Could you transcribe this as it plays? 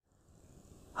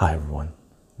Hi everyone,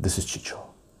 this is Chicho.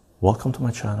 Welcome to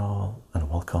my channel and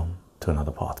welcome to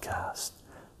another podcast.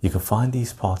 You can find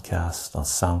these podcasts on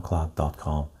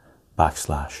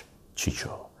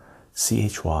soundcloud.com/Chicho,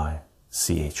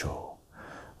 CHYCHO.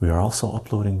 We are also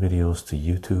uploading videos to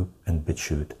YouTube and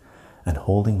BitChute and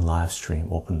holding live stream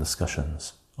open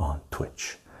discussions on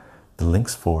Twitch. The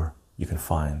links for you can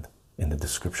find in the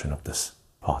description of this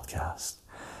podcast.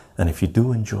 And if you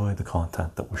do enjoy the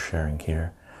content that we're sharing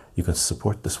here, you can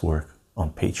support this work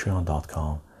on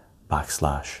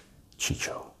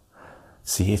patreon.com/Chicho,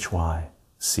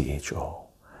 CHYCHO.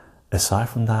 Aside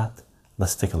from that,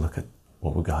 let's take a look at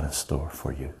what we got in store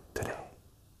for you today.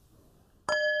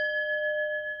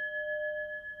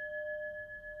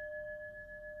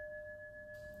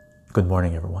 Good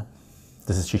morning, everyone.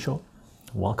 This is Chicho.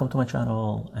 Welcome to my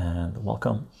channel and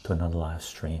welcome to another live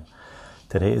stream.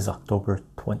 Today is October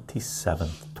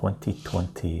 27th,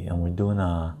 2020, and we're doing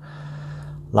a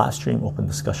live stream open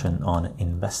discussion on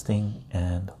investing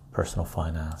and personal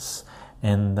finance.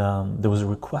 And there was a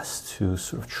request to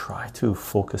sort of try to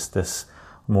focus this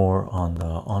more on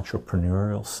the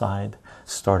entrepreneurial side,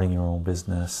 starting your own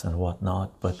business and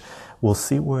whatnot. But we'll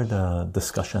see where the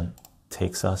discussion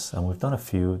takes us, and we've done a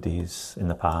few of these in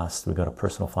the past. We got a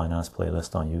personal finance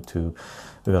playlist on YouTube.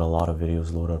 We got a lot of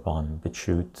videos loaded up on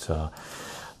BitChute.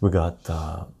 We got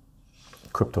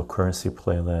cryptocurrency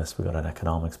playlist. We got an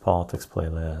economics politics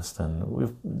playlist, and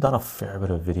we've done a fair bit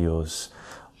of videos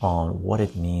on what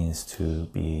it means to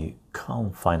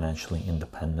become financially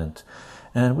independent.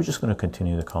 And we're just going to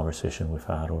continue the conversation we've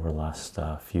had over the last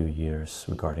few years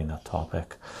regarding that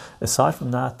topic. Aside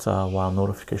from that, while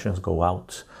notifications go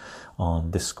out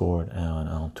on Discord and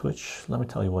on Twitch, let me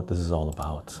tell you what this is all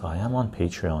about. I am on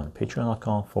Patreon,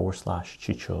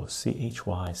 patreon.com/Chicho,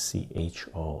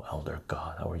 CHYCHO. Elder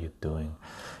God, how are you doing?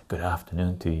 Good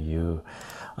afternoon to you.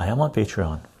 I am on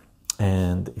Patreon,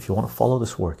 and if you want to follow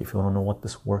this work, if you want to know what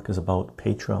this work is about,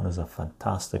 Patreon is a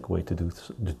fantastic way to do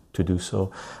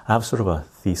so. I have sort of a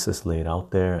thesis laid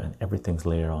out there, and everything's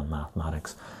laid on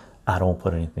mathematics. I don't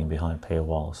put anything behind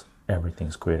paywalls.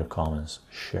 Everything's Creative Commons,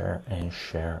 share and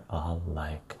share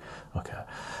alike. Okay,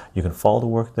 you can follow the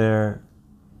work there,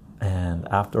 and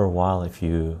after a while, if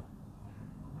you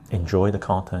enjoy the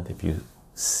content, if you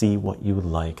see what you would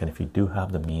like, and if you do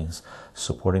have the means,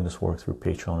 supporting this work through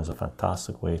Patreon is a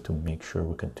fantastic way to make sure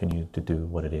we continue to do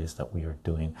what it is that we are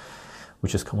doing,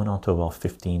 which is coming on to about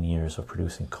 15 years of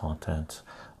producing content,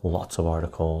 lots of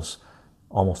articles,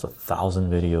 almost 1,000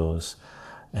 videos,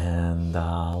 and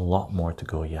a lot more to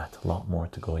go yet.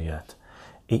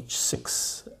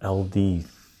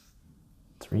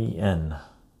 H6LD3N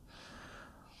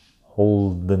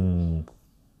Holden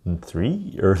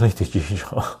 3 early to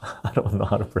Chicho. I don't know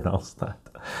how to pronounce that.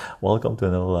 Welcome to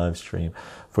another live stream.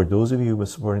 For those of you who are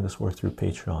supporting this work through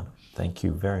Patreon, thank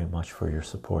you very much for your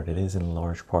support. It is in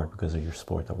large part because of your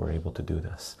support that we're able to do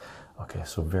this. Okay,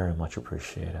 so very much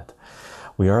appreciate it.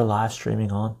 We are live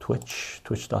streaming on Twitch,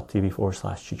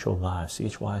 twitch.tv/Chicho Live,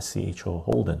 CHYCHO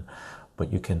Holden,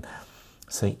 but you can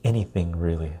say anything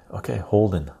really. Okay,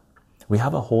 Holden. We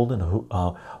have a Holden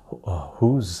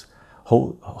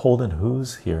Holden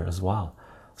Who's here as well.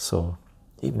 So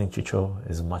evening, Chicho,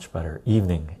 is much better.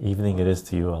 Evening it is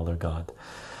to you, Elder God.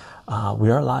 We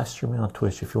are live streaming on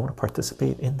Twitch. If you want to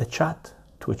participate in the chat,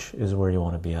 Twitch is where you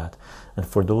want to be at. And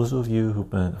for those of you who've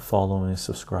been following,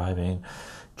 subscribing,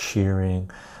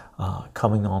 cheering,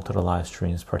 coming onto the live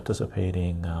streams,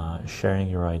 participating, sharing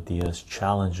your ideas,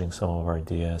 challenging some of our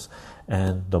ideas,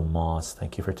 and the mods,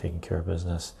 thank you for taking care of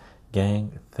business.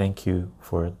 Gang, thank you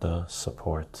for the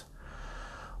support.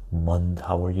 Mund,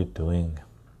 how are you doing?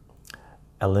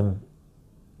 Eller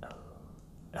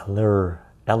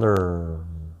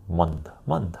Mund,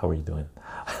 how are you doing?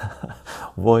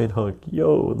 Void Hook,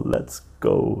 yo, let's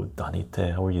go.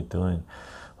 Danite, how are you doing?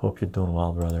 Hope you're doing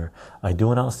well, brother. I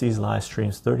do announce these live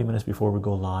streams 30 minutes before we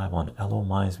go live on LO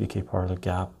Minds, VK Parlor,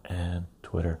 Gap, and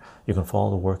Twitter. You can follow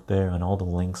the work there, and all the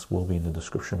links will be in the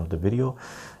description of the video.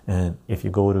 And if you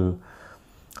go to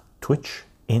Twitch,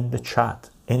 in the chat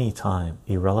anytime,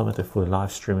 irrelevant if we're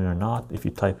live streaming or not, if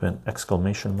you type in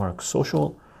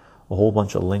 !social, a whole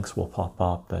bunch of links will pop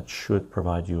up that should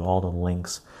provide you all the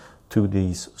links to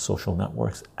these social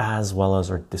networks, as well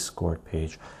as our Discord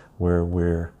page, where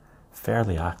we're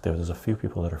fairly active. There's a few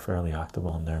people that are fairly active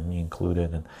on there, me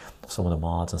included, and some of the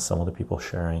mods and some of the people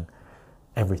sharing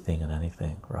everything and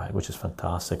anything, right? Which is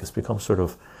fantastic. It's become sort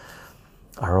of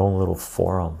our own little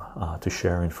forum to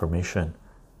share information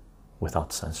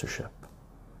without censorship.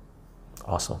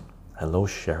 Awesome. Hello,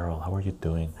 Cheryl. How are you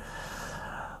doing?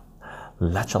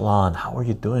 Lechalan, how are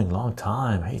you doing? Long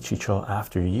time. Hey Chicho,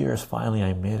 after years, finally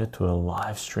I made it to a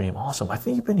live stream. Awesome. I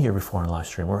think you've been here before in a live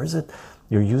stream. Or is it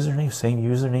your username, same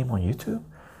username on YouTube?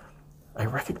 I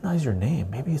recognize your name.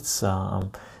 Maybe it's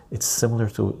similar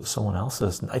to someone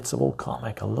else's. Knights of Old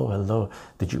Comic. Hello, hello.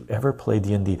 Did you ever play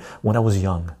D&D? When I was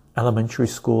young, elementary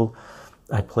school,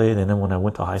 I played, and then when I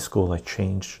went to high school, I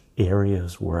changed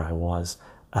areas where I was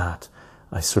at.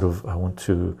 I went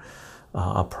to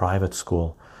a private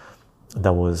school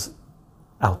that was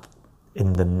out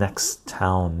in the next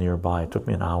town nearby. It took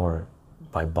me an hour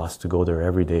by bus to go there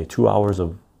every day. 2 hours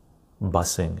of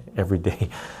busing every day.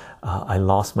 I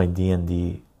lost my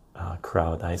D&D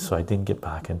crowd, so I didn't get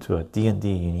back into it. D&D,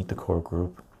 you need the core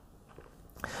group.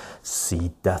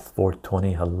 See Death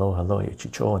 420, hello, hello,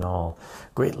 Chicho and all.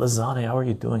 Great Lazane, how are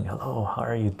you doing? Hello, how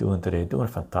are you doing today? Doing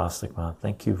fantastic, man.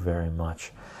 Thank you very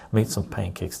much. Made some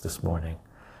pancakes this morning.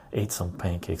 Ate some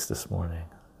pancakes this morning.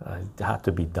 It had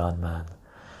to be done, man.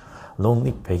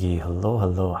 Lonely Piggy, hello,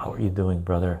 hello. How are you doing,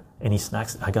 brother? Any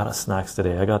snacks? I got snacks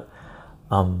today. I got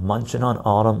munching on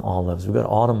autumn olives. We got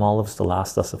autumn olives to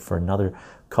last us for another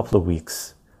couple of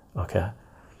weeks, okay?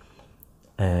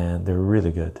 And they're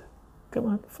really good. Come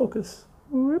on, focus.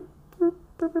 Oh,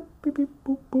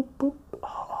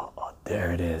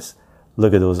 there it is.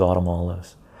 Look at those autumn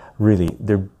olives. Really,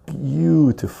 they're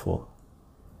beautiful,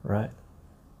 right?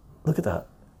 Look at that.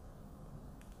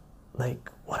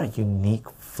 Like, what a unique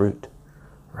fruit,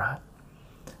 right?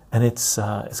 And it's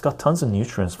got tons of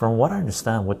nutrients. From what I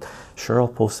understand, what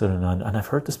Cheryl posted, and I've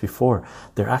heard this before,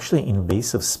 they're actually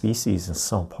invasive species in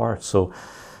some parts. So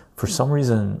for some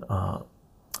reason,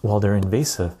 while they're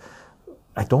invasive,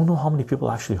 I don't know how many people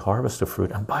actually harvest the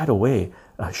fruit. And by the way,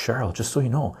 Cheryl, just so you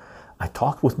know, I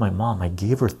talked with my mom. I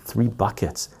gave her 3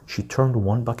 buckets. She turned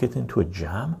 1 bucket into a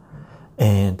jam,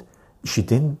 and she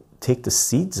didn't take the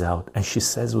seeds out, and she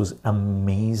says it was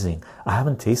amazing. I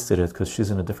haven't tasted it because she's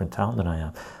in a different town than I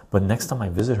am, but next time I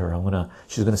visit her,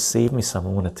 she's gonna save me some.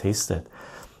 I'm gonna taste it.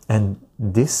 And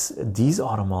these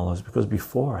autumn olives, because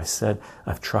before I said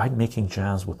I've tried making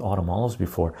jams with autumn olives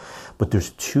before, but there's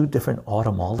 2 different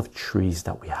autumn olive trees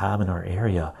that we have in our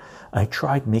area. I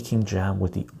tried making jam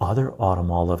with the other autumn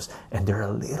olives, and they're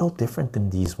a little different than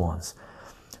these ones.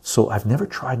 So I've never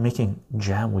tried making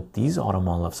jam with these autumn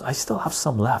olives. I still have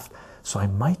some left, so I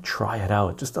might try it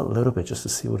out just a little bit just to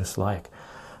see what it's like.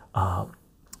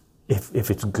 If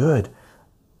it's good,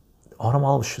 autumn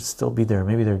olives should still be there.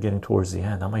 Maybe they're getting towards the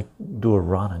end. I might do a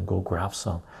run and go grab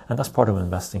some. And that's part of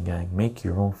investing, gang. Make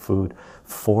your own food,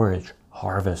 forage,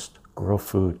 harvest, grow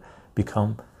food,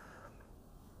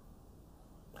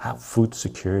 have food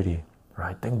security.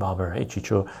 Right, Ding Bobber, hey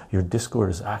Chicho, your Discord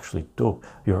is actually dope.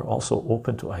 You're also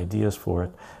open to ideas for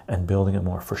it and building it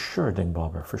more. For sure, Ding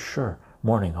Bobber, for sure.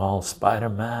 Morning all,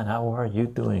 Spider-Man, how are you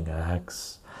doing?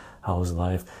 X, how's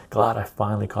life? Glad I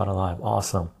finally caught alive.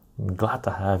 Awesome. Glad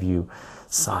to have you.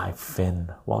 Cy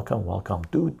Finn, welcome, welcome.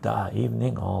 Dude,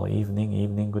 evening, all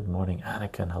evening, good morning.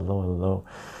 Anakin, hello, hello.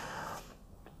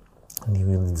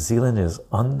 New Zealand is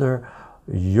under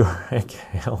your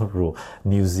Hale rule.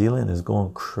 New Zealand is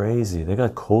going crazy. They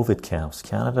got COVID camps.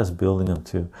 Canada's building them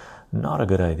too. Not a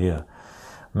good idea.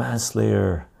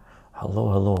 Manslayer, hello,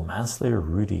 hello. Manslayer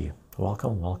Rudy,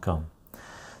 welcome, welcome.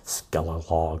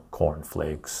 Skelelog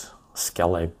cornflakes.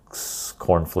 Skelegs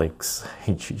cornflakes.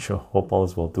 Hey Chicho, hope all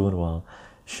is well, doing well.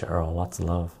 Cheryl, lots of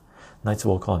love. Knights of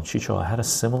Old Con. Chicho, I had a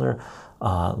similar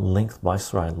length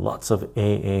bike ride. Lots of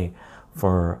AA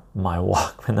for my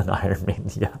Walkman and Iron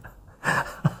Maiden. Yeah.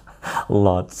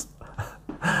 lots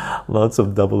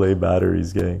of AA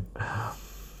batteries, gang.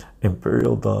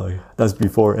 Imperial Dog, that's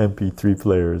before MP3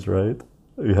 players, right?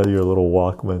 You had your little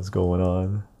Walkmans going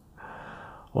on.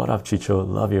 What up, Chicho?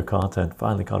 Love your content.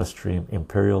 Finally caught a stream.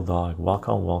 Imperial Dog,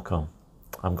 welcome, welcome.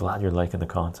 I'm glad you're liking the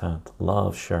content.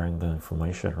 Love sharing the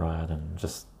information, right? And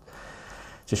just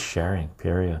sharing,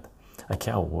 period. I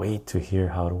can't wait to hear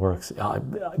how it works.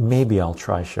 Maybe I'll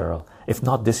try, Cheryl. If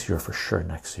not this year, for sure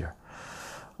next year.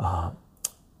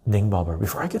 Ding Bobber,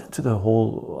 before I get into the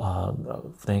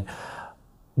whole thing,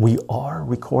 we are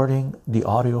recording the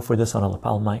audio for this on a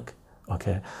lapel mic.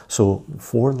 Okay, so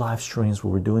for live streams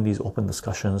where we're doing these open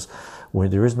discussions where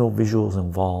there is no visuals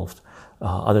involved,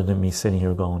 other than me sitting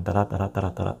here going da da da da da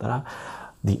da da da,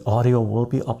 the audio will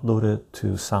be uploaded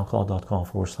to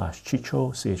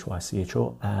soundcloud.com/Chicho,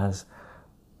 CHYCHO, as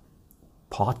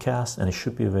podcast, and it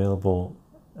should be available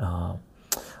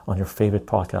on your favorite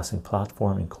podcasting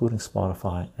platform, including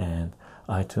Spotify and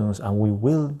iTunes. And we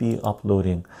will be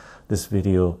uploading this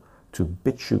video to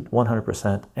BitChute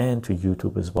 100% and to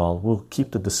YouTube as well. We'll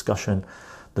keep the discussion,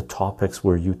 the topics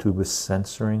where YouTube is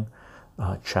censoring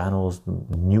channels,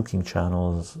 nuking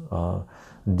channels,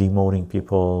 demoting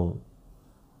people,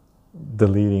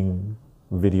 deleting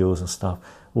videos and stuff.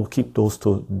 We'll keep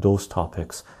those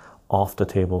topics off the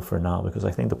table for now, because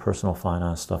I think the personal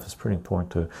finance stuff is pretty important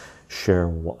to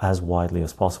share as widely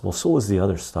as possible. So is the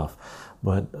other stuff,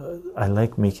 but I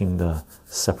like making the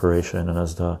separation. And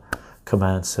as the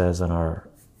command says in our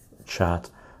chat,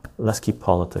 let's keep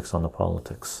politics on the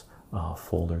politics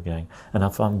folder, gang. And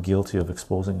if I'm guilty of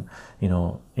exposing,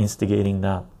 instigating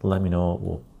that, let me know.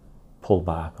 We'll pull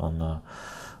back on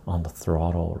the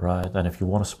throttle, right? And if you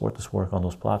want to support this work on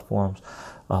those platforms,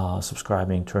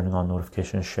 subscribing, turning on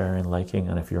notifications, sharing, liking,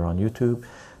 and if you're on YouTube,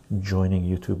 joining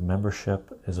YouTube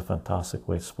membership is a fantastic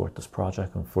way to support this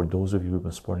project. And for those of you who've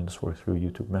been supporting this work through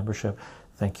YouTube membership,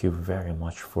 thank you very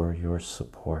much for your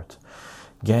support.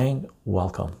 Gang,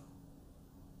 welcome.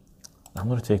 I'm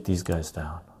going to take these guys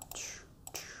down.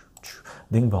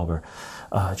 Ding Bobber.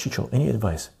 Chicho, any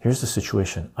advice? Here's the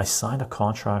situation. I signed a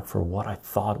contract for what I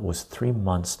thought was 3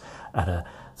 months at a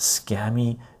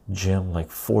scammy gym like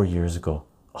 4 years ago.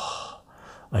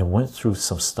 I went through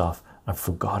some stuff and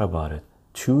forgot about it.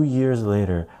 2 years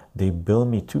later, they billed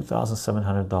me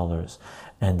 $2,700,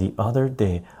 and the other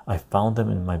day I found them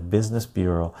in my business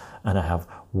bureau and I have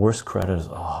worse creditors.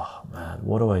 Oh man,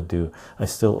 what do I do? I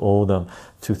still owe them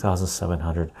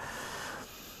 $2,700.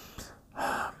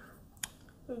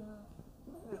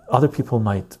 Other people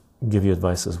might give you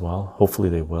advice as well. Hopefully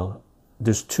they will.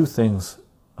 There's two things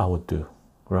I would do,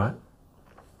 right?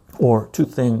 Or two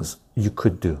things you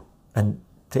could do, and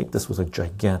take this with a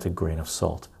gigantic grain of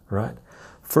salt, right?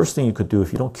 First thing you could do,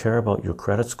 if you don't care about your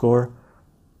credit score,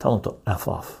 tell them to F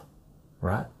off,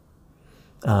 right?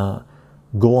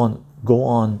 Go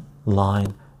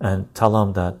online and tell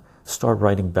them that, start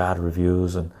writing bad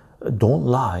reviews, and don't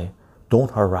lie,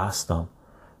 don't harass them.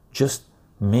 Just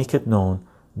make it known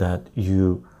that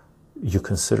you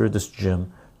consider this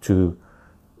gym to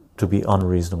be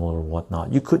unreasonable or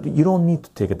whatnot. You don't need to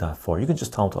take it that far. You can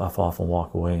just tell them to F off and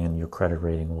walk away, and your credit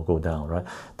rating will go down, right?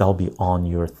 That'll be on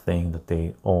your thing that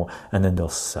they own, and then they'll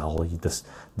sell you this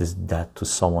debt to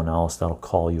someone else that'll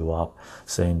call you up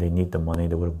saying they need the money.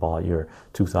 They would have bought your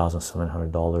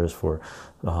 $2,700 for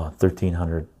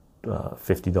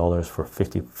 $1,350 for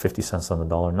 50 cents on the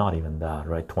dollar, not even that,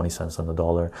 right? 20 cents on the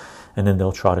dollar, and then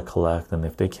they'll try to collect, and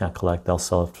if they can't collect, they'll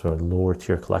sell it to a lower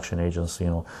tier collection agency,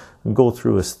 go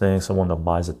through this thing. Someone that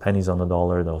buys it pennies on the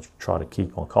dollar, they'll try to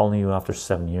keep on calling you. After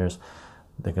 7 years,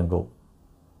 they can go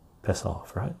piss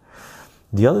off, right?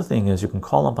 The other thing is, you can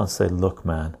call up and say, look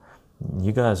man,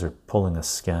 you guys are pulling a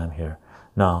scam here.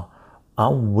 Now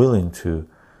I'm willing to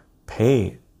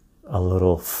pay a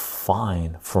little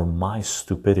fine for my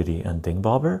stupidity and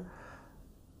dingbobber.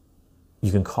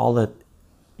 You can call it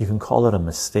a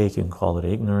mistake, you can call it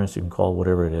ignorance, you can call it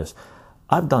whatever it is.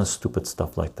 I've done stupid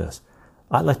stuff like this.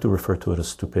 I like to refer to it as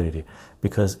stupidity,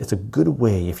 because it's a good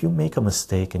way. If you make a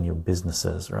mistake in your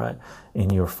businesses, right, in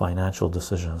your financial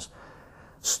decisions,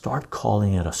 start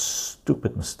calling it a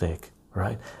stupid mistake,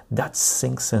 right? That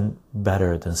sinks in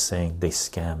better than saying they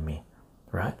scam me,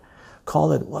 right?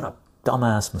 Call it, what a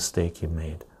dumbass mistake you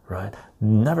made, right?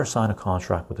 Never sign a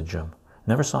contract with a gym.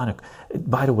 Never sign a.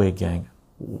 By the way, gang,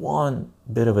 one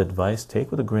bit of advice, take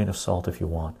with a grain of salt if you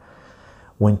want.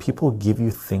 When people give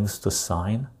you things to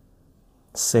sign,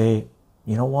 say,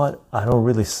 you know what, I don't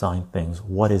really sign things.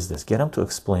 What is this? Get them to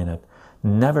explain it.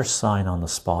 Never sign on the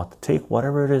spot. Take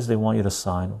whatever it is they want you to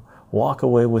sign, walk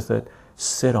away with it,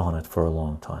 sit on it for a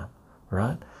long time,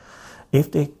 right?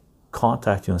 If they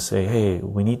contact you and say, hey,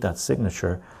 we need that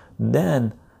signature,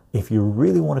 then if you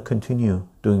really want to continue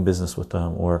doing business with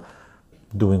them or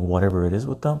doing whatever it is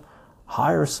with them,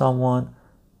 hire someone,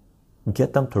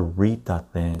 get them to read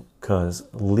that thing, because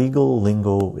legal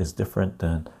lingo is different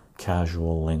than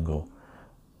casual lingo.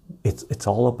 It's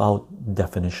all about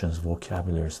definitions,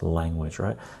 vocabularies, language,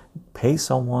 right? Pay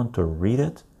someone to read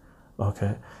it,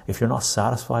 okay? If you're not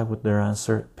satisfied with their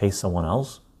answer, pay someone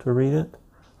else to read it,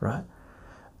 right?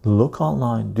 Look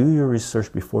online, do your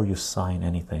research before you sign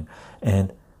anything,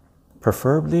 and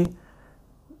preferably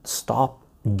stop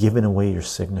giving away your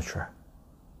signature.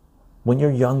 When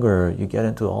you're younger, you get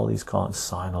into all these cons,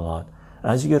 sign a lot.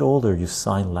 As you get older, you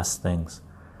sign less things.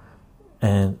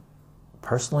 And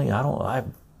personally, I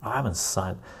haven't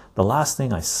signed. The last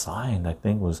thing I signed, I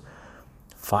think, was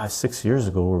 5-6 years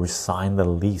ago, where we signed the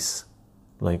lease,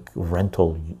 like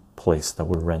rental place that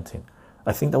we're renting.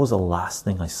 I think that was the last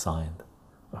thing I signed.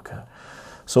 Okay,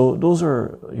 so those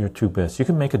are your two bits. You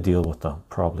can make a deal with them,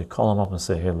 probably call them up and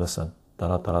say, hey, listen, da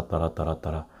da da da da da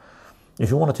da da. If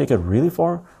you want to take it really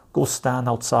far, go stand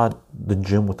outside the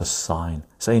gym with a sign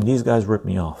saying, these guys ripped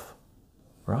me off,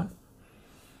 right?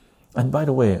 And by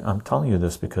the way, I'm telling you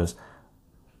this because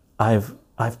I've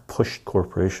pushed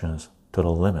corporations to the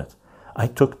limit. I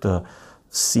took the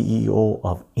CEO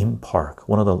of Impark,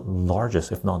 one of the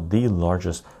largest, if not the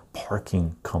largest,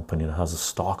 parking company that has a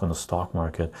stock on the stock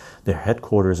market. Their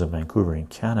headquarters in Vancouver in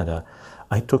Canada.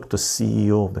 I took the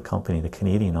CEO of the company, the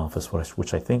Canadian office,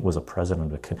 which I think was a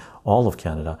president of all of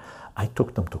Canada. I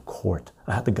took them to court.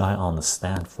 I had the guy on the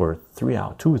stand for 2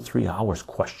 or 3 hours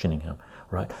questioning him,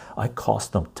 right? I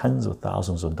cost them tens of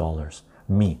thousands of dollars,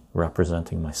 me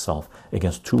representing myself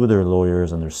against 2 of their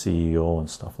lawyers and their CEO and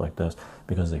stuff like this,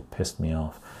 because they pissed me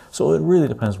off. So it really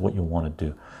depends what you want to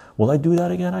do. Will I do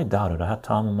that again? I doubt it. I had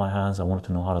time on my hands. I wanted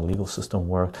to know how the legal system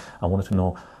worked. I wanted to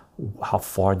know how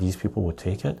far these people would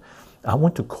take it. I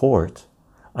went to court.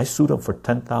 I sued them for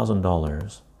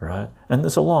 $10,000, right? And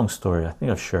it's a long story. I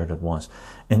think I've shared it once.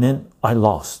 And then I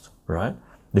lost, right?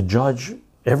 The judge,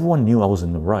 everyone knew I was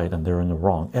in the right and they're in the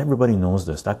wrong. Everybody knows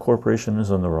this. That corporation is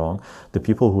in the wrong. The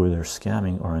people who are there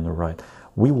scamming are in the right.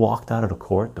 We walked out of the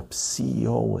court. The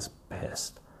CEO was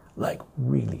pissed. Like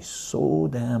really so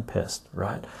damn pissed,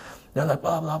 right? They're like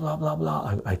blah blah blah blah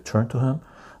blah. I turned to him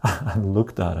and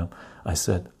looked at him. I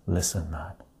said, listen,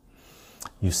 man,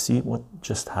 you see what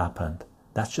just happened?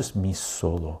 That's just me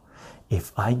solo.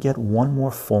 If I get one more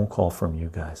phone call from you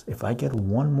guys, if I get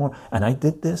one more, and I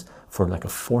did this for like a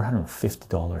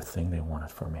 $450 thing they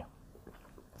wanted from me.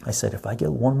 I said, if I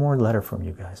get one more letter from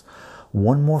you guys,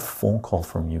 one more phone call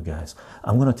from you guys,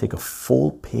 I'm going to take a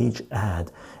full page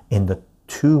ad in the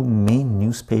 2 main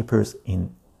newspapers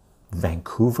in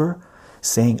Vancouver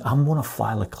saying I'm going to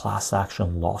file a class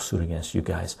action lawsuit against you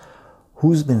guys.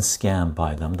 Who's been scammed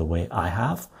by them the way I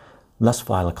have? Let's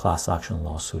file a class action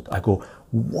lawsuit. I go,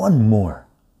 one more,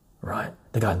 right?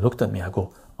 The guy looked at me. I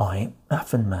go, I ain't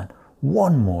effing, man.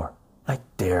 One more. I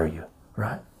dare you,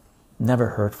 right? Never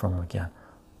heard from him again.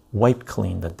 Wiped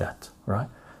clean the debt, right?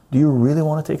 Do you really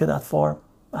want to take it that far?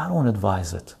 I don't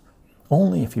advise it.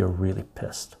 Only if you're really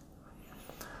pissed.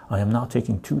 I am now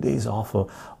taking 2 days off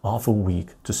a week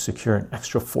to secure an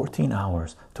extra 14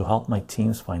 hours to help my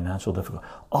team's financial difficulty.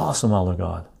 Awesome, Elder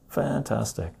God.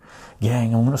 Fantastic.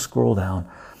 Gang, I'm going to scroll down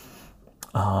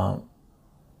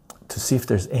to see if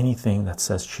there's anything that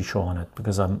says Chicho on it,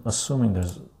 because I'm assuming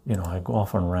there's, I go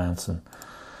off on rants and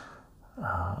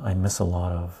I miss a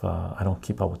lot of, I don't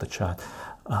keep up with the chat.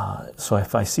 So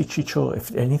if I see Chicho,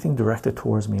 if anything directed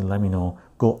towards me, let me know.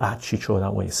 Go at Chicho,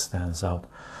 that way it stands out.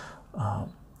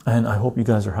 And I hope you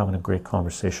guys are having a great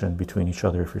conversation between each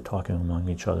other if you're talking among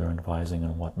each other and advising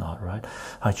and whatnot, right?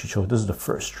 Hi, Chicho. This is the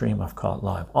first stream I've caught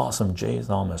live. Awesome.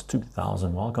 Jay's almost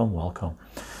 2,000. Welcome, welcome.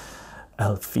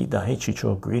 Elfida. Hey,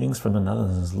 Chicho. Greetings from the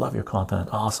Netherlands. Love your content.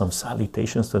 Awesome.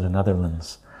 Salutations to the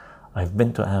Netherlands. I've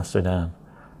been to Amsterdam.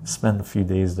 Spent a few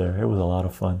days there. It was a lot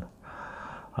of fun.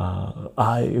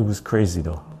 It was crazy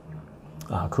though.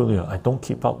 Coolio, I don't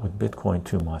keep up with Bitcoin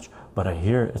too much, but I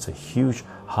hear it's a huge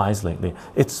highs lately.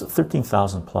 It's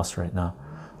 13,000 plus right now.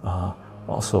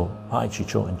 Also, hi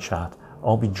Chicho in chat.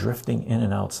 I'll be drifting in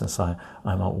and out since I'm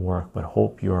at work, but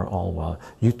hope you're all well.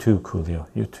 You too, Coolio.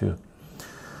 You too.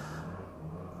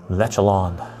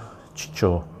 Lechalon,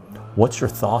 Chicho. What's your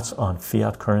thoughts on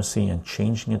fiat currency and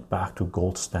changing it back to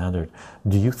gold standard?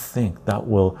 Do you think that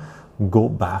will go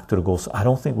back to the gold? I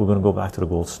don't think we're going to go back to the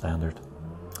gold standard.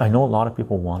 I know a lot of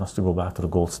people want us to go back to the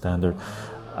gold standard.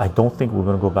 I don't think we're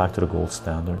going to go back to the gold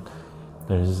standard.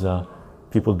 There's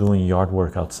people doing yard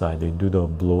work outside. They do the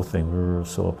blow thing.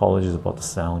 So apologies about the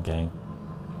sound, gang.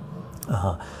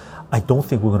 I don't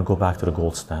think we're going to go back to the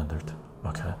gold standard.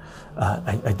 Okay,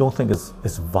 I don't think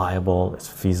it's viable, it's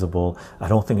feasible. I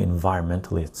don't think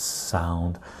environmentally it's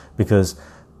sound, because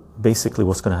basically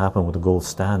what's going to happen with the gold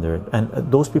standard, and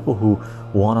those people who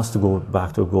want us to go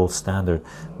back to a gold standard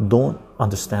don't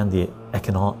understand the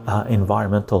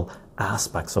environmental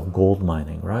aspects of gold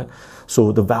mining, right?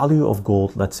 So the value of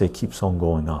gold, let's say, keeps on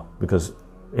going up, because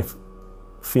if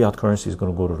fiat currency is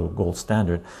going to go to the gold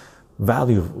standard,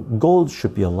 value of gold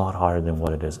should be a lot higher than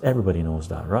what it is. Everybody knows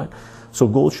that, right? So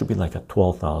gold should be like at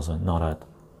 12,000, not at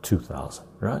 2,000,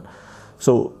 right?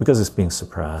 So because it's being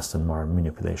suppressed and more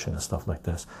manipulation and stuff like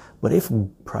this. But if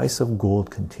price of gold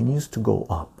continues to go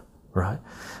up, right,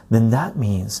 then that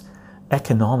means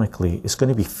economically it's going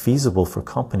to be feasible for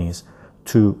companies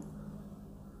to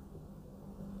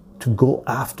go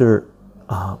after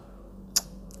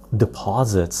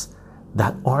deposits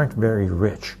that aren't very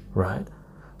rich, right?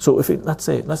 So if it, let's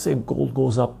say gold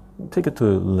goes up, take it to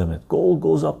a limit. Gold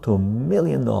goes up to $1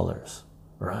 million,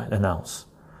 right, an ounce.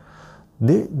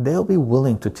 They'll be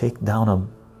willing to take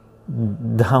down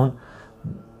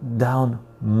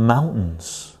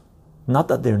mountains Not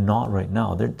that they're not right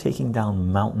now, they're taking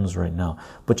down mountains right now,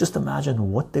 but just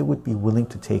imagine what they would be willing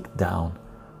to take down,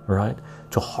 right,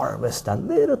 to harvest that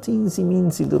little teensy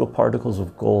meensy little particles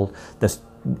of gold. That's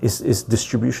is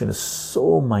distribution is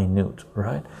so minute,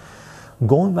 right?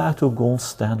 Going back to a gold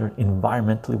standard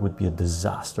environmentally would be a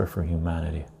disaster for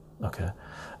humanity. Okay,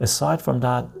 aside from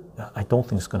that, I don't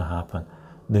think it's going to happen.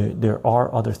 There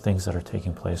are other things that are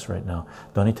taking place right now.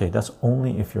 Donite, that's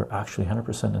only if you're actually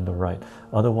 100% in the right.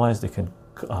 Otherwise, they can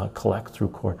collect through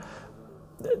court.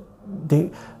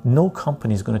 No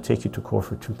company is going to take you to court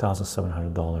for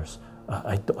 $2,700.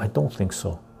 I don't think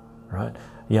so, right?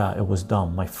 Yeah, it was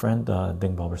dumb. My friend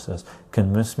Ding Bobber says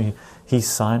convinced me. He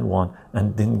signed one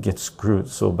and didn't get screwed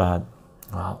so bad.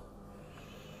 Wow.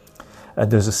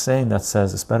 There's a saying that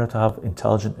says it's better to have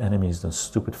intelligent enemies than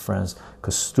stupid friends,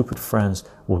 because stupid friends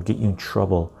will get you in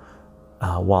trouble,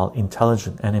 while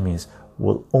intelligent enemies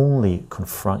will only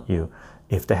confront you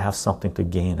if they have something to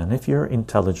gain. And if you're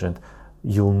intelligent,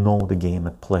 you'll know the game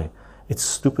at play. It's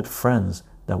stupid friends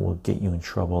that will get you in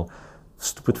trouble.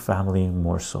 Stupid family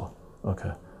more so.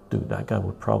 Okay, dude, that guy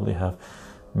would probably have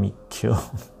me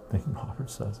killed. Robert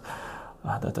says.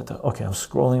 Okay, I'm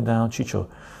scrolling down.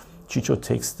 Chicho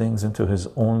takes things into his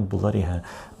own bloody hand.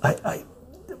 I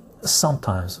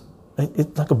sometimes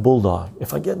it's like a bulldog.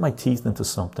 If I get my teeth into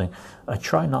something, I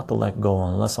try not to let go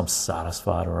unless I'm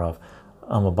satisfied or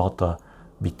I'm about to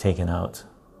be taken out.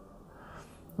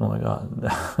 Oh my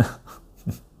god.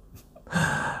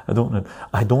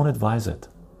 I don't advise it.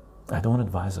 I don't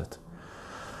advise it.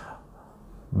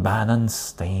 Bannon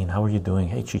Stain, how are you doing?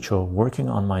 Hey Chicho, working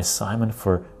on my assignment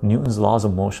for Newton's laws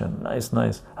of motion. Nice.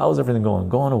 How's everything going?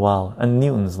 Going well. And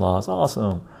Newton's laws,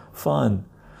 awesome. Fun.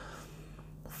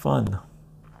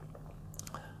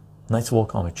 Nice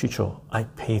walk on with Chicho. I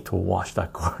pay to watch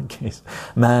that court case.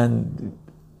 Man,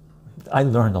 I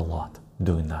learned a lot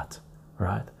doing that,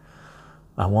 right?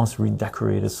 I once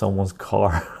redecorated someone's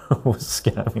car who was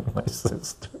scamming my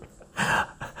sister.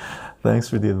 Thanks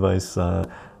for the advice.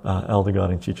 Elder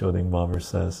God and Chicho Ding Bobber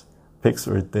says pics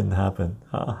where it didn't happen.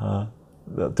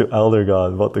 To Elder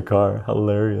God about the car.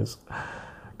 Hilarious.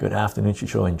 Good afternoon,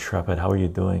 Chicho Intrepid. How are you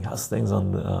doing? How's things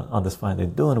on this fine day?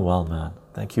 Doing well, man.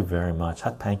 Thank you very much.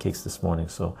 Had pancakes this morning,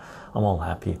 so I'm all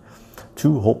happy.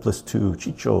 Too hopeless too.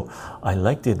 Chicho, I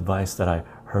like the advice that I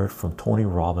heard from Tony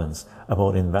Robbins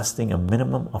about investing a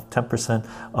minimum of 10%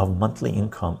 of monthly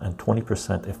income and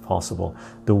 20% if possible.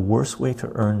 The worst way to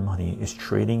earn money is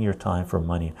trading your time for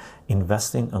money.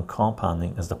 Investing and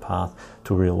compounding is the path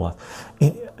to real wealth.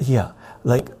 Yeah,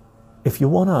 like if you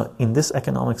want to, in this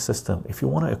economic system, if you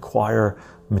want to acquire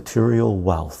material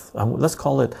wealth, let's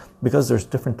call it, because there's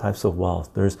different types of wealth.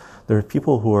 There are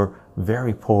people who are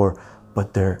very poor,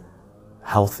 but they're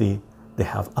healthy. They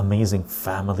have amazing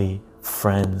family,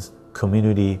 friends,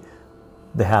 community.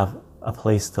 They have a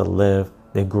place to live.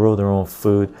 They grow their own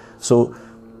food. So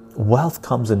wealth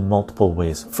comes in multiple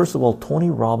ways. First of all, Tony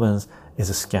Robbins is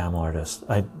a scam artist.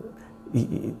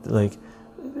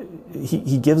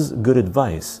 He gives good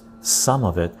advice, some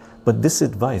of it, but this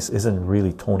advice isn't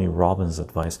really Tony Robbins'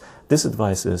 advice. This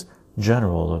advice is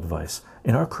general advice.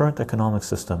 In our current economic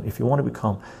system, if you want to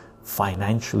become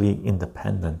financially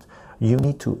independent, you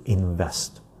need to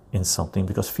invest in something,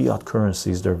 because fiat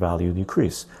currencies, their value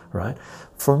decrease, right?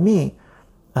 For me,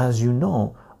 as you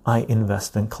know, I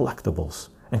invest in collectibles,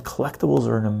 and collectibles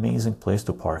are an amazing place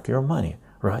to park your money,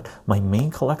 right? My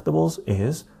main collectibles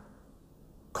is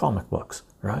comic books,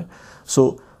 right?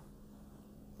 So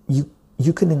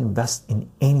you can invest in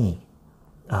any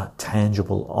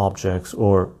tangible objects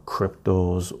or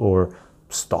cryptos or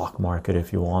stock market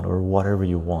if you want, or whatever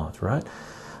you want, right?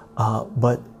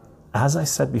 But as I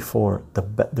said before,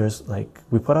 there's like,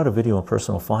 we put out a video on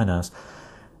personal finance.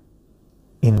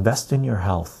 Invest in your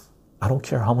health. I don't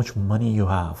care how much money you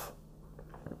have.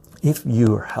 If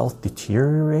your health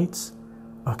deteriorates,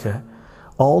 okay,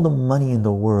 all the money in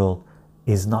the world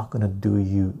is not going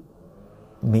to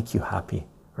make you happy,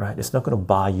 right? It's not going to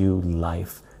buy you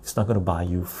life. It's not going to buy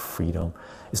you freedom.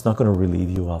 It's not going to relieve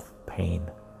you of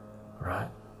pain, right?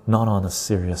 Not on a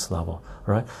serious level,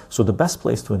 right? So the best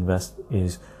place to invest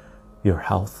is your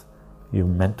health, your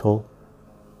mental,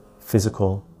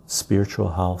 physical,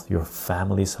 spiritual health, your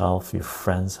family's health, your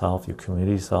friends' health, your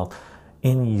community's health,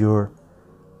 in your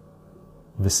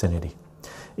vicinity.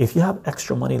 If you have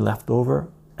extra money left over,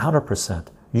 100%,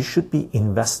 you should be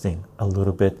investing a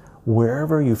little bit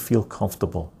wherever you feel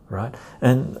comfortable, right?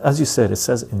 And as you said, it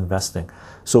says investing.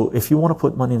 So if you want to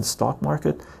put money in the stock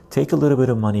market, take a little bit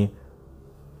of money,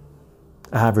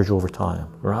 average over time,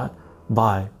 right?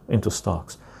 Buy into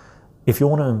stocks. If you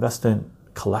want to invest in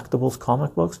collectibles,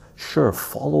 comic books, sure,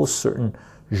 follow certain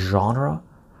genre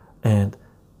and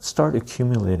start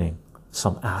accumulating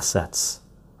some assets,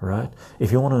 right?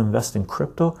 If you want to invest in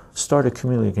crypto, start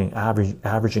accumulating,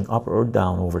 averaging up or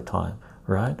down over time,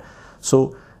 right?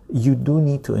 So you do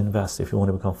need to invest if you want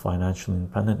to become financially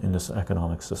independent in this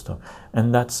economic system,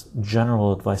 and that's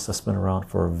general advice that's been around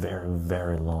for a very,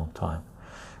 very long time.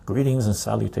 Greetings and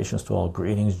salutations to all.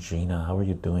 Greetings, Gina. How are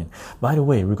you doing? By the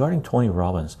way, regarding Tony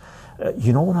Robbins,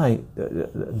 you know when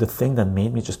the thing that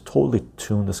made me just totally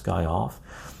tune this guy off?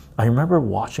 I remember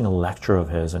watching a lecture of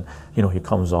his, and you know, he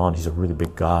comes on, he's a really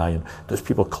big guy, and there's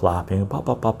people clapping, bah,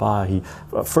 bah, bah, bah. He,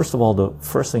 first of all, the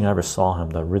first thing I ever saw him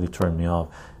that really turned me off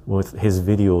with his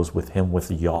videos with him with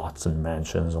yachts and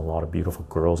mansions, a lot of beautiful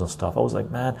girls and stuff. I was like,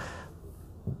 man,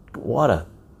 what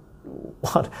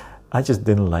I just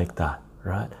didn't like that,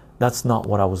 right? That's not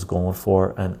what I was going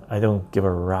for, and I don't give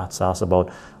a rat's ass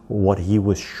about what he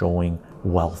was showing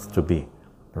wealth to be,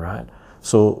 right?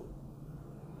 So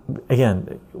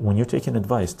again, when you're taking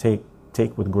advice, take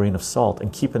with a grain of salt,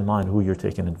 and keep in mind who you're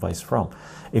taking advice from.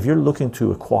 If you're looking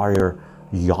to acquire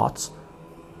yachts,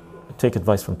 take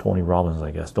advice from Tony Robbins,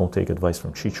 I guess. Don't take advice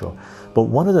from Chicho. But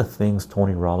one of the things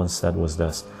Tony Robbins said was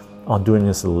this on doing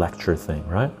this lecture thing,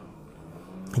 right?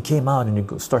 He came out and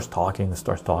he starts talking,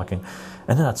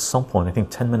 and then at some point, I think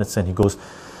 10 minutes in, he goes,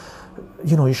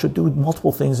 you know, you should do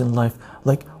multiple things in life.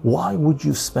 Like, why would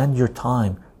you spend your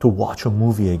time to watch a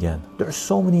movie again? There's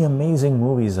so many amazing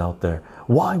movies out there.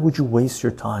 Why would you waste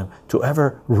your time to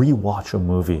ever rewatch a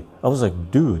movie? I was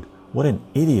like, dude, what an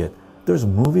idiot. There's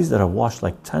movies that I've watched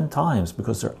like 10 times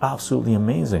because they're absolutely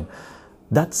amazing.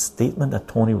 That statement that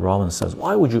Tony Robbins says,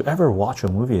 why would you ever watch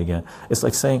a movie again? It's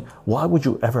like saying, why would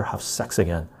you ever have sex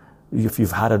again if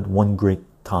you've had it one great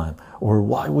time? Or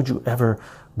why would you ever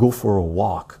go for a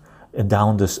walk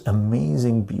down this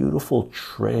amazing, beautiful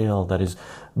trail that is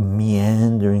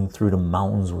meandering through the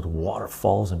mountains with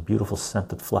waterfalls and beautiful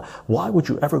scented flowers? Why would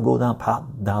you ever go down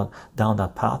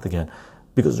that path again?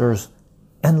 Because there's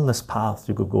endless paths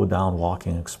you could go down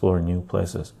walking, explore new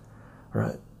places,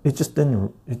 right? It just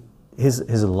didn't.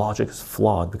 His logic is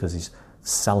flawed because he's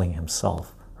selling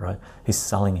himself, right? He's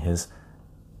selling his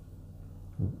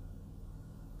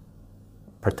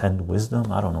pretend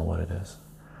wisdom. I don't know what it is.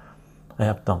 I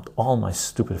have dumped all my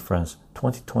stupid friends.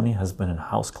 2020 has been a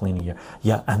house cleaning year.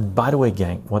 Yeah, and by the way,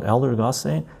 gang, what Elder God's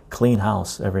saying, clean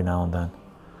house every now and then,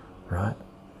 right?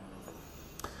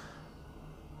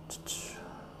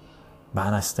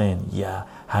 Banastain, yeah,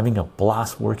 having a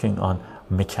blast working on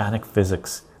mechanic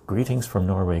physics. Greetings from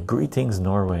Norway. Greetings,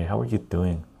 Norway. How are you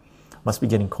doing? Must be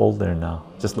getting cold there now,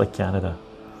 just like Canada.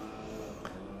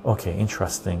 Okay,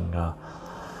 interesting.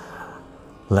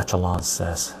 Lechalon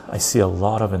says, I see a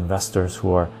lot of investors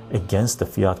who are against the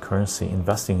fiat currency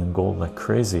investing in gold like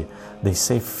crazy. They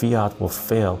say fiat will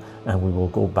fail and we will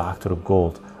go back to the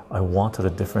gold. I wanted a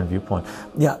different viewpoint.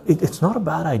 Yeah, it's not a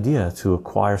bad idea to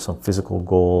acquire some physical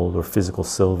gold or physical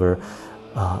silver.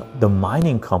 The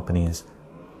mining companies,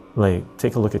 like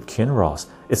take a look at Kinross.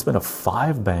 It's been a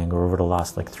 5-banger over the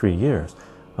last like 3 years.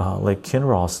 Like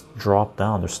Kinross dropped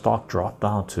down, their stock dropped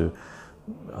down to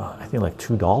I think like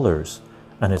 $2,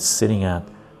 and it's sitting at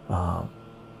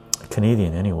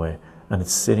Canadian anyway, and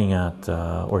it's sitting at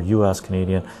or US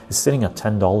Canadian, it's sitting at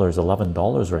 $10,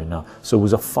 $11 right now. So it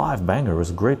was a 5-banger. It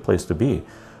was a great place to be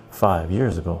 5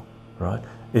 years ago, right?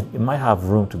 It might have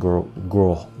room to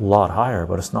grow a lot higher,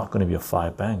 but it's not going to be a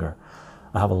 5-banger.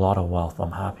 I have a lot of wealth.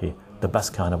 I'm happy. The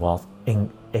best kind of wealth.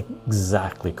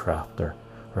 Exactly, crafter,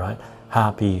 right?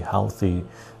 Happy, healthy,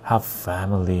 have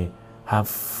family, have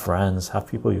friends, have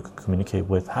people you can communicate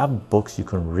with, have books you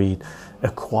can read,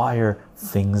 acquire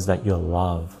things that you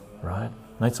love, right?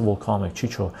 Knights of Old Comic,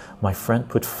 Chicho, my friend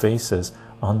put faces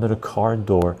under the car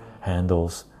door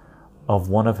handles of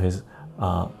one of his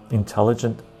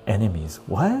intelligent enemies.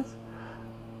 What?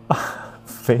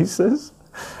 Faces?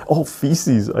 Oh,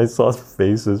 feces. I saw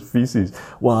faces, feces.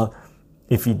 Well,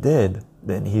 if he did,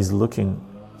 then he's looking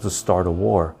to start a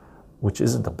war, which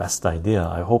isn't the best idea.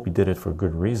 I hope he did it for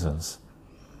good reasons.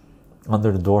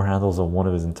 Under the door handles of one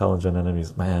of his intelligent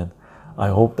enemies. Man, I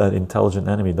hope that intelligent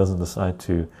enemy doesn't decide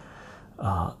to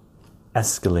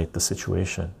escalate the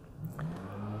situation.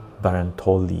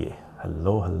 Barantolier,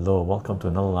 hello, welcome to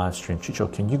another live stream.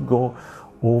 Chicho, can you go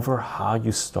over how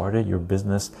you started your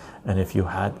business and if you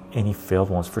had any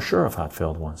failed ones? For sure, I've had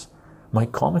failed ones. My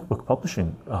comic book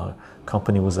publishing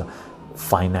company was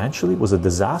financially a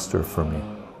disaster for me.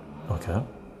 Okay,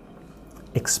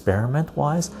 experiment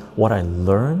wise, what I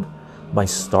learned by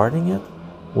starting it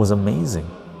was amazing,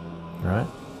 right?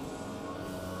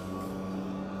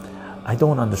 I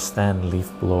don't understand leaf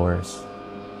blowers,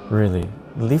 really.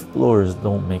 Leaf blowers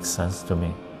don't make sense to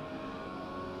me.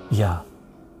 Yeah,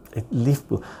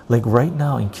 like right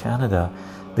now in Canada,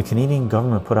 the Canadian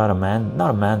government put out not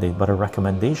a mandate, but a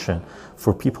recommendation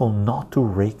for people not to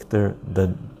rake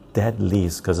the dead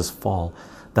leaves because it's fall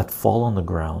that fall on the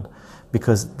ground,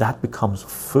 because that becomes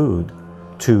food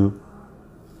to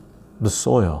the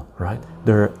soil, right?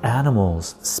 There are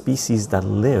animals, species that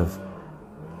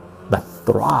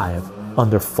thrive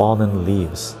under fallen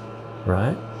leaves,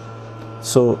 right?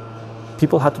 So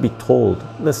people had to be told,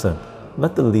 listen,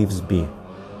 let the leaves be.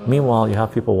 Meanwhile, you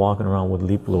have people walking around with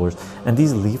leaf blowers, and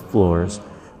these leaf blowers,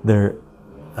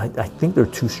 I think they're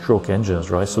two-stroke engines,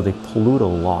 right? So they pollute a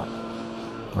lot,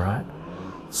 right?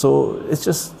 So it's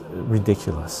just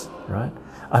ridiculous, right?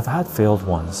 I've had failed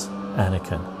ones,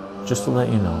 Anakin, just to let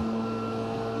you know.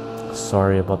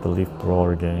 Sorry about the leaf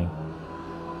blower, gang.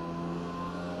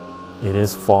 It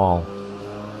is fall.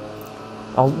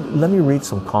 Let me read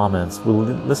some comments. We'll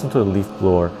listen to the leaf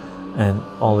blower, and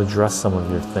I'll address some of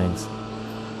your things.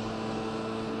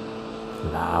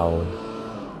 Loud.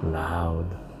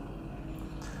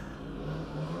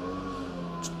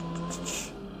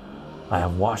 I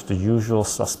have watched The Usual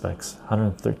Suspects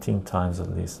 113 times at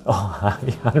least. Oh,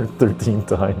 113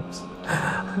 times.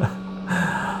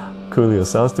 Coolio,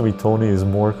 sounds to me Tony is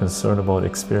more concerned about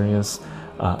experience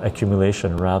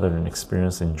accumulation rather than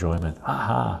experience enjoyment.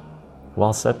 Aha.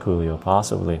 Well said, Coolio,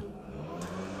 possibly.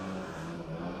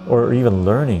 Or even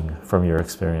learning from your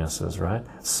experiences, right?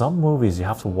 Some movies you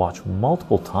have to watch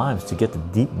multiple times to get the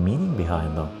deep meaning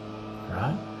behind them,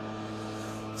 right?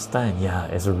 Stein, yeah,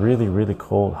 it's really, really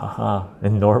cold. Haha,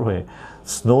 in Norway.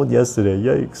 Snowed yesterday,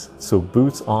 yikes. So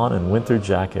boots on and winter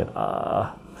jacket.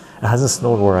 It hasn't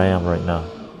snowed where I am right now.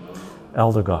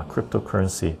 Elder God,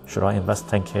 cryptocurrency. Should I invest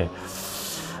 10K?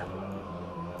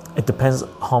 It depends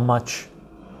how much,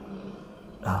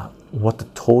 what the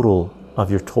total of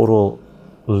your total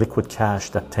liquid cash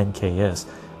that 10K is.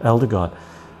 Elder God,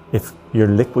 if your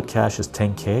liquid cash is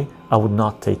 10K, I would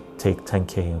not take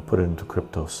 10K and put it into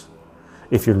cryptos.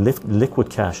 If your liquid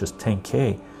cash is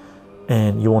 10K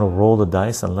and you want to roll the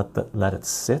dice and let it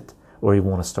sit, or you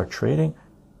want to start trading,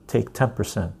 take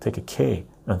 10%, take a K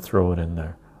and throw it in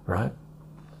there, right?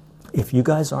 If you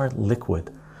guys aren't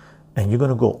liquid and you're going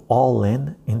to go all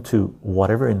in into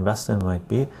whatever investment might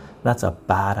be, that's a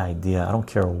bad idea. I don't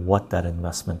care what that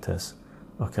investment is.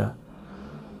 Okay,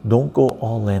 don't go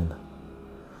all in.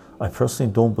 I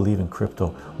personally don't believe in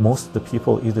crypto. Most of the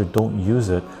people either don't use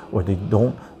it or they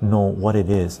don't know what it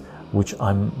is, which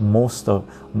in most of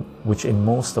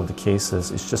the cases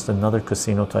is just another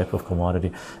casino type of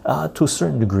commodity. To a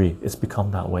certain degree, it's become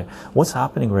that way. What's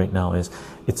happening right now is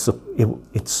it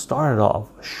started off,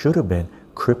 should have been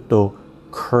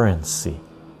cryptocurrency,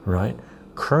 right?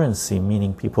 Currency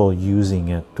meaning people using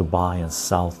it to buy and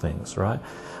sell things, right?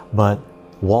 But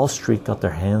Wall Street got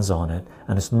their hands on it,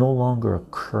 and it's no longer a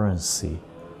currency,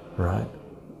 right?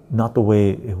 Not the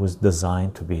way it was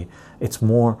designed to be. It's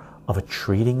more of a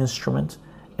trading instrument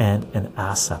and an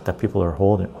asset that people are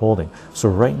holding. So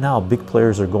right now, big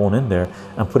players are going in there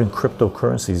and putting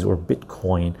cryptocurrencies or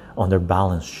Bitcoin on their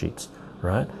balance sheets,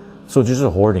 right? So they're just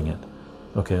hoarding it,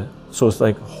 okay? So it's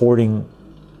like hoarding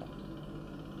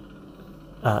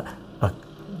a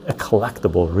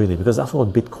collectible, really, because that's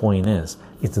what Bitcoin is.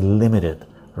 It's limited,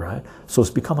 right? So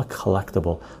it's become a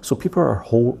collectible. So people are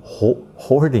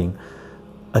hoarding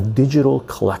a digital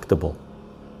collectible,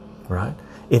 right?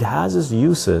 It has its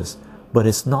uses, but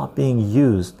it's not being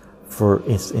used for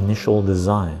its initial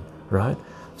design, right?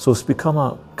 So it's become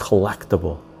a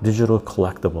collectible, digital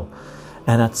collectible.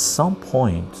 And at some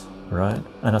point, right?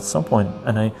 And at some point,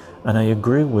 and I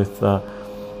agree with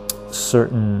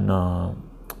certain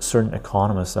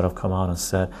economists that have come out and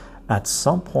said, at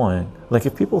some point, like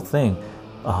if people think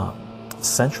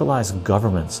centralized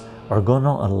governments are going to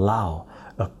allow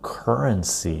a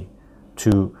currency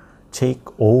to take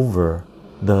over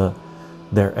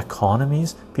their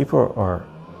economies, people are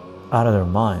out of their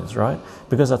minds, right?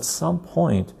 Because at some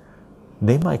point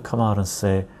they might come out and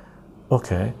say,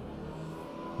 okay,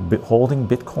 holding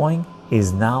Bitcoin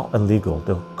is now illegal.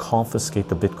 They'll confiscate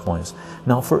the Bitcoins.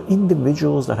 Now for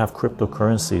individuals that have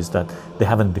cryptocurrencies that they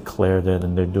haven't declared it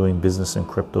and they're doing business in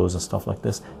cryptos and stuff like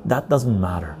this, that doesn't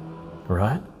matter,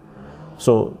 right?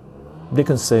 So they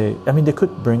can say, I mean, they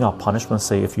could bring out punishment,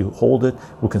 say if you hold it,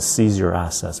 we can seize your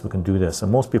assets, we can do this,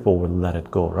 and most people will let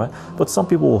it go, right? But some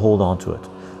people will hold on to it,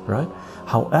 right?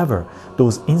 However,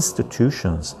 those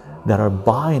institutions that are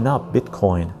buying up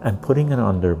Bitcoin and putting it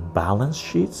on their balance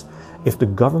sheets, if the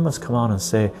governments come out and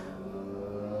say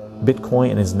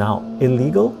Bitcoin is now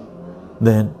illegal,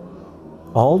 then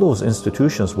all those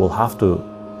institutions will have to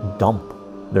dump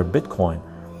their Bitcoin.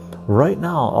 Right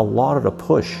now, a lot of the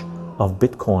push of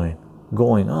Bitcoin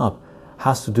going up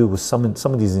has to do with some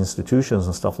of these institutions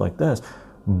and stuff like this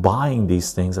buying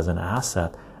these things as an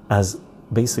asset, as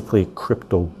basically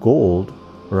crypto gold,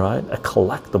 right? A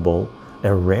collectible,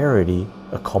 a rarity,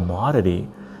 a commodity,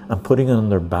 and putting it on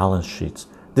their balance sheets.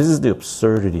 This is the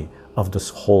absurdity of this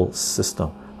whole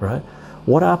system, right?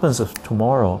 What happens if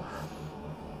tomorrow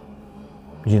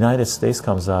the United States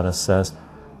comes out and says,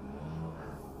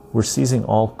 we're seizing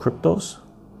all cryptos,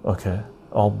 okay,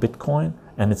 all Bitcoin,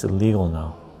 and it's illegal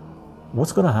now?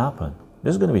 What's going to happen?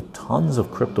 There's going to be tons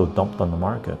of crypto dumped on the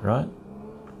market, right?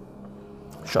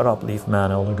 Shut up, Leaf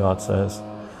Man, Elder God says.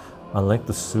 I like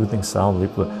the soothing sound.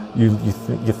 You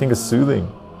think it's soothing?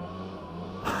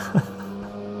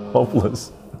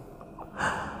 Hopeless.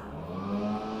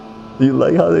 You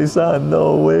like how they sound?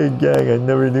 No way, gang. I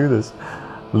never knew this.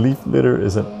 Leaf litter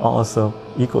is an awesome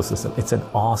ecosystem. It's an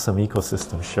awesome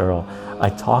ecosystem, Cheryl. I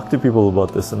talk to people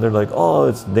about this and they're like, oh,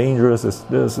 it's dangerous, it's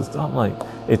this, it's, I'm like,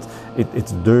 it's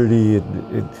dirty,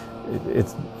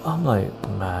 it's, I'm like,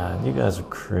 man, you guys are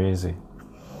crazy.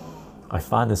 I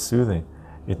find it soothing.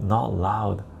 It's not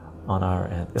loud on our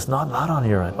end. It's not loud on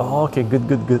your end. Oh, okay, good.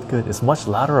 It's much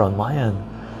louder on my end.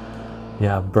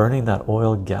 Yeah, burning that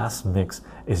oil gas mix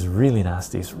is really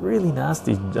nasty. It's really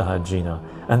nasty, Gina.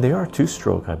 And they are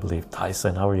two-stroke, I believe.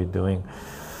 Tyson, how are you doing?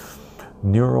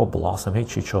 Neuro Blossom. Hey,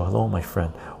 Chicho. Hello, my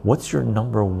friend. What's your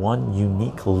number one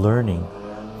unique learning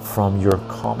from your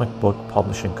comic book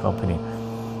publishing company?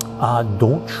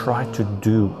 Don't try to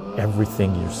do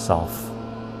everything yourself,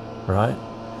 right?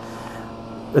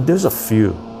 There's a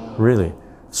few, really.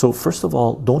 So first of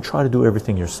all, don't try to do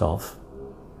everything yourself.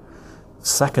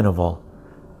 Second of all,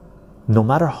 no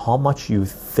matter how much you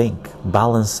think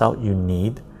balance out you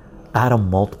need, add a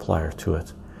multiplier to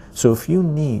it. So if you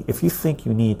think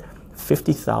you need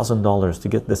 $50,000 to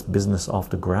get this business off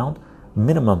the ground,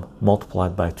 minimum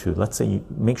multiplied by 2. Let's say you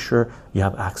make sure you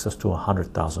have access to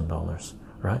 $100,000,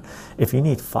 right? If you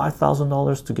need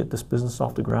 $5,000 to get this business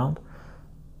off the ground,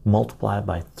 multiply it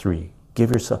by 3.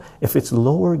 Give yourself, if it's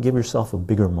lower, give yourself a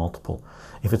bigger multiple.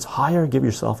 If it's higher, give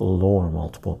yourself a lower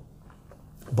multiple.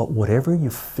 But whatever you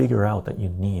figure out that you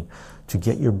need to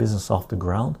get your business off the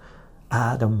ground,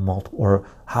 add a multiple or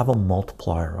have a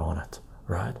multiplier on it,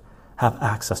 right? Have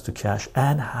access to cash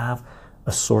and have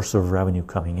a source of revenue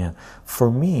coming in.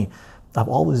 For me, I've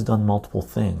always done multiple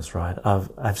things, right?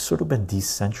 I've sort of been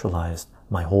decentralized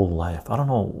my whole life. I don't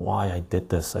know why I did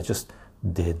this. I just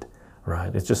did,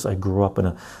 right? It's just I grew up in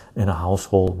a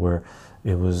household where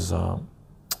it was what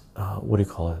do you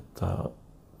call it?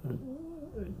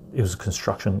 It was a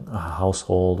construction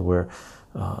household where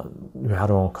we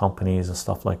had our own companies and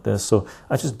stuff like this. So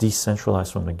I just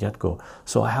decentralized from the get-go.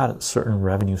 So I had certain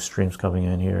revenue streams coming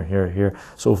in here.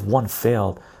 So if one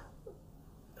failed,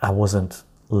 I wasn't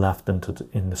left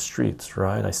in the streets,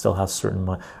 right? I still had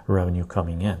certain revenue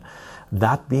coming in.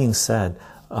 That being said,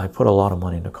 I put a lot of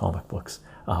money into comic books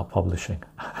publishing.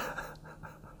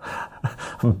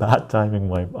 Bad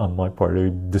timing on my part.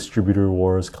 Distributor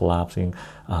wars, collapsing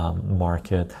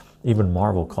market. Even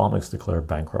Marvel Comics declared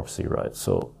bankruptcy, right?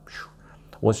 So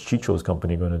what's Chicho's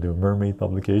company going to do? Mermaid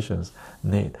Publications.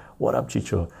 Nate, what up,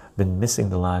 Chicho? Been missing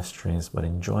the live streams but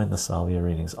enjoying the salvia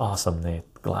readings. Awesome, Nate.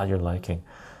 Glad you're liking.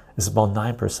 It's about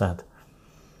 9%.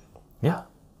 Yeah,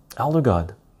 Elder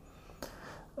God.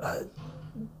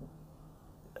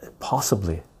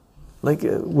 Possibly. Like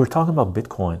we're talking about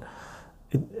Bitcoin.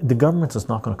 The government is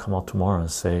not going to come out tomorrow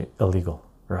and say illegal,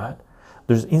 right?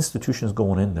 There's institutions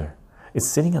going in there. It's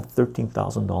sitting at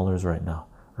 $13,000 right now,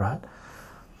 right?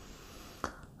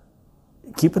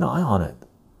 Keep an eye on it.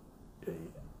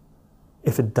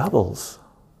 If it doubles,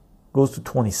 goes to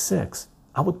 26,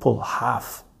 I would pull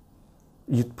half.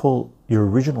 You'd pull your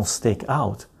original stake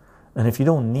out, and if you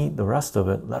don't need the rest of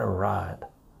it, let it ride,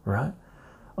 right?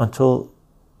 Until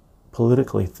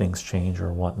politically things change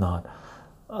or whatnot.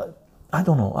 I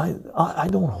don't know. I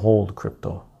don't hold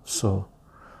crypto, so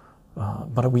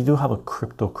but we do have a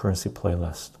cryptocurrency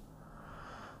playlist.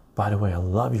 By the way, I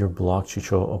love your blog,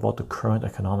 Chicho, about the current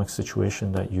economic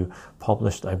situation that you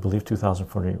published, I believe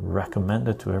 2040.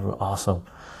 Recommended to everyone. Awesome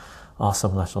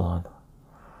Lechalon.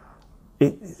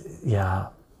 Yeah,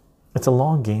 it's a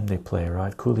long game they play,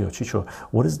 right? Coolio, Chicho,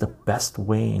 what is the best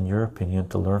way in your opinion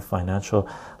to learn financial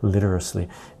literacy?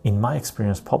 In my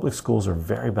experience, public schools are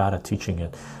very bad at teaching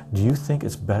it. Do you think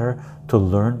it's better to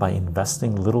learn by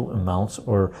investing little amounts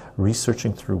or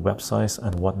researching through websites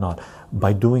and whatnot?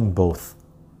 By doing both,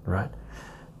 right?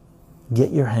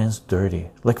 Get your hands dirty.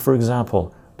 Like for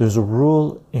example, there's a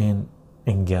rule in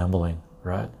gambling,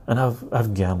 right? And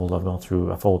I've gambled. I've gone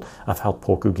through. I've held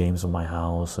poker games in my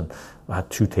house, and I had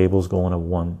 2 tables going at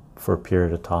one for a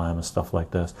period of time and stuff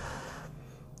like this.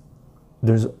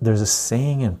 There's a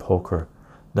saying in poker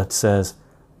that says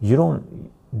the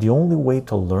only way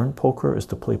to learn poker is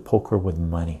to play poker with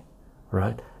money,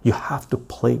 right? You have to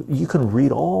play. You can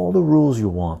read all the rules you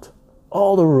want,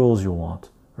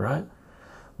 right?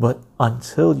 But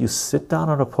until you sit down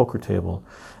at a poker table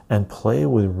and play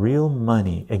with real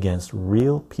money against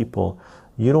real people,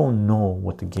 you don't know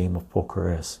what the game of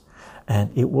poker is, and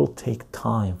it will take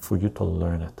time for you to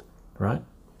learn it, right?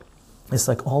 It's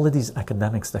like all of these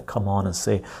academics that come on and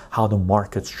say how the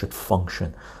markets should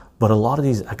function, but a lot of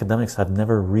these academics have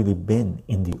never really been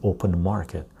in the open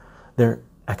market. They're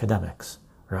academics,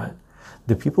 right?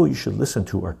 The people you should listen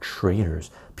to are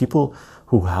traders, people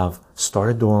who have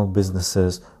started their own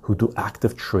businesses, who do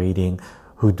active trading,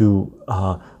 who do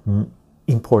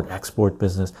import-export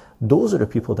business. Those are the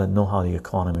people that know how the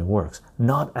economy works,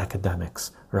 not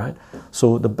academics, right?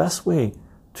 So the best way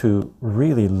to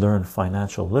really learn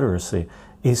financial literacy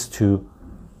is to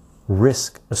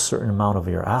risk a certain amount of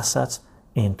your assets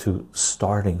into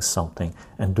starting something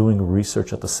and doing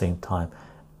research at the same time.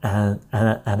 And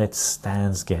it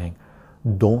stands, gang.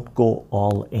 Don't go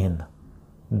all in.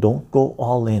 Don't go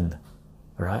all in,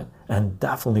 right? And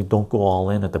definitely don't go all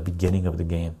in at the beginning of the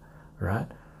game, right?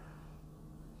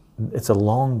 It's a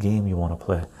long game you want to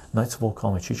play. Knights of Old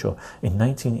Chicho. In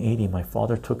 1980, my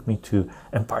father took me to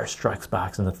Empire Strikes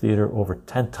Back in the theater over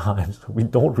 10 times. We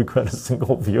don't regret a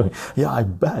single viewing. Yeah, I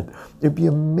bet. It'd be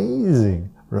amazing,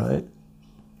 right?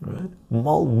 Right?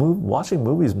 Watching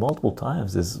movies multiple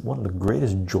times is one of the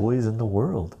greatest joys in the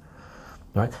world,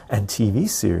 right? And TV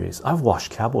series. I've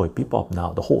watched Cowboy Bebop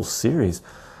now, the whole series,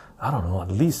 I don't know, at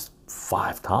least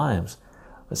 5 times.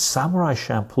 Samurai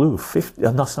Champloo,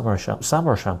 Samurai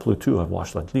Champloo 2, I've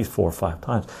watched at least 4 or 5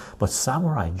 times. But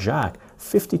Samurai Jack,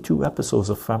 52 episodes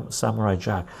of Samurai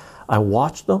Jack. I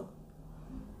watched them,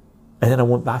 and then I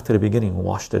went back to the beginning and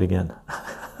watched it again.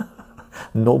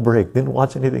 No break, didn't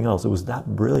watch anything else. It was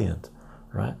that brilliant,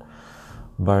 right?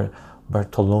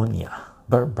 Bartoliani.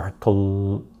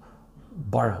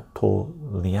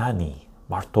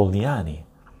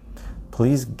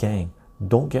 Please, gang,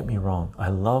 don't get me wrong. I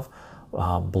love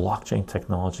blockchain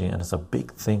technology, and it's a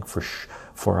big thing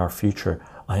for our future.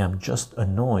 I am just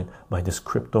annoyed by this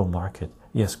crypto market.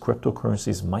 Yes,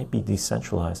 cryptocurrencies might be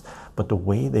decentralized, but the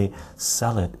way they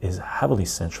sell it is heavily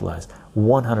centralized.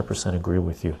 100% agree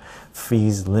with you.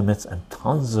 Fees, limits, and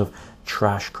tons of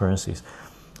trash currencies.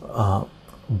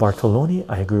 Bartoloni,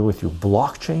 I agree with you.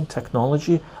 Blockchain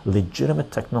technology,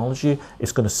 legitimate technology,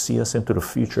 is going to see us into the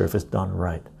future if it's done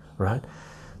right, right?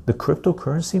 The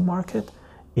cryptocurrency market,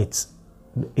 it's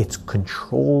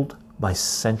controlled by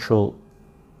central,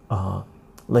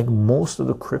 like most of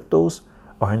the cryptos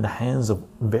are in the hands of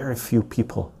very few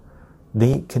people.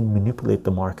 They can manipulate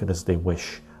the market as they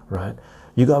wish, right?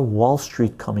 You got Wall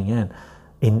Street coming in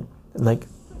like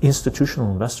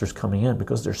institutional investors coming in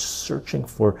because they're searching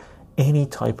for any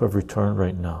type of return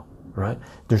right now, right?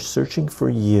 They're searching for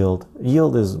yield.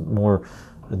 Yield is more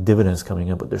dividends coming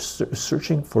in, but they're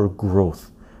searching for growth,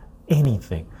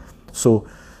 anything. So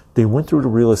they went through the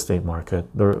real estate market.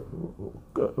 The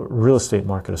real estate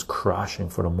market is crashing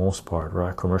for the most part,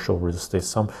 right? Commercial real estate,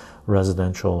 some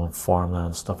residential and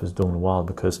farmland stuff is doing well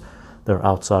because they're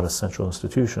outside of central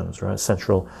institutions, right?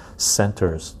 Central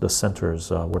centers, the centers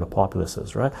where the populace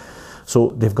is, right?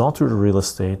 So they've gone through the real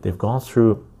estate. They've gone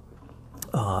through.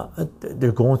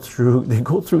 They go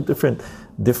through different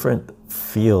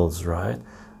fields, right?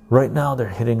 Right now they're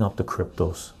hitting up the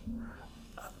cryptos.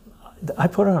 I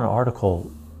put out an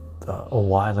article a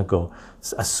while ago.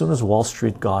 As soon as Wall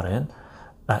Street got in,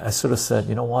 I sort of said,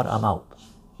 you know what, I'm out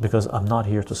because I'm not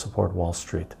here to support Wall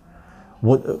Street.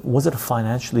 Was it a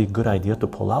financially good idea to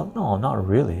pull out? No, not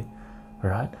really,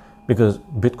 right? Because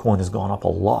Bitcoin has gone up a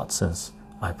lot since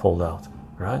I pulled out,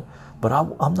 right? But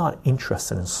I'm not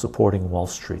interested in supporting Wall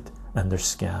Street and their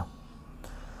scam.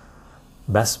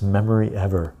 Best memory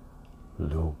ever,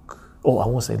 Luke. Oh, I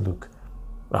won't say Luke.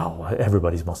 Oh,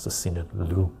 everybody must have seen it.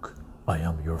 Luke, I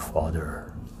am your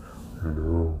father.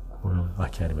 Luke. I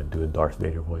can't even do a Darth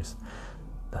Vader voice.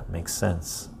 That makes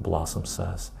sense, Blossom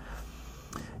says.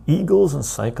 Eagles and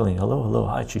cycling. Hello,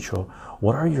 hi Chicho.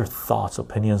 What are your thoughts,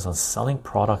 opinions on selling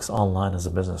products online as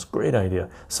a business? Great idea,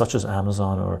 such as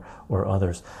Amazon or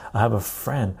others. I have a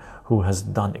friend who has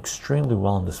done extremely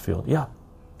well in this field. Yeah,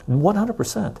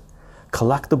 100%.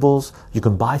 Collectibles, you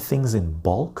can buy things in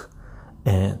bulk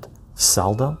and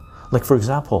sell them. Like, for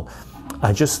example,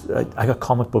 I got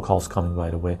comic book hauls coming, by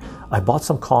the way. I bought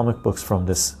some comic books from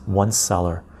this one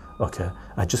seller Okay,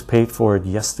 I just paid for it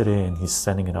yesterday and he's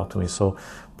sending it out to me, so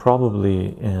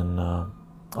probably in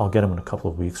I'll get him in a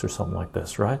couple of weeks or something like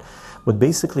this, right? But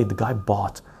basically the guy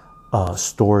bought a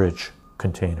storage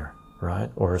container, right,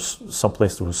 or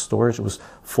someplace there was storage. It was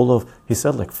full of, he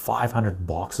said, like 500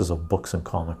 boxes of books and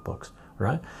comic books,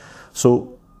 right?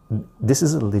 So this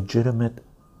is a legitimate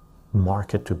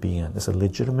market to be in. It's a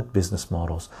legitimate business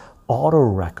models. Auto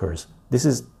wreckers, this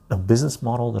is a business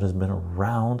model that has been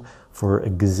around for a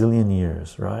gazillion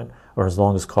years, right? Or as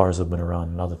long as cars have been around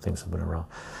and other things have been around.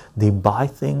 They buy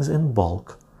things in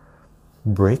bulk,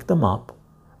 break them up,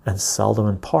 and sell them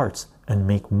in parts and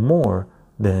make more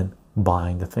than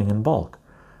buying the thing in bulk.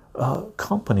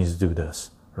 Companies do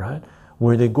this, right?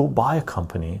 Where they go buy a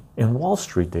company. In Wall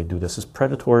Street they do this. It's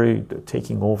predatory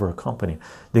taking over a company.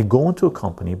 They go into a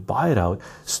company, buy it out,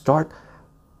 start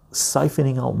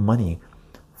siphoning out money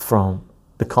from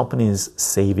the company's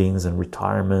savings and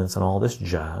retirements and all this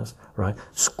jazz, right?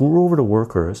 Screw over the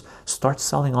workers, start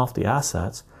selling off the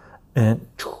assets, and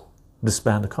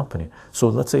disband the company. So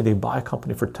let's say they buy a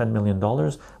company for $10 million,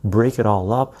 break it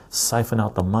all up, siphon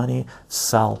out the money,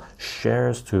 sell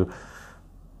shares to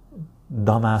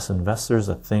dumbass investors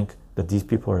that think that these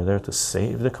people are there to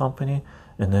save the company,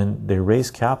 and then they raise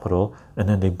capital and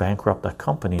then they bankrupt that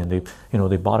company, and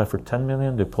they bought it for 10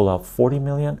 million, they pull out 40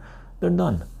 million, they're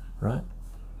done, right?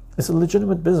 It's a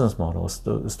legitimate business model. It's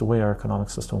the way our economic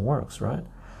system works, right?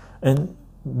 And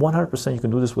 100% you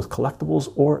can do this with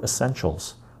collectibles or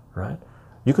essentials, right?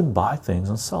 You can buy things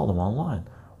and sell them online.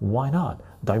 Why not?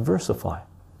 Diversify,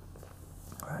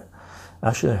 right?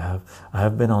 Actually, I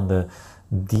have been on the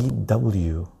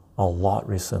DW a lot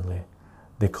recently.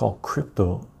 They call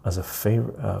crypto as a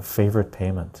favorite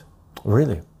payment.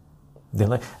 Really, they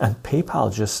like, and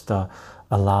PayPal just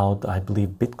allowed, I believe,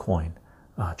 Bitcoin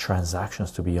transactions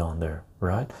to be on there,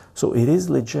 right? So it is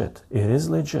legit. It is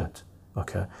legit.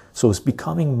 Okay, so it's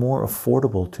becoming more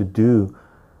affordable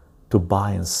to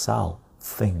buy and sell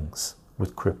things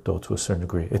with crypto to a certain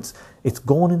degree. It's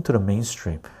going into the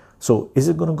mainstream. So is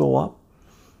it going to go up?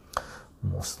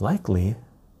 Most likely,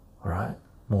 right?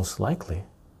 Most likely.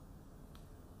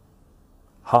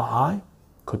 How high?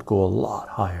 Could go a lot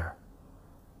higher,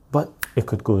 but it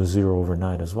could go to zero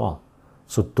overnight as well.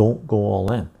 So don't go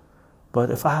all in. But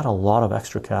if I had a lot of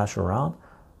extra cash around,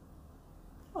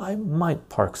 I might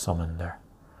park some in there.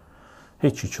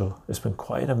 Hey Chicho, it's been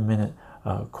quite a minute.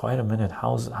 Quite a minute.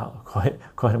 How's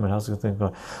the thing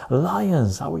going?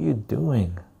 Lions, how are you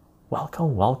doing?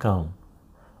 Welcome, welcome.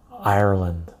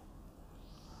 Ireland.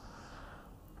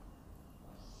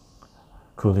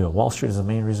 Coolio. Wall Street is the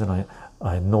main reason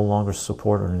I no longer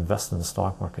support or invest in the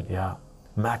stock market. Yeah.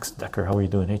 Max Decker, how are you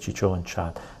doing? Hey Chicho in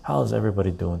chat. How's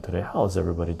everybody doing today? How's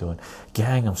everybody doing?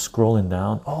 Gang, I'm scrolling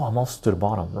down. Oh, I'm also to the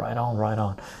bottom. Right on, right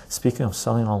on. Speaking of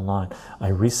selling online, I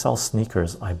resell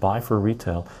sneakers. I buy for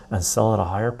retail and sell at a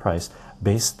higher price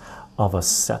based of a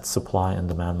set supply and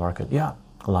demand market. Yeah,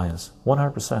 Alliance,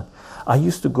 100%. I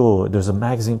used to go, there's a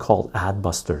magazine called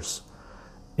Adbusters,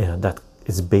 that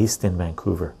is based in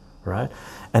Vancouver, right?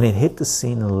 And it hit the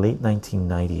scene in the late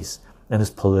 1990s, and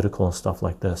it's political and stuff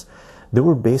like this. They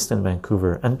were based in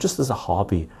Vancouver, and just as a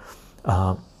hobby,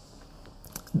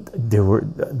 they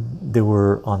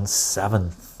were on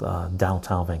 7th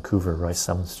downtown Vancouver, right,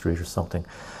 7th Street or something.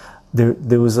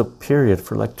 There was a period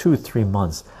for like 2 or 3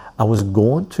 months. I was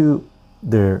going to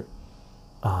their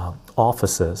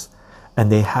offices, and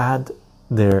they had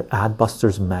their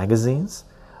Adbusters magazines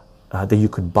that you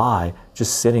could buy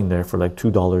just sitting there for like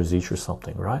 $2 each or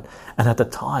something, right? And at the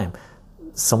time,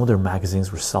 some of their magazines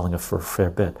were selling it for a fair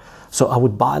bit. So I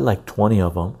would buy like 20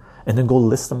 of them and then go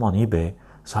list them on eBay.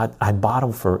 So I bought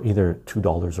them for either $2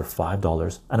 or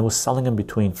 $5, and I was selling them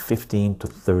between $15 to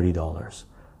 $30,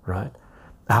 right?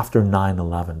 After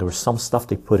 9/11, there was some stuff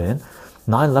they put in.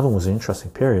 9/11 was an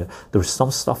interesting period. There was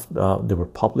some stuff they were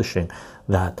publishing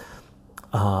that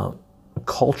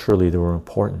culturally they were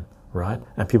important, right?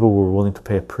 And people were willing to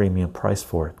pay a premium price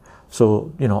for it.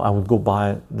 So, I would go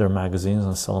buy their magazines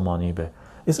and sell them on eBay.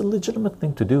 It's a legitimate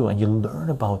thing to do, and you learn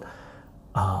about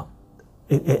and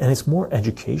it's more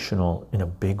educational in a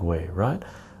big way, right?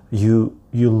 You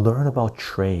learn about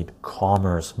trade,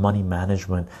 commerce, money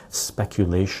management,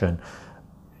 speculation.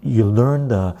 You learn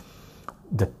the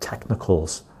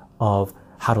technicals of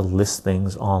how to list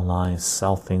things online,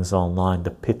 sell things online,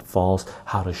 the pitfalls,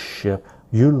 how to ship.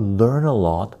 You learn a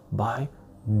lot by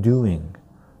doing.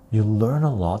 You learn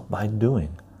a lot by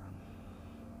doing.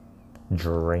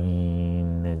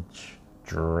 Drainage.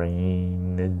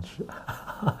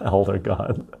 Elder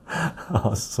God.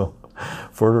 Awesome.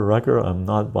 For the record, I'm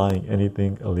not buying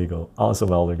anything illegal.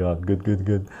 Awesome, Elder God.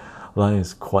 Good.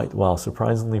 Lions, quite well,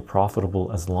 surprisingly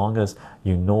profitable as long as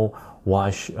you know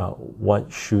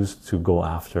what shoes to go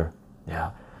after.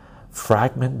 Yeah.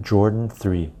 Fragment Jordan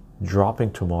 3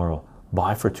 dropping tomorrow.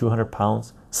 Buy for 200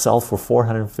 pounds, sell for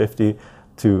 450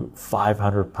 to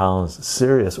 500 pounds.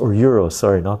 Serious, or euros,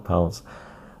 sorry, not pounds.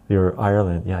 You're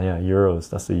Ireland, yeah, euros.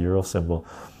 That's the euro symbol.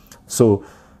 So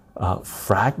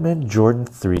Fragment Jordan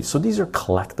 3. So these are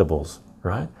collectibles,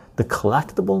 right? The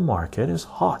collectible market is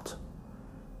hot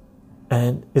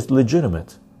and it's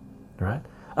legitimate, right?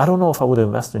 I don't know if I would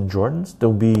invest in Jordans.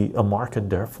 There'll be a market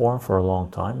there for them for a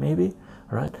long time, maybe,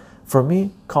 right? For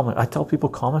me, I tell people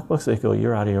comic books, they go,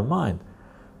 you're out of your mind.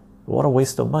 What a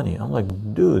waste of money. I'm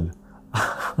like, dude,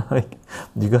 like,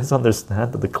 do you guys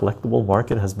understand that the collectible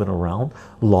market has been around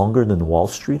longer than Wall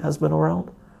Street has been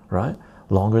around, right?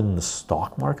 Longer than the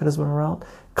stock market has been around.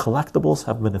 Collectibles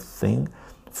have been a thing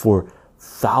for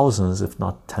thousands, if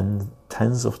not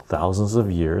tens of thousands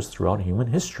of years throughout human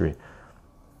history.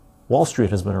 Wall Street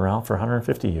has been around for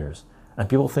 150 years, and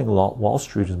people think Wall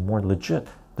Street is more legit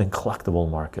than collectible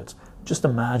markets. Just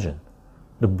imagine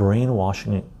the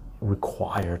brainwashing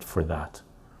required for that,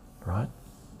 right?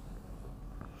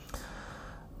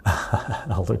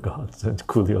 Elder God said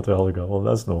Coolio to Elder God. Well,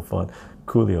 that's no fun.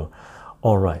 Coolio.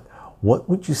 All right. What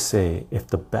would you say if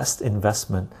the best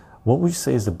investment? What would you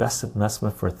say is the best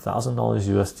investment for $1,000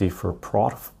 USD for a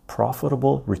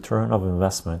profitable return of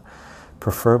investment,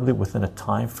 preferably within a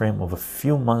time frame of a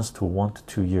few months to 1 to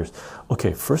 2 years?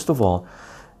 Okay, first of all,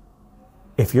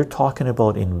 if you're talking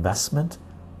about investment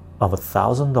of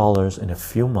 $1,000 in a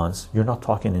few months, you're not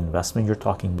talking investment, you're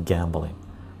talking gambling,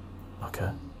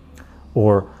 okay?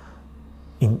 Or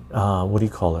in what do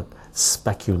you call it?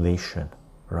 Speculation,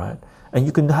 right? And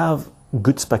you can have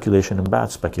good speculation and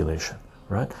bad speculation,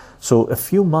 right? So a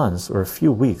few months or a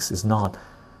few weeks is not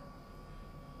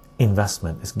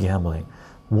investment, it's gambling.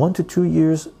 1 to 2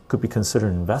 years could be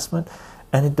considered investment,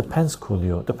 and it depends,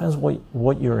 Coolio. It depends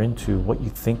what you're into, what you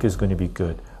think is going to be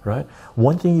good, right?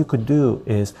 One thing you could do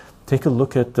is take a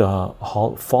look at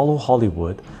follow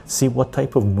Hollywood, see what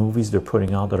type of movies they're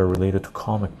putting out that are related to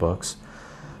comic books.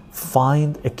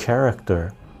 Find a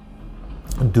character,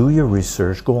 do your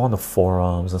research, go on the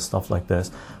forums and stuff like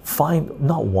this. Find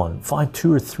not one, find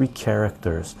 2 or 3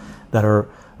 characters that are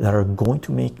going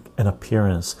to make an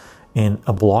appearance in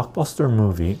a blockbuster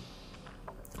movie.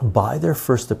 Buy their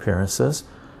first appearances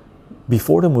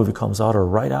before the movie comes out or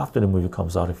right after the movie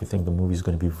comes out. If you think the movie is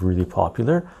going to be really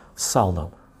popular, sell them.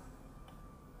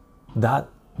 That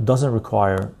doesn't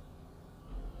require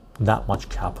that much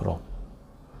capital,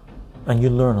 and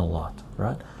you learn a lot,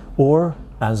 right? Or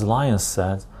as Lions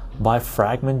said, buy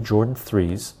Fragment Jordan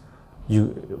 3s,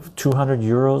 200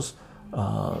 euros,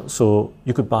 so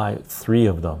you could buy 3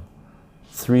 of them.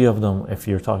 3 of them if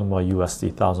you're talking about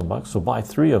USD $1,000. So buy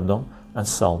 3 of them and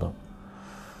sell them.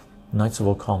 Knights of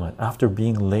Old Comet, after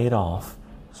being laid off,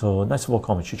 so Knights of Old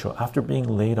Comet Chicho, after being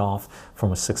laid off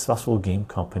from a successful game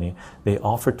company, they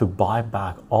offered to buy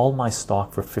back all my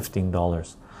stock for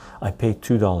 $15. I paid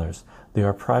 $2. They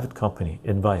are a private company.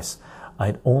 Advice: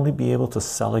 I'd only be able to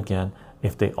sell again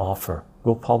if they offer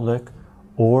go public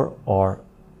or are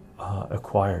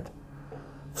acquired.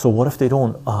 So what if they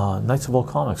don't, Knights of Old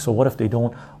Comics, so what if they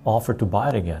don't offer to buy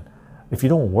it again? If you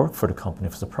don't work for the company,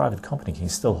 if it's a private company, can you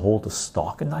still hold the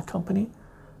stock in that company?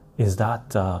 Is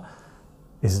that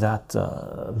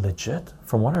legit?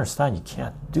 From what I understand, you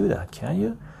can't do that, can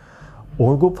you?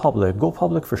 Or go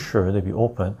public for sure, they'd be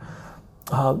open.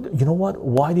 You know what,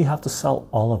 why do you have to sell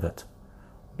all of it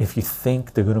if you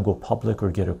think they're going to go public or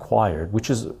get acquired, which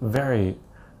is very,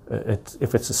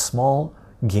 if it's a small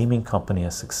gaming company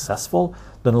is successful,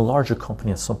 then a larger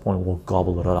company at some point will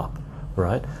gobble it up,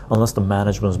 right? Unless the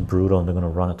management is brutal and they're going to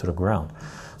run it to the ground.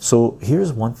 So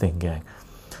here's one thing, gang.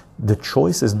 The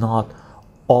choice is not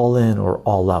all in or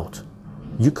all out.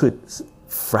 You could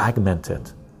fragment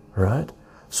it, right?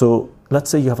 So let's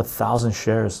say you have 1,000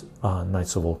 shares,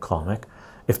 Knights of Old Comic.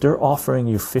 If they're offering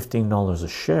you $15 a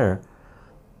share,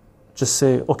 just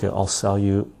say, okay, I'll sell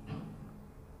you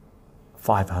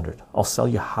 500. I'll sell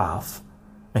you half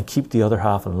and keep the other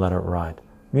half and let it ride.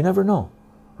 You never know,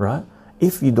 right?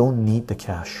 If you don't need the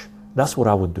cash, that's what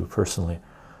I would do personally.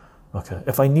 Okay,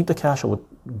 if I need the cash, I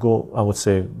would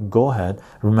say go ahead.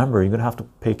 Remember, you're gonna have to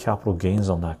pay capital gains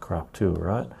on that crap too,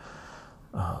 right?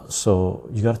 So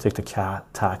you got to take the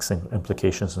tax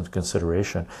implications into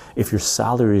consideration. If your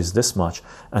salary is this much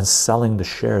and selling the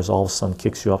shares all of a sudden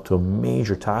kicks you up to a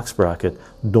major tax bracket,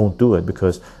 don't do it,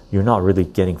 because you're not really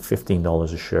getting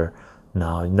 $15 a share.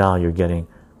 Now you're getting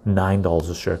 $9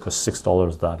 a share, because $6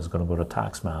 of that is going to go to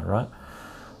tax man, right?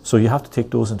 So you have to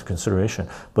take those into consideration.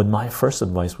 But my first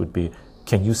advice would be,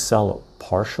 Can you sell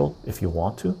partial if you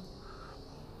want to?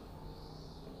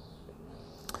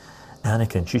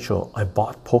 Anakin Chicho, I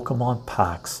bought Pokemon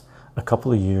packs a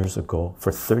couple of years ago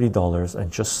for $30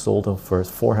 and just sold them for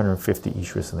 $450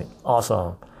 each recently.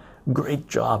 Awesome. Great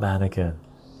job, Anakin.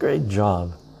 Great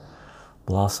job.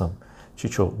 Blossom.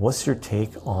 Chicho, what's your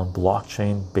take on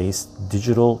blockchain-based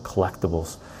digital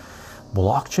collectibles?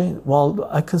 Blockchain? Well,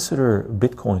 I consider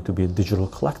Bitcoin to be a digital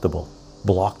collectible.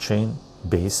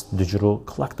 Blockchain-based digital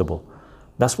collectible.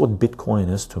 That's what Bitcoin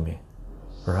is to me,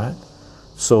 right?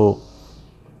 So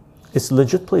it's a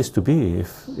legit place to be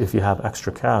if you have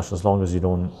extra cash, as long as you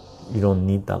don't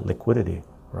need that liquidity,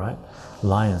 right?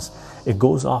 Lions. It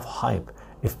goes off hype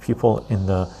if people in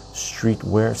the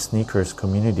streetwear sneakers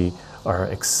community are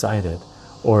excited,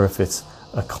 or if it's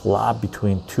a collab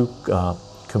between two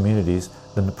communities,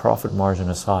 then the profit margin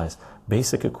is high.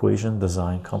 Basic equation: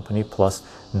 design company plus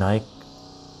Nike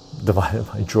divided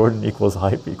by Jordan equals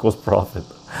hype equals profit.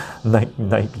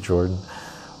 Nike Jordan.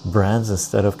 Brands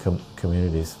instead of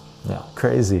communities. Yeah,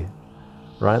 crazy,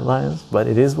 right, Lions? But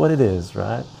it is what it is,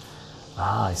 right?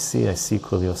 I see.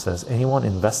 Coolio says, anyone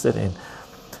invested in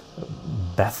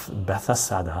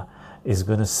Bethesda is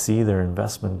going to see their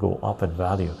investment go up in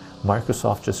value.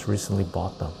 Microsoft just recently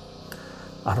bought them.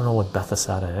 I don't know what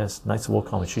Bethesda is. Knights of Old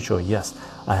Comet Chicho, yes,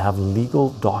 I have legal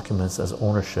documents as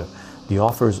ownership. The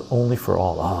offer is only for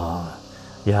all.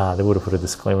 Yeah, they would have put a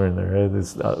disclaimer in there,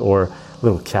 right? Or a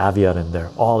little caveat in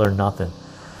there. All or nothing.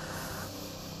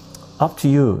 Up to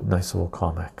you, Nice Old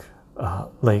Comic.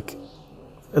 Like,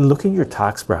 look at your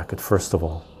tax bracket first of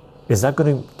all. Is that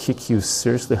going to kick you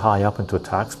seriously high up into a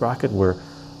tax bracket where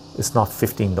it's not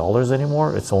 $15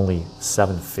 anymore? It's only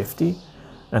 $7.50,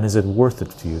 and is it worth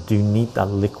it to you? Do you need that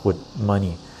liquid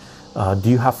money? Do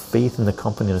you have faith in the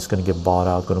company that's going to get bought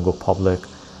out, going to go public,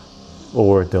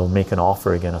 or they'll make an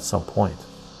offer again at some point?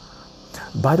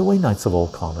 By the way, Knights of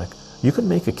Old Comic, you can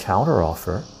make a counter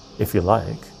offer if you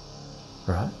like,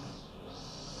 right?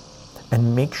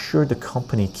 And make sure the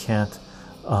company can't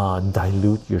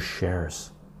dilute your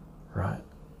shares, right?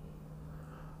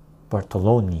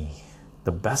 Bartoloni,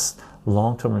 the best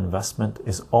long-term investment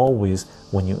is always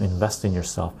when you invest in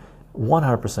yourself.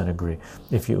 100% agree.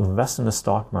 If you invest in the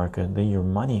stock market, then your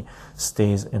money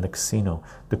stays in the casino.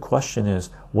 The question is,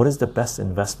 what is the best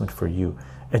investment for you?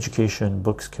 Education,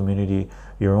 books, community,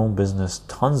 your own business,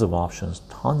 tons of options.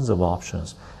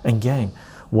 And gang,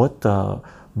 what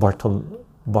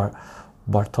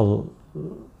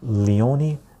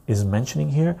Bartolioni is mentioning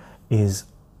here is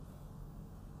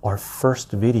our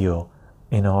first video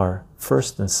in our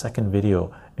first and second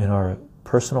video in our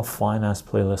personal finance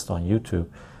playlist on YouTube.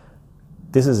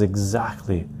 This is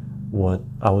exactly what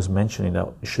I was mentioning that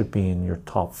should be in your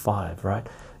top 5, right?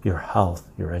 Your health,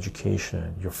 your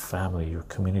education, your family, your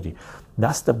community.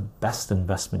 That's the best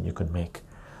investment you could make.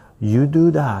 You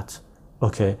do that,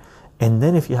 okay? And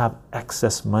then if you have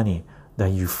excess money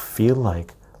that you feel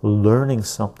like learning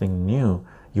something new,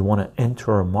 you want to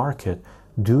enter a market,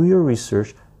 do your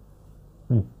research,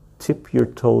 tip your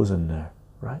toes in there,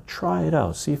 right? Try it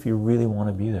out, see if you really want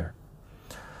to be there.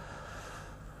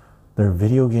 They're a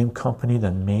video game company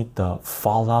that made the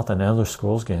Fallout and Elder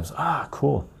Scrolls games.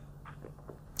 Cool.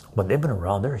 But they've been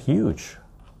around, they're huge.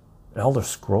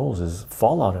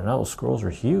 Fallout and Elder Scrolls are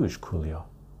huge, Coolio.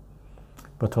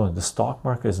 But the stock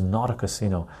market is not a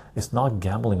casino. It's not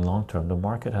gambling long term. The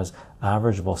market has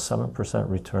averaged about 7%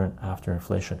 return after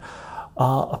inflation.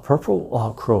 A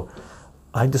purple crow,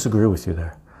 I disagree with you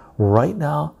there. Right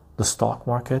now, the stock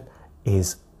market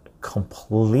is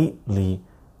completely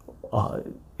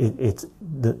it's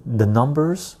the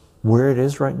numbers where it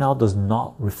is right now does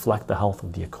not reflect the health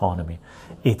of the economy.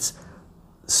 It's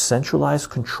centralized,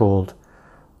 controlled,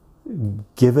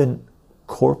 given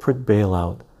corporate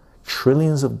bailout,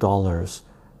 trillions of dollars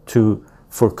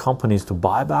for companies to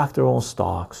buy back their own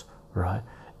stocks, right?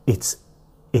 It's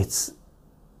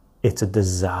a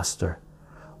disaster.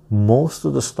 Most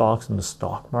of the stocks in the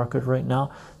stock market right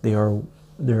now,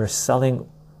 they're selling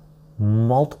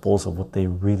multiples of what they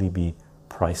really be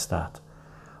priced at.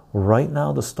 Right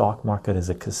now, the stock market is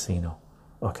a casino,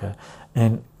 okay?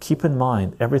 And keep in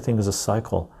mind, everything is a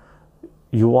cycle.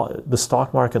 The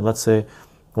stock market, let's say,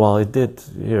 well, it did,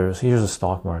 here's the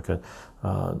stock market,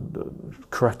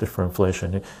 corrected for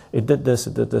inflation. It did this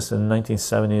in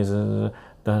 1970s,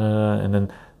 and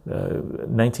then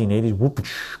 1980s, whoop,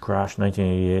 crash.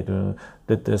 1988,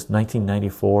 did this.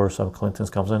 1994, some Clintons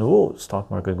comes in,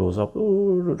 stock market goes up,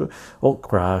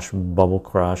 crash, bubble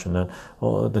crash, and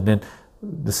then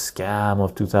the scam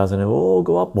of 2000,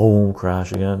 go up, boom,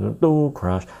 crash again,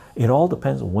 crash. It all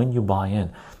depends when you buy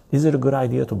in. Is it a good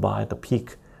idea to buy at the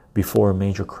peak before a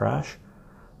major crash,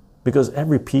 because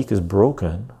every peak is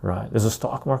broken, right? Is the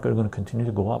stock market going to continue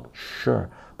to go up? Sure,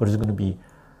 but is it going to be,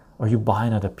 are you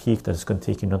buying at a peak that's going to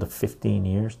take you another 15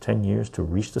 years, 10 years to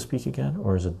reach this peak again,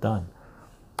 or is it done?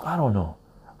 I don't know.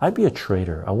 I'd be a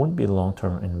trader. I wouldn't be a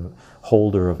long-term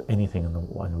holder of anything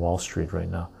on Wall Street right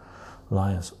now.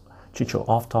 Lions. Chicho,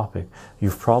 off topic.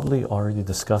 You've probably already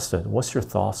discussed it. What's your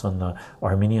thoughts on the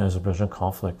Armenia-Azerbaijan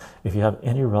conflict? If you have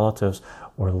any relatives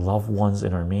or loved ones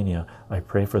in Armenia, I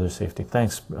pray for their safety.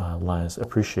 Thanks, Lions.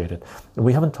 Appreciate it.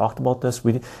 We haven't talked about this.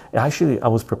 I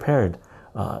was prepared.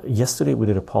 Yesterday we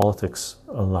did a politics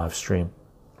live stream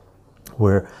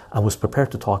where I was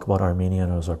prepared to talk about Armenia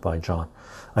and Azerbaijan.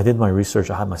 I did my research,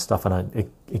 I had my stuff, and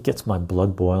it gets my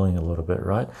blood boiling a little bit,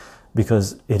 right?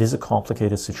 Because it is a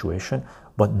complicated situation,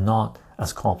 but not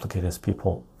as complicated as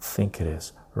people think it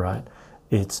is, right?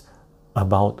 It's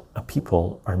about a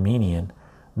people, Armenian,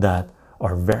 that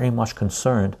are very much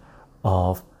concerned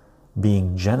of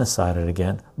being genocided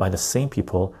again by the same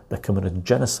people that committed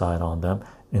genocide on them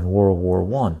in World War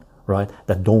One, right?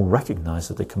 That don't recognize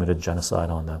that they committed genocide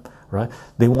on them, right?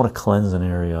 They want to cleanse an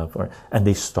area and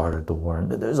they started the war, and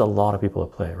there's a lot of people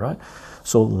at play, right?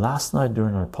 So last night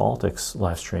during our politics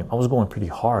live stream, I was going pretty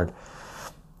hard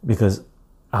because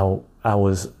I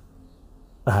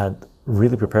had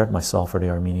really prepared myself for the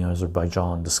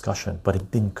Armenia-Azerbaijan discussion, but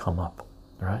it didn't come up,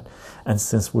 right? And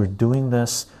since we're doing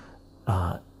this,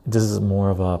 this is more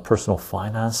of a personal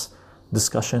finance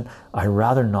discussion, I'd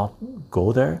rather not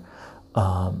go there.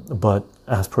 But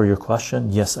as per your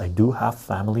question, yes, I do have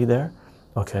family there,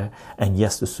 okay, and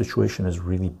yes, the situation is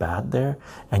really bad there,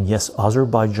 and yes,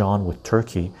 Azerbaijan with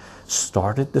Turkey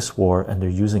started this war, and they're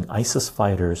using ISIS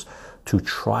fighters to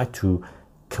try to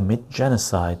commit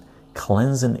genocide,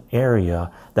 cleanse an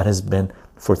area that has been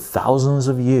for thousands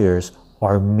of years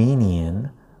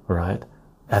Armenian, right,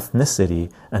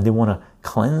 ethnicity, and they want to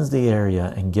cleanse the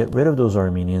area and get rid of those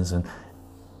Armenians and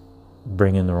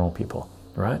bring in their own people,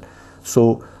 right?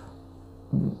 So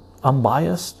I'm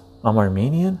biased, I'm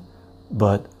Armenian,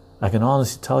 but I can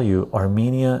honestly tell you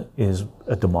Armenia is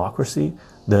a democracy.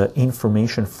 The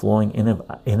information flowing in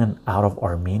and out of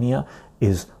Armenia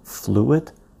is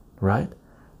fluid, right?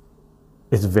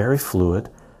 It's very fluid.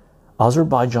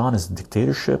 Azerbaijan is a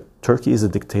dictatorship, Turkey is a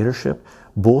dictatorship.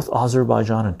 Both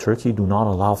Azerbaijan and Turkey do not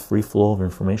allow free flow of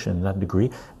information in that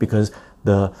degree because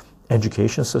the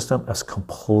education system is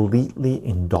completely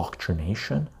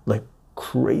indoctrination, like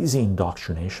crazy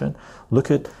indoctrination. Look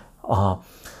at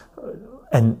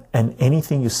and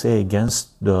anything you say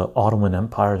against the Ottoman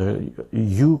Empire,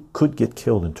 you could get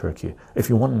killed in Turkey. If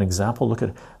you want an example, look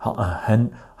at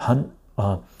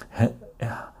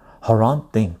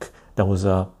Hrant Dink, that was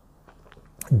a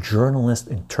journalist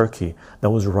in Turkey that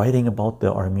was writing about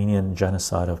the Armenian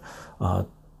genocide of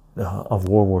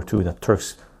World War II, that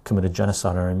Turks committed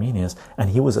genocide on Armenians, and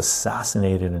he was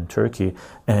assassinated in Turkey,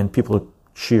 and people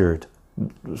cheered.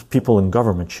 People in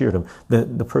government cheered him.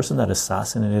 The person that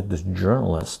assassinated this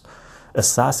journalist,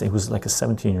 he was like a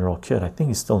 17-year-old kid. I think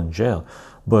he's still in jail,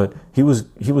 but he was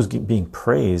being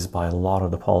praised by a lot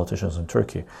of the politicians in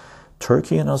Turkey.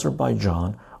 Turkey and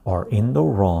Azerbaijan are in the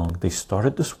wrong. They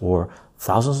started this war.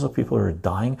 Thousands of people are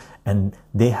dying, and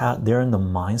they're in the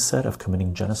mindset of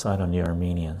committing genocide on the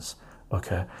Armenians.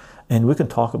 Okay, and we can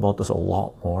talk about this a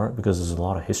lot more because there's a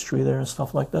lot of history there and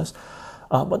stuff like this.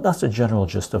 But that's the general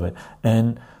gist of it.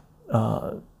 And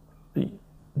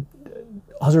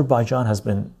Azerbaijan has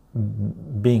been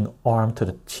being armed to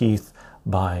the teeth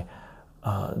by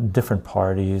different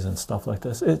parties and stuff like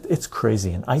this. It's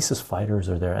crazy, and ISIS fighters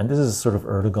are there, and this is sort of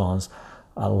Erdogan's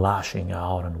lashing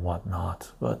out and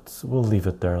whatnot. But we'll leave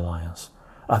it there, Lions.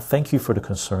 Thank you for the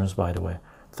concerns, by the way.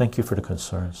 Thank you for the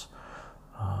concerns.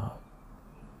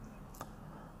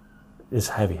 It's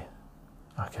heavy.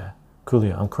 Okay.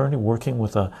 Coolio, I'm currently working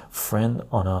with a friend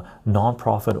on a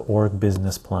non-profit org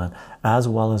business plan as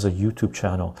well as a YouTube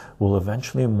channel. We'll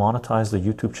eventually monetize the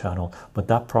YouTube channel, but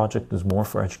that project is more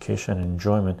for education and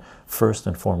enjoyment first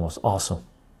and foremost. Awesome.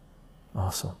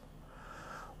 Awesome.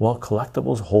 Well,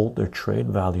 collectibles hold their trade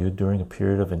value during a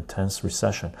period of intense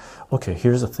recession. Okay,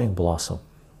 here's the thing, Blossom.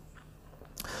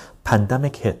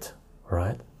 Pandemic hit,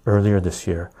 right? Earlier this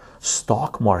year.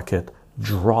 Stock market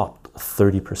dropped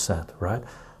 30%, right?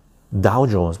 Dow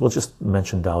Jones, we'll just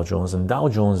mention Dow Jones, and Dow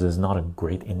Jones is not a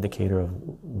great indicator of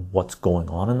what's going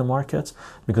on in the markets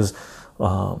because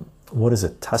what is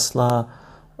it, Tesla,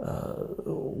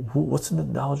 what's in the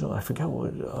Dow Jones, I forget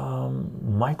what,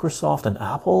 Microsoft and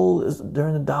Apple, they're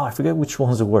in the Dow, I forget which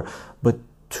ones it were, but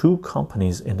two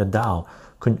companies in the Dow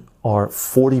are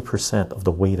 40% of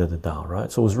the weight of the Dow,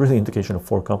 right? So it was really an indication of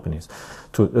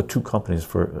two companies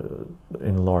for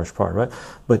in large part, right?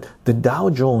 But the Dow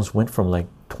Jones went from like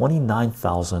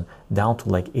 29,000 down to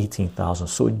like 18,000,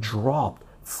 so it dropped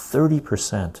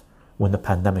 30% when the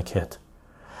pandemic hit.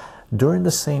 During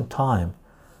the same time,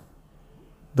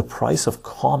 the price of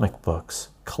comic books,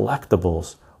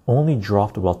 collectibles, only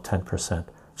dropped about 10%.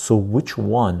 So which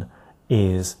one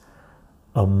is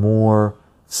a more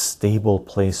stable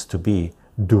place to be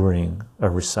during a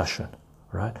recession,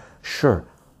 right? Sure,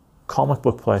 comic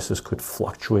book prices could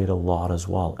fluctuate a lot as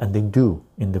well, and they do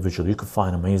individually. You could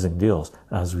find amazing deals,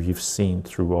 as we've seen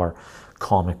through our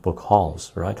comic book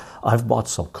hauls, right? I've bought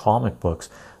some comic books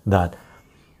that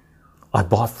I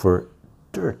bought for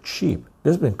dirt cheap.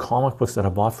 There's been comic books that I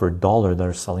bought for $1 that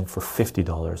are selling for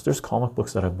 $50. There's comic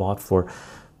books that I bought for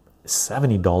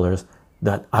 $70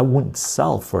 that I wouldn't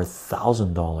sell for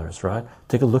 $1,000, right?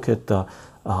 Take a look at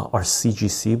our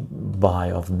CGC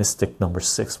buy of Mystic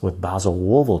 #6 with Basil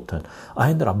Wolverton.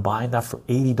 I ended up buying that for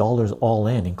 $80 all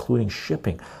in, including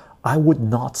shipping. I would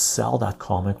not sell that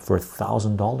comic for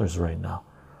 $1,000 right now,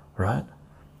 right?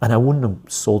 And I wouldn't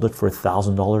have sold it for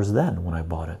 $1,000 then when I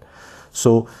bought it.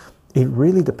 So it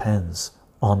really depends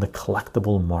on the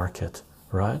collectible market,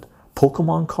 right?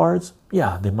 Pokemon cards,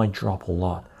 yeah, they might drop a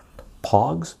lot.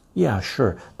 Pogs, yeah,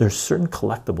 sure. There's certain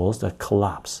collectibles that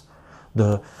collapse.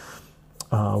 The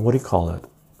what do you call it?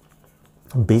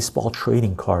 Baseball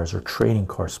trading cards or trading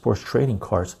cards, sports trading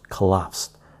cards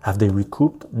collapsed. Have they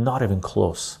recouped? Not even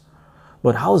close.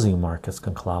 But housing markets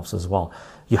can collapse as well.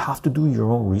 You have to do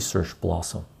your own research,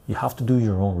 Blossom. You have to do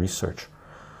your own research.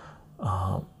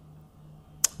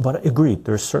 But agreed,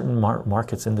 there are certain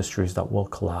markets, industries that will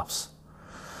collapse.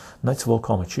 Knights of Old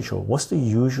Comic Chicho, what's the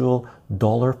usual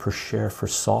dollar per share for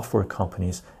software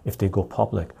companies if they go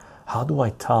public? How do I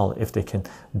tell if they can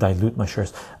dilute my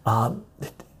shares?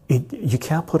 You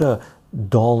can't put a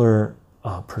dollar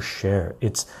per share.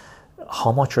 It's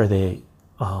how much are they,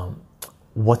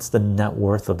 what's the net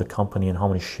worth of the company and how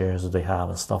many shares do they have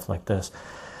and stuff like this.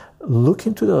 Look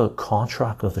into the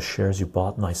contract of the shares you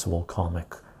bought, Knights of Old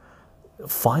Comic.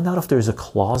 Find out if there's a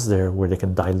clause there where they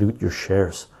can dilute your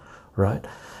shares, right?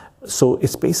 So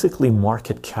it's basically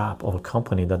market cap of a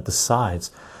company that decides.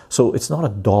 So it's not a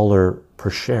dollar per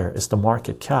share, it's the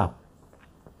market cap.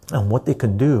 And what they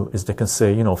can do is they can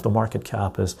say, you know, if the market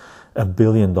cap is $1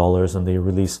 billion and they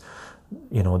release,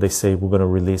 you know, they say we're going to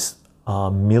release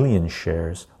a million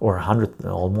shares or 100,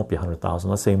 no, it won't be 100,000,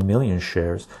 let's say a million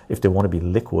shares. If they want to be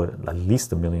liquid, at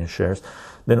least a million shares,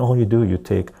 then all you do, you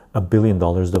take $1 billion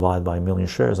divided by a million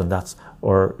shares, and that's,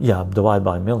 or yeah, divide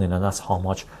by a million, and that's how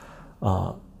much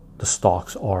the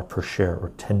stocks are per share,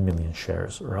 or 10 million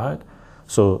shares, right?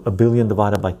 So $1 billion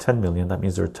divided by 10 million, that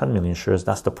means there are 10 million shares.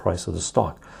 That's the price of the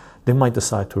stock. They might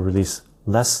decide to release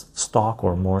less stock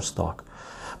or more stock,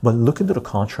 but look into the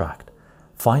contract.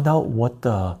 Find out what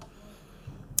the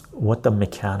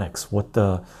mechanics, what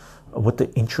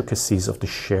the intricacies of the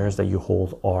shares that you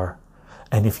hold are.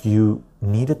 And if you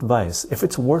need advice, if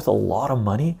it's worth a lot of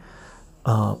money,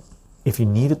 if you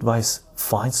need advice,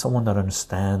 find someone that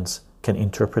understands, can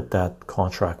interpret that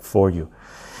contract for you.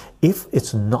 If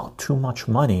it's not too much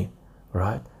money,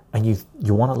 right, and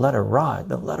you want to let it ride,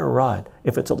 then let it ride.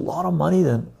 If it's a lot of money,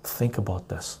 then think about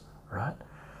this, right?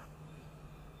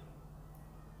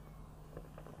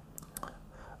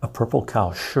 A purple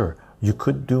cow, sure, you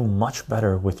could do much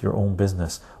better with your own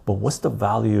business, but what's the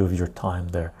value of your time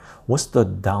there? What's the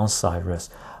downside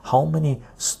risk? How many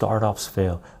startups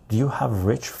fail? Do you have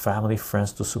rich family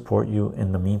friends to support you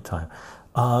in the meantime?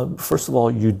 First of all,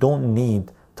 you don't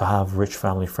need to have rich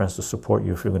family friends to support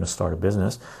you if you're going to start a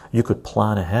business. You could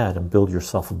plan ahead and build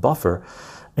yourself a buffer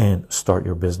and start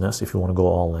your business if you want to go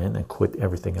all in and quit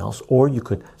everything else, or you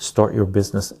could start your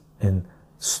business in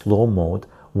slow mode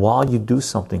while you do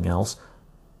something else.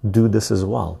 Do this as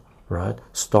well, right?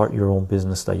 Start your own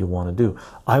business that you want to do.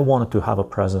 I wanted to have a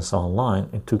presence online.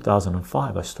 In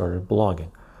 2005 I started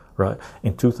blogging, right?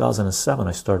 In 2007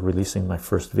 I started releasing my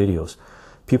first videos.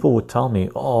 People would tell me,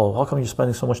 oh, how come you're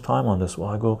spending so much time on this? Well,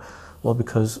 I go, well,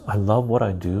 because I love what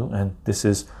I do, and this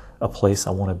is a place I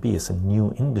want to be. It's a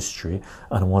new industry,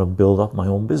 and I want to build up my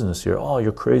own business here. Oh,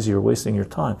 you're crazy, you're wasting your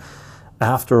time.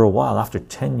 After a while, after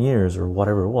 10 years or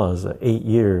whatever it was, 8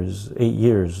 years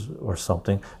or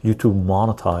something, YouTube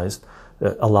monetized,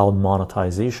 allowed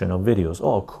monetization of videos.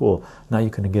 Oh, cool. Now you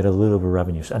can get a little bit of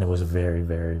revenue. And it was very,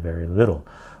 very, very little,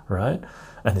 right?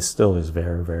 And it still is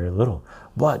very, very little.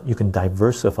 But you can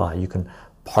diversify, you can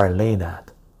parlay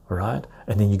that, right?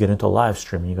 And then you get into live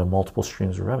streaming, you got multiple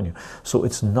streams of revenue. So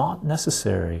it's not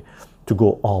necessary to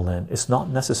go all in. It's not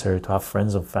necessary to have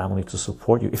friends and family to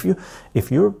support you.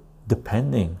 If you're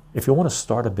depending, if you want to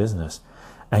start a business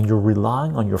and you're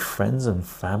relying on your friends and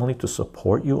family to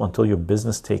support you until your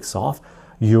business takes off,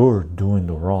 you're doing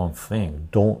the wrong thing.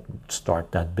 Don't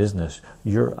start that business.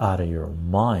 You're out of your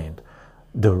mind.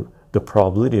 The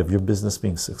probability of your business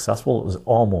being successful is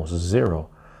almost zero,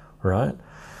 right?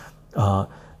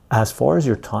 As far as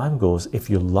your time goes, if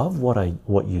you love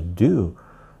what you do,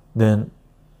 then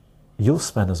you'll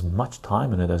spend as much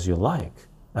time in it as you like,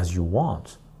 as you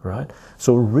want, right?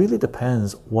 So it really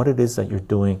depends what it is that you're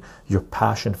doing, your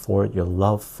passion for it, your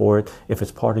love for it, if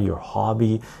it's part of your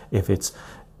hobby, if it's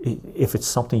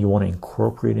something you want to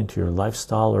incorporate into your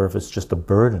lifestyle, or if it's just a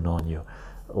burden on you.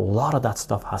 A lot of that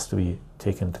stuff has to be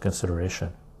taken into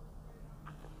consideration.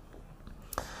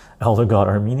 Elder God,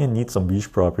 Armenia needs some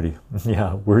beach property.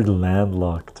 Yeah, we're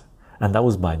landlocked. And that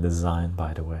was by design,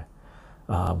 by the way.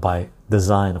 By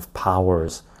design of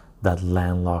powers that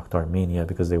landlocked Armenia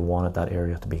because they wanted that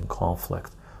area to be in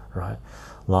conflict, right?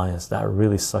 Lions, that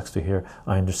really sucks to hear.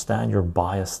 I understand your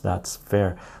bias, that's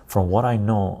fair. From what I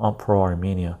know, I'm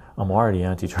pro-Armenia. I'm already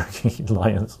anti-Turkey.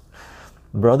 Lions.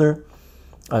 Brother,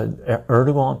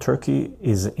 Erdogan, Turkey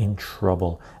is in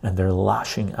trouble and they're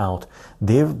lashing out.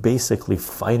 They're basically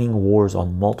fighting wars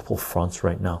on multiple fronts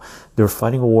right now. They're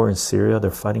fighting a war in Syria,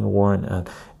 they're fighting a war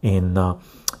in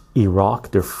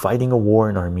Iraq, they're fighting a war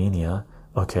in Armenia.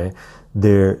 Okay,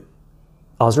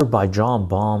 Azerbaijan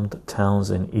bombed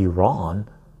towns in Iran,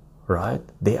 right?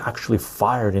 They actually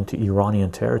fired into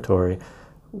Iranian territory.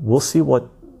 We'll see what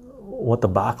the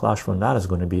backlash from that is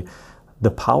going to be. The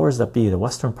powers that be, the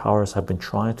Western powers, have been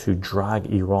trying to drag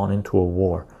Iran into a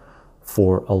war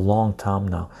for a long time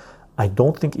now. I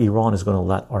don't think Iran is going to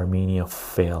let Armenia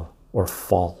fail or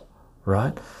fall,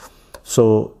 right?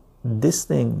 So this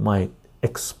thing might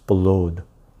explode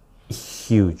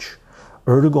huge.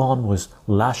 Erdogan was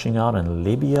lashing out in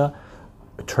Libya.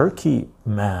 Turkey,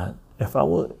 man, if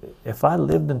I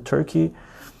lived in Turkey,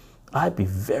 I'd be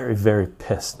very, very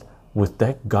pissed with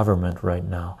that government right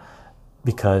now,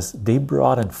 because they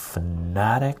brought in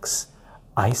fanatics,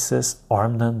 ISIS,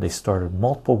 armed them, they started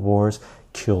multiple wars,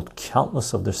 killed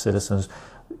countless of their citizens,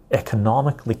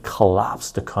 economically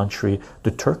collapsed the country.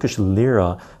 The Turkish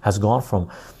lira has gone from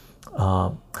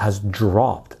has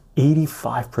dropped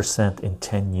 85% in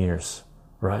 10 years,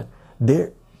 right?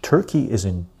 Turkey is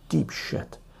in deep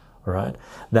shit, right?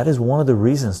 That is one of the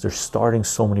reasons they're starting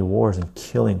so many wars and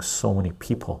killing so many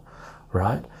people,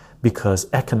 right? Because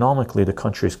economically the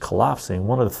country is collapsing.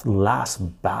 One of the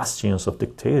last bastions of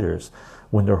dictators,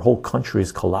 when their whole country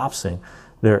is collapsing,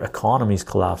 their economy is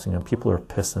collapsing and people are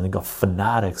pissed and they got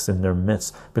fanatics in their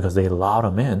midst because they allowed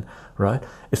them in, right?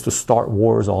 Is to start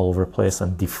wars all over the place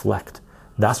and deflect.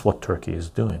 That's what Turkey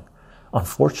is doing.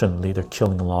 Unfortunately, they're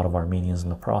killing a lot of Armenians in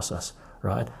the process,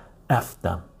 right? F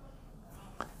them.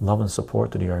 Love and support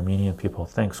to the Armenian people.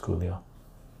 Thanks, Coolio.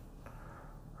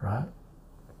 Right?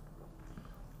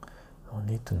 Don't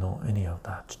need to know any of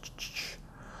that.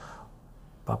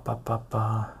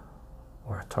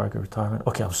 Or a target retirement.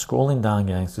 Okay, I'm scrolling down,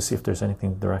 gangs, to see if there's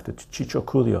anything directed to Chicho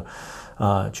Coolio.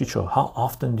 Chicho, how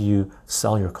often do you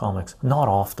sell your comics? Not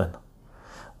often.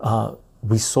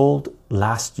 We sold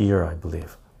last year, I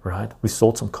believe, right? We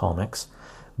sold some comics.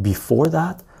 Before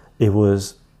that, it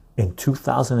was in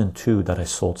 2002 that I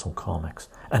sold some comics.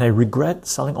 And I regret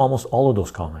selling almost all of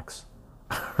those comics.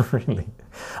 Really.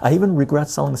 I even regret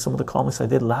selling some of the comics I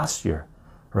did last year,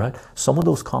 right? Some of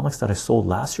those comics that I sold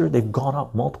last year, they've gone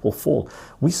up multiple fold.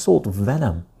 We sold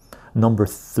Venom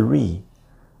 #3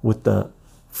 with the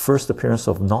first appearance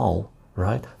of Null,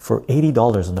 right, for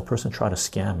 $80, and the person tried to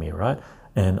scam me, right?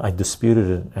 And I disputed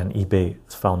it, and eBay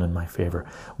found in my favor.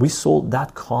 We sold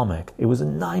that comic, it was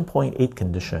in 9.8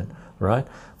 condition, right,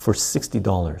 for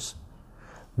 $60.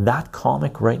 That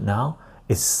comic right now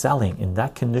is selling in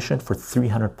that condition for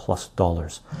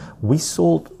 $300+. We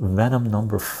sold Venom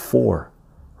 #4,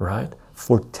 right,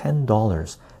 for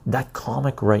 $10. That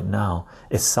comic right now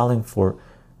is selling for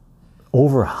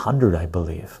over $100, I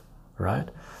believe, right?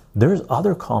 There's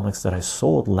other comics that I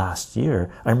sold last year.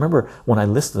 I remember when I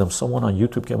listed them, someone on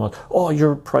YouTube came out, oh,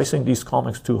 you're pricing these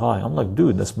comics too high. I'm like,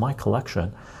 dude, that's my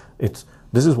collection.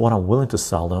 This is what I'm willing to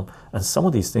sell them, and some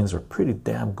of these things are pretty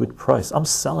damn good price. I'm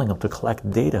selling them to collect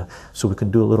data so we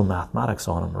can do a little mathematics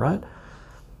on them, right?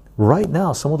 Right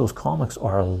now, some of those comics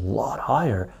are a lot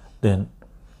higher than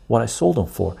what I sold them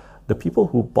for. The people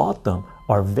who bought them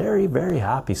are very, very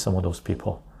happy, some of those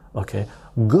people, okay?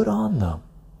 Good on them.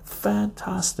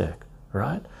 Fantastic,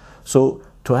 right? So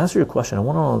to answer your question, I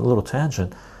went on a little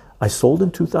tangent. I sold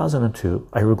in 2002.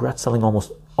 I regret selling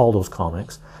almost all those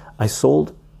comics. I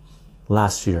sold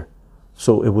last year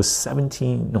So it was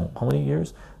 17, no, how many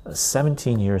years?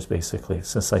 17 years basically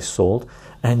since I sold,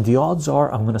 and the odds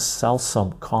are I'm going to sell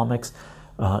some comics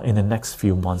in the next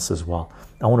few months as well.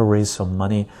 I want to raise some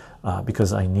money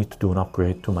because I need to do an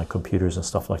upgrade to my computers and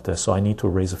stuff like this. So I need to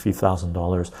raise a few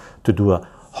 $1,000s to do a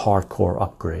hardcore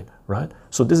upgrade, right?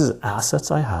 So this is assets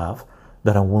I have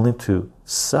that I'm willing to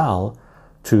sell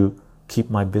to keep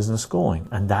my business going,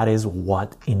 and that is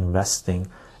what investing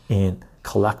in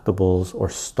collectibles or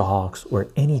stocks or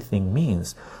anything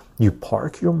means. You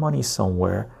park your money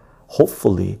somewhere,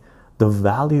 hopefully the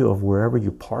value of wherever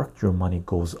you parked your money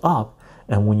goes up,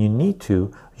 and when you need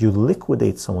to, you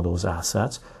liquidate some of those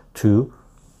assets to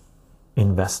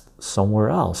invest somewhere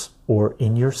else or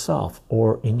in yourself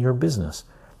or in your business.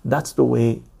 That's the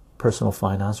way personal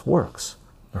finance works,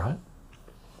 right?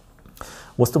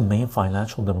 What's the main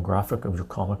financial demographic of your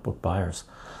comic book buyers?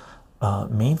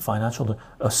 Main financial,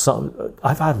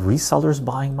 I've had resellers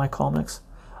buying my comics.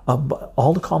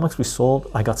 All the comics we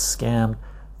sold, I got scammed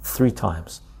 3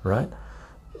 times, right?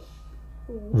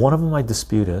 One of them I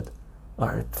disputed,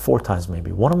 or 4 times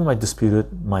maybe. One of them I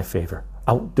disputed my favor.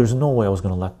 There's no way I was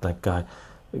going to let that guy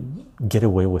get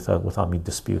away with it without me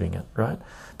disputing it, right?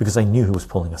 Because I knew he was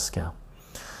pulling a scam.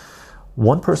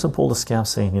 One person pulled a scam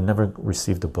saying he never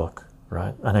received the book,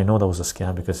 right? And I know that was a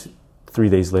scam because 3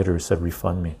 days later he said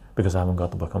refund me because I haven't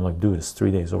got the book. I'm like, dude, it's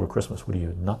 3 days over Christmas. What are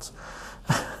you, nuts?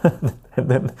 And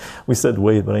then we said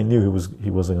wait, but I knew he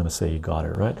wasn't going to say he got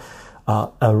it, right?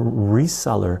 A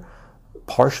reseller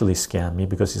partially scammed me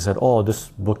because he said, oh, this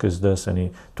book is this, and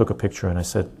he took a picture, and I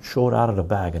said, show it out of the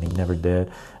bag, and he never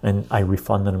did, and I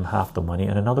refunded him half the money,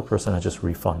 and another person I just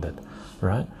refunded,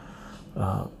 right?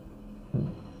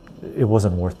 It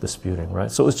wasn't worth disputing,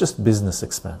 right? So it's just business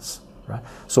expense, right?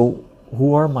 So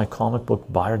who are my comic book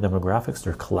buyer demographics?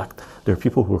 There are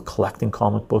people who are collecting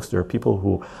comic books. There are people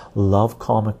who love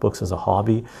comic books as a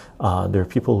hobby. There are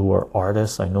people who are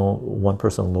artists. I know one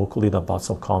person locally that bought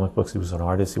some comic books. He was an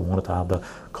artist. He wanted to have the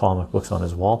comic books on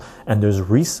his wall. And there's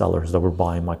resellers that were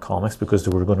buying my comics because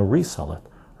they were going to resell it,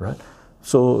 right?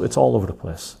 So it's all over the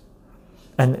place.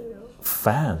 And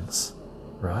fans,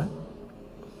 right?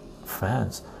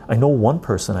 Fans. I know one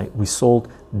person, we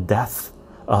sold Death,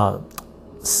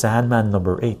 Sandman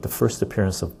 #8, the first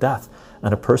appearance of Death,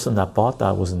 and a person that bought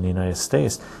that was in the United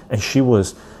States, and she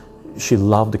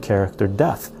loved the character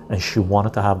Death, and she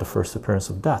wanted to have the first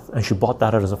appearance of Death, and she bought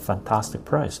that at a fantastic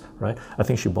price, right? I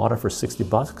think she bought it for $60,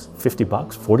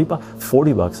 $50, $40,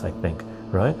 $40, I think,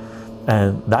 right?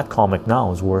 And that comic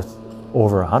now is worth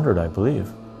over $100, I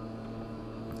believe.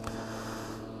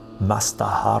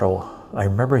 Mastaharo. I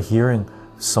remember hearing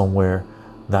somewhere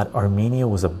that Armenia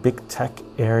was a big tech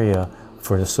area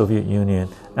for the Soviet Union,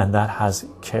 and that has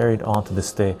carried on to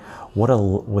this day.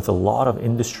 With a lot of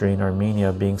industry in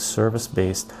Armenia being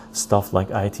service-based stuff like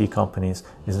IT companies.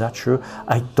 Is that true?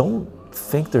 I don't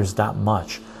think there's that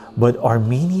much, but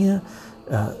Armenia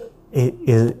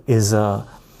is a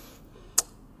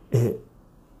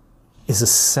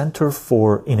center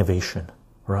for innovation,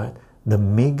 right? The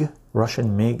MiG,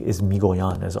 Russian MiG, is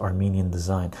Migoyan, as Armenian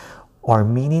design.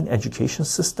 Armenian education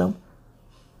system,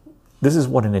 this is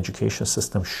what an education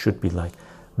system should be like.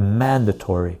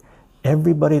 Mandatory.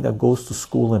 Everybody that goes to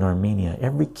school in Armenia,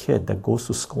 every kid that goes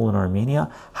to school in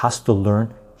Armenia has to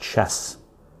learn chess,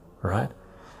 right?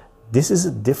 This is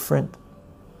different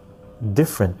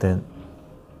than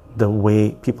the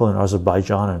way people in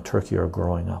Azerbaijan and Turkey are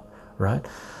growing up, right?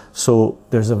 So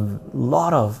there's a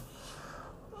lot of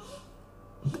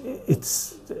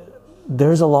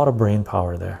brain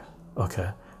power there, okay?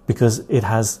 Because it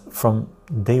has from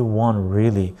day one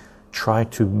really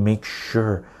tried to make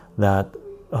sure that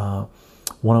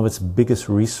one of its biggest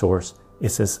resource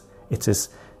is its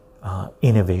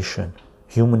innovation,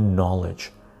 human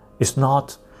knowledge. It's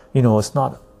not, it's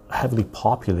not heavily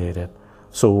populated,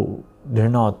 so they're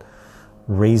not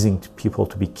raising people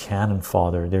to be cannon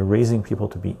fodder. They're raising people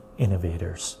to be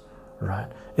innovators, right?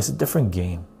 It's a different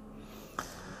game.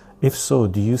 If so,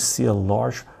 do you see a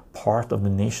large part of the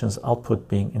nation's output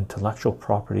being intellectual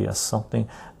property as something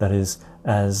that is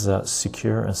as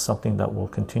secure and something that will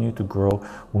continue to grow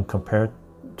when compared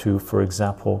to, for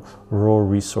example, raw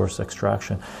resource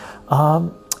extraction?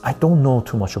 I don't know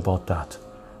too much about that,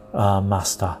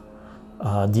 Masta.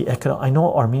 I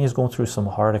know Armenia is going through some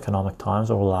hard economic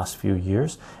times over the last few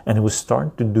years, and it was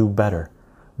starting to do better.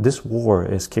 This war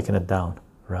is kicking it down,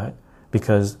 right?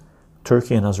 Because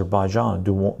Turkey and Azerbaijan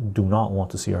do not want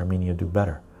to see Armenia do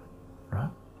better, right?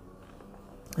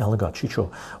 Elga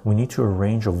Chicho, we need to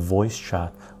arrange a voice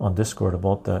chat on Discord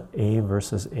about the A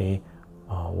versus A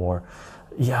war.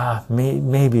 Yeah,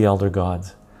 maybe, Elder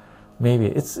Gods.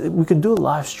 maybe we can do a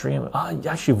live stream.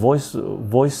 Actually,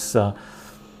 voice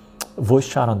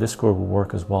chat on Discord will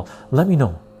work as well. Let me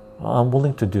know. I'm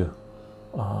willing to do.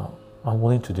 I'm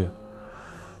willing to do.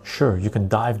 Sure, you can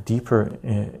dive deeper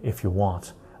if you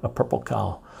want. A purple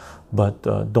cow, but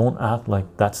don't act like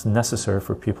that's necessary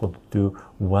for people to do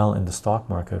well in the stock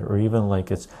market, or even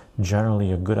like it's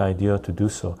generally a good idea to do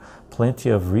so. Plenty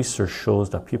of research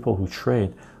shows that people who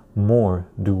trade more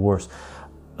do worse.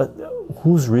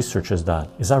 Whose research is that?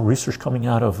 Is that research coming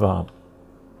out of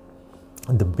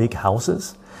the big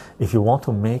houses? If you want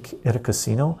to make it a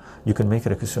casino, you can make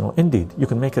it a casino. Indeed, you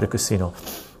can make it a casino.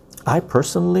 I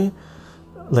personally,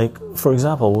 like, for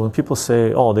example, when people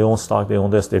say, oh, they own stock, they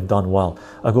own this, they've done well,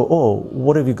 I go, oh,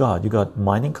 what have you got? You got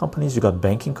mining companies, you got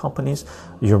banking companies,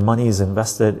 your money is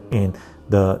invested in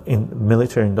the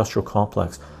military industrial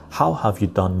complex. How have you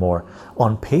done more?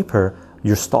 On paper,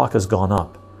 your stock has gone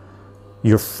up.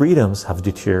 Your freedoms have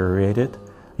deteriorated.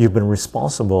 You've been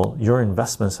responsible, your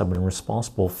investments have been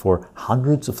responsible for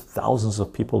hundreds of thousands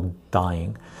of people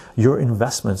dying. Your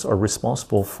investments are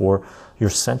responsible for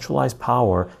your centralized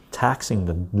power taxing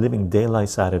the living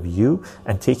daylights out of you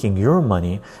and taking your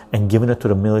money and giving it to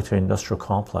the military industrial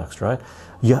complex, right?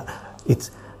 Yeah,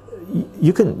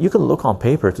 you can look on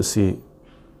paper to see,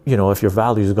 you know, if your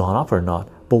value has gone up or not,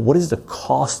 but what is the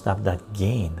cost of that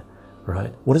gain,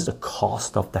 right? What is the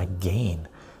cost of that gain?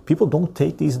 People don't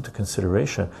take these into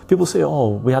consideration. People say, oh,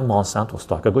 we had Monsanto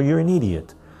stock. I go, you're an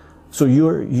idiot. So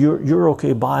you're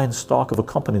okay buying stock of a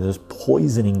company that's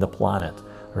poisoning the planet,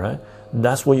 right?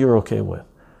 That's what you're okay with.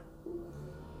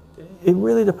 It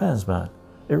really depends, man.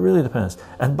 It really depends.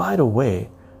 And by the way,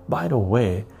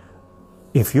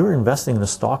 if you're investing in the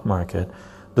stock market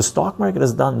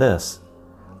has done this.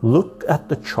 Look at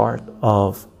the chart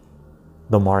of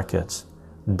the markets,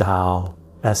 Dow,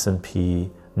 S&P,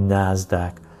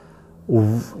 NASDAQ.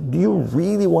 Do you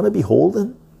really want to be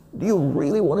holding? Do you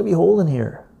really want to be holding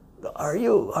here? Are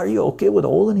you okay with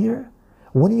holding here?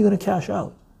 When are you going to cash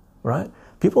out, right?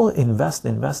 People invest.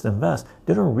 They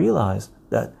don't realize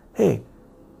that, hey,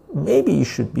 maybe you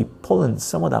should be pulling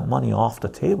some of that money off the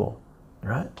table,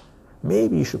 right?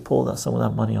 Maybe you should pull some of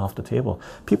that money off the table.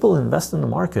 People invest in the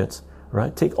markets,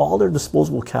 right? Take all their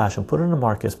disposable cash and put it in the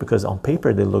markets because on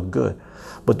paper they look good,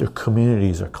 but their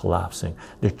communities are collapsing.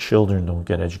 Their children don't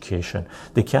get education.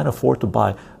 They can't afford to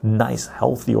buy nice,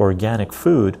 healthy, organic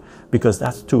food because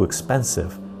that's too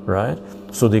expensive, right?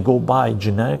 So they go buy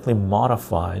genetically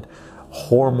modified,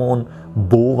 hormone,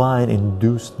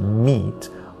 bovine-induced meat,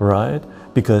 right?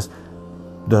 Because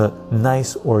the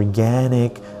nice,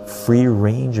 organic,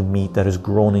 free-range meat that is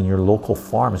grown in your local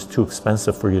farm is too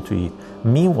expensive for you to eat.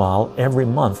 Meanwhile, every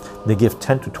month they give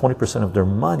 10 to 20% of their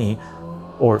money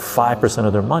or 5%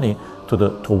 of their money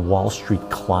to Wall Street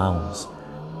clowns.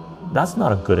 That's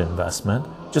not a good investment.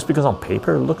 Just because on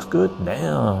paper it looks good?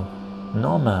 Damn.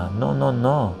 No, man.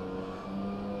 No.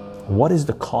 What is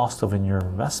the cost of your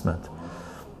investment?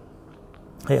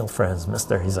 Hail, friends.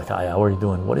 Mister, he's like, hi, how are you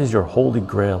doing? What is your holy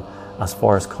grail as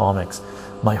far as comics?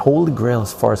 My holy grail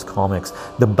as far as comics,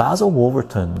 the Basil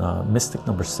Wolverton Mystic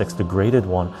 #6, the graded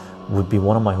one, would be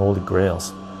one of my holy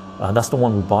grails. That's the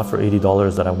one we bought for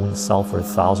 $80 that I wouldn't sell for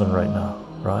 $1,000 right now,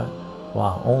 right?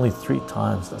 Wow, only 3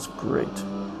 times. That's great.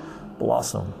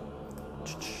 Blossom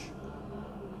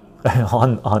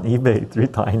on eBay 3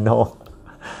 times. I know,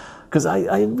 because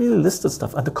I really listed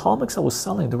stuff, and the comics I was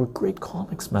selling, they were great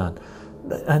comics, man.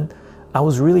 And I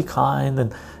was really kind,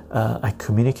 and I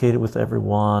communicated with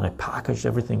everyone. I packaged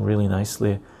everything really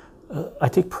nicely. I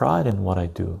take pride in what I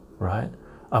do, right?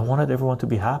 I wanted everyone to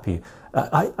be happy.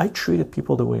 I treated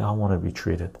people the way I want to be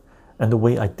treated, and the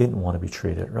way I didn't want to be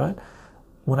treated, right?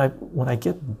 When I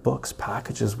get books,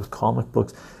 packages with comic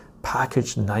books,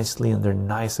 packaged nicely, and they're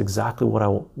nice, exactly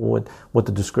what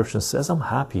the description says, I'm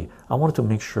happy. I wanted to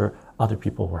make sure other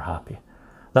people were happy.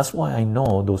 That's why I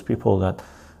know those people that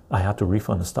I had to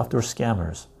refund the stuff, they're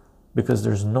scammers, because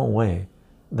there's no way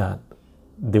that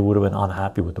they would have been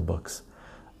unhappy with the books.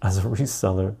 As a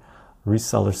reseller,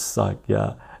 resellers suck,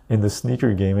 yeah, in the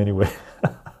sneaker game anyway.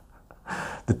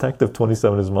 Detective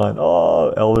 27 is mine.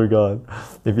 Oh, Elder God,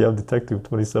 if you have Detective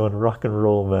 27, rock and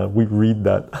roll, man. We read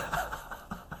that.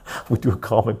 We do a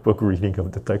comic book reading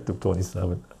of Detective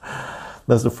 27.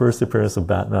 That's the first appearance of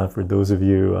Batman, for those of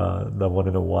you that want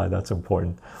to know why that's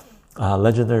important.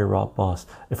 Legendary Rob Boss,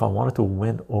 if I wanted to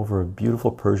win over a beautiful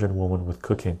Persian woman with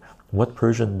cooking, what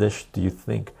Persian dish do you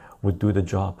think would do the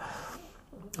job?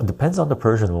 It depends on the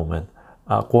Persian woman.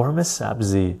 Korma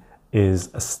sabzi is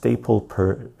a staple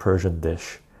Persian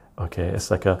dish. Okay, it's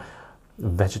like a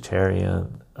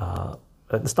vegetarian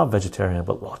it's not vegetarian,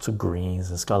 but lots of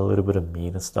greens. It's got a little bit of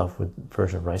meat and stuff with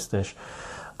Persian rice dish.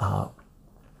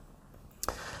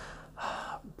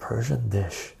 Persian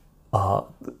dish.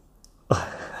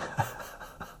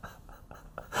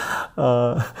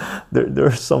 There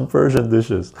are some Persian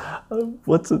dishes.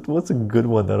 What's a good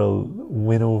one that'll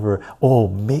win over? Oh,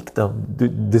 make them.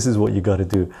 This is what you got to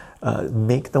do.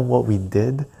 Make them what we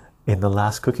did in the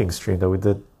last cooking stream that we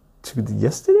did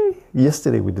yesterday.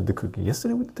 Yesterday we did the cooking.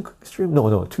 Yesterday we did the cooking stream.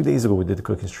 No, 2 days ago we did the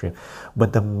cooking stream.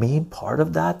 But the main part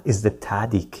of that is the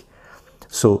tadik.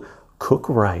 So cook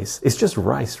rice. It's just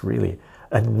rice, really.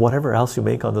 And whatever else you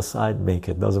make on the side, make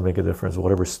it. Doesn't make a difference,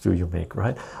 whatever stew you make,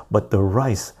 right? But the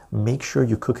rice, make sure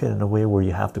you cook it in a way where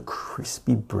you have the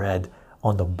crispy bread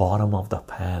on the bottom of the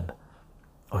pan.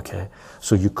 Okay?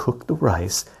 So you cook the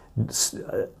rice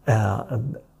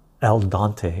al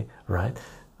dente, right?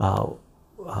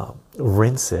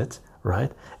 Rinse it,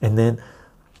 right? And then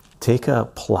take a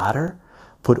platter,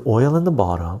 put oil in the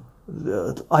bottom.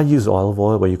 I use olive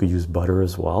oil, but you could use butter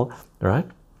as well, right?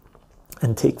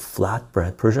 And take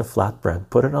flatbread, Persian flatbread,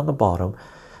 put it on the bottom.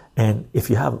 And if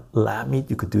you have lamb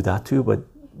meat, you could do that too, but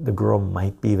the girl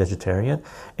might be vegetarian.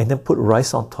 And then put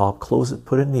rice on top, close it,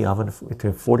 put it in the oven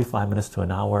between 45 minutes to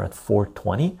an hour at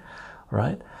 420,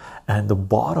 right? And the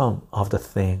bottom of the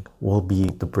thing will be,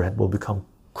 the bread will become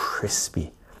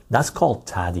crispy. That's called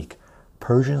tadik.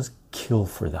 Persians kill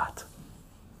for that.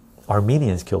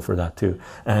 Armenians kill for that too.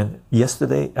 And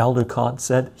yesterday, Elder Khan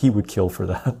said he would kill for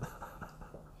that.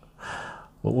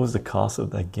 What was the cost of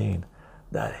that gain?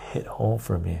 That hit home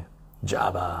for me.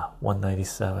 Jabba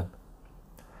 197.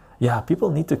 Yeah, people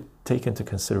need to take into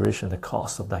consideration the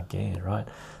cost of that gain, right?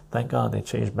 Thank God they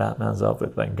changed Batman's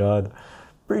outfit. Thank God.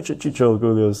 Preach it, Chicho.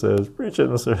 Julio says. Preach it,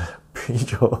 Mr.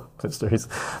 Preacho.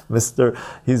 Mr.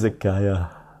 He's a guy.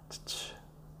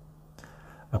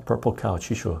 A purple cow,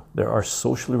 Chicho. There are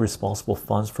socially responsible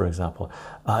funds, for example.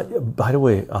 By the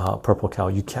way, purple cow,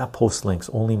 you can't post links.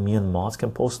 Only me and Mods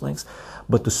can post links.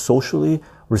 But the socially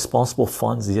responsible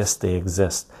funds, yes, they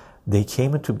exist. They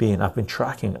came into being. I've been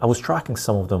tracking. I was tracking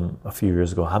some of them a few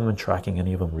years ago. I haven't been tracking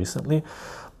any of them recently.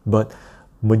 But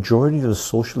majority of the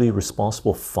socially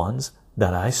responsible funds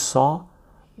that I saw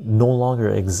no longer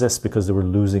exist because they were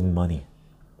losing money,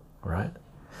 right?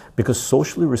 Because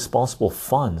socially responsible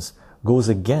funds goes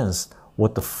against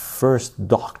what the first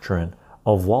doctrine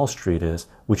of Wall Street is,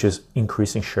 which is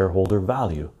increasing shareholder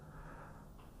value,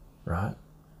 right?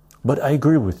 But I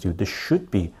agree with you, there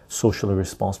should be socially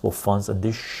responsible funds and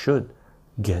they should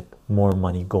get more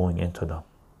money going into them.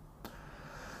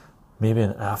 Maybe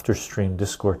an after stream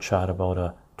Discord chat about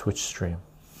a Twitch stream.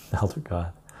 Elder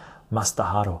God.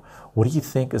 Mastaharo, what do you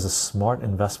think is a smart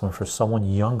investment for someone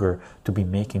younger to be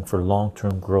making for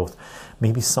long-term growth?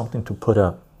 Maybe something to put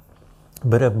a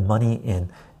bit of money in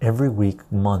every week,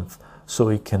 month, so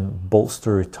it can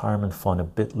bolster retirement fund a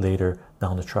bit later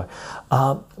down the track.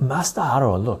 Master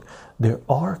Haro, look, there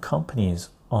are companies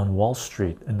on Wall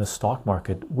Street in the stock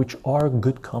market which are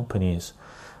good companies,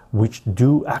 which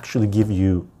do actually give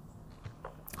you,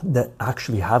 that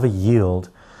actually have a yield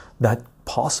that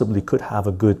possibly could have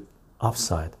a good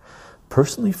upside.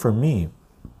 Personally, for me,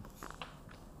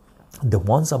 the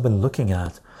ones I've been looking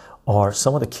at are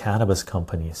some of the cannabis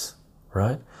companies,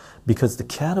 right? Because the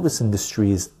cannabis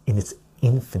industry is in its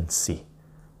infancy.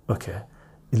 Okay,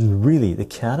 really, the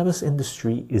cannabis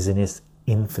industry is in its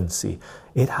infancy.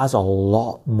 It has a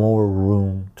lot more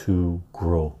room to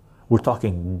grow. We're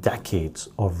talking decades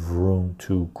of room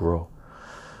to grow.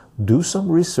 Do some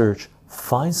research,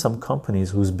 find some companies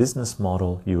whose business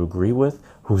model you agree with,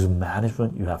 whose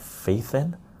management you have faith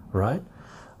in, right?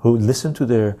 Who listen to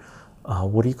their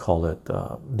what do you call it,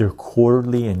 their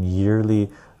quarterly and yearly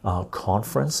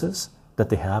conferences that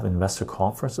they have, investor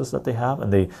conferences that they have,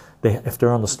 and they if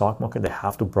they're on the stock market, they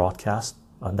have to broadcast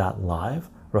that live,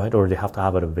 right? Or they have to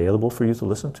have it available for you to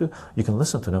listen to. You can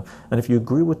listen to them, and if you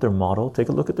agree with their model, take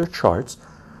a look at their charts.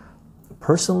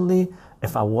 Personally,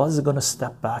 if I was going to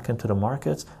step back into the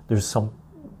markets, there's some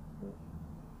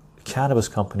cannabis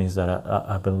companies that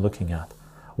I've been looking at.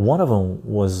 One of them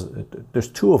was, there's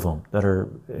two of them that are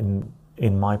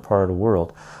in my part of the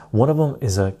world. One of them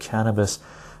is a cannabis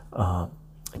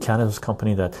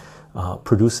company that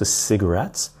produces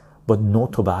cigarettes, but no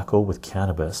tobacco with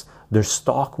cannabis. Their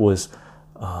stock was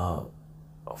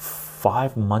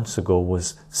 5 months ago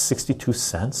was 62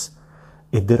 cents.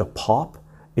 It did a pop.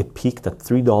 It peaked at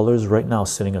 $3. Right now,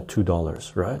 sitting at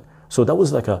 $2. Right. So that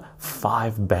was like a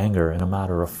 5 banger in a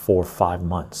matter of 4 or 5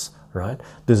 months. Right.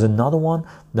 There's another one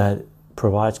that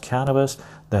provides cannabis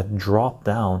that dropped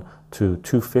down to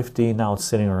 250. Now it's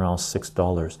sitting around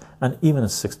 $6, and even at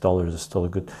 $6 is still a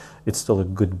good, it's still a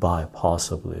good buy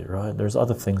possibly, right? There's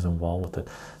other things involved with it.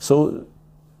 So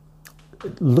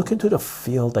look into the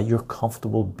field that you're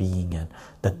comfortable being in,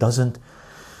 that doesn't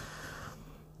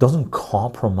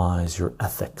compromise your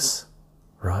ethics,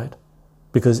 right?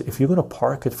 Because if you're going to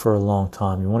park it for a long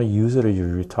time, you want to use it at your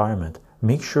retirement,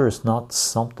 make sure it's not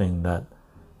something that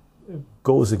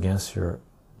goes against your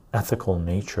ethical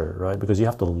nature, right? Because you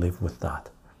have to live with that.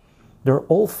 There are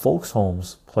old folks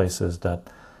homes places that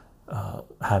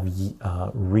have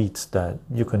REITs that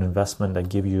you can investment that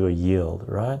give you a yield,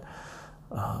 right?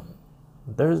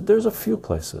 There's a few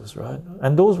places, right?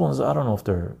 And those ones, I don't know if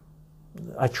they're,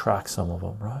 I track some of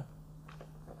them, right?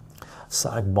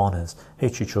 Sag Bonas, hey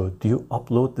Chicho, do you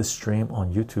upload this stream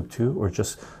on YouTube too, or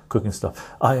just cooking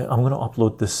stuff? I'm going to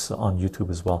upload this on YouTube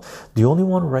as well. The only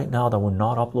one right now that we're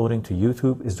not uploading to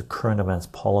YouTube is the current events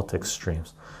politics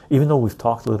streams. Even though we've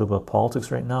talked a little about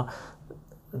politics right now,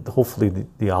 hopefully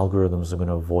the algorithms are going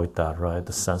to avoid that, right?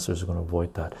 The censors are going to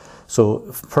avoid that.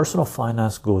 So personal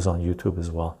finance goes on YouTube as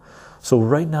well. So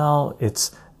right now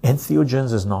it's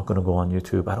entheogens is not going to go on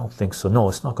YouTube. I don't think so. No,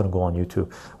 it's not going to go on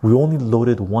YouTube. We only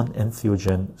loaded one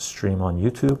entheogen stream on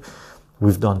YouTube.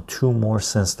 We've done 2 more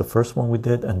since the first one we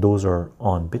did, and those are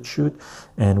on BitChute,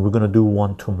 and we're going to do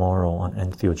one tomorrow on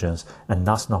entheogens, and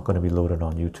that's not going to be loaded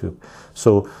on YouTube.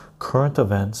 So current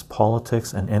events,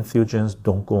 politics, and entheogens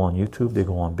don't go on YouTube. They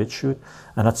go on BitChute,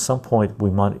 and at some point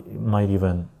we might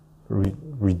even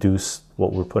reduce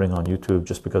what we're putting on YouTube,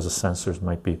 just because the censors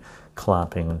might be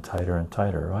clamping and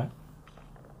tighter, right?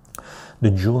 The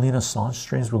Julian Assange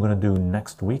streams we're going to do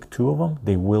next week, 2 of them,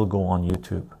 they will go on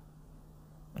YouTube.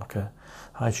 Okay.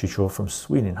 Hi Chicho from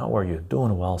Sweden, how are you?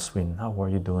 Doing well, Sweden. How are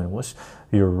you doing? What's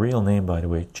your real name, by the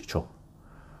way? Chicho.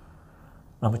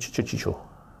 I'm a Chicho.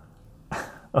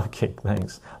 Okay,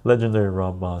 thanks. Legendary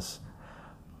Rob Boss.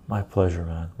 My pleasure,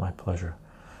 man. My pleasure.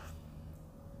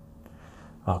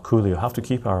 Coolio, have to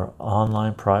keep our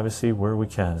online privacy where we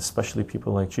can, especially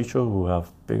people like Chicho who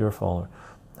have bigger followers.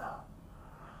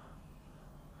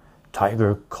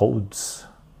 Tiger Codes,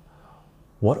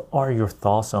 what are your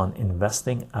thoughts on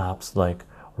investing apps like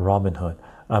Robinhood?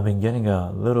 I've been getting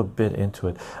a little bit into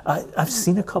it. I've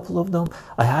seen a couple of them.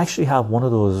 I actually have one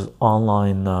of those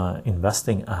online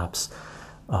investing apps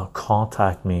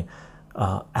contact me,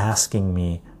 asking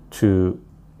me to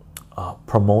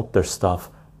promote their stuff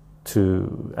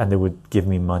and they would give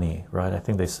me money, right? I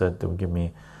think they said they would give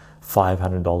me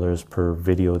 $500 per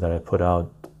video that I put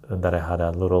out, that I had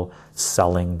a little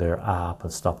selling their app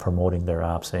and stuff, promoting their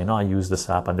app, saying, oh, I use this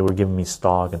app, and they were giving me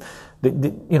stock, and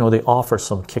they offer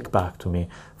some kickback to me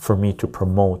for me to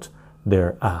promote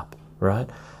their app, right?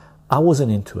 I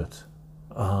wasn't into it,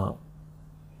 and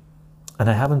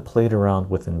I haven't played around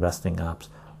with investing apps,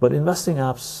 but investing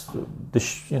apps,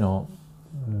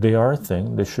 they are a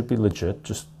thing. They should be legit.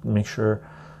 Just make sure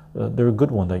they're a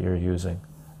good one that you're using,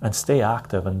 and stay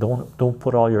active, and don't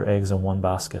put all your eggs in one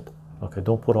basket. Okay,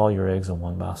 don't put all your eggs in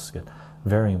one basket.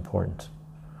 Very important.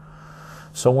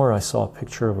 Somewhere I saw a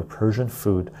picture of a Persian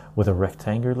food with a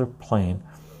rectangular plane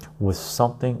with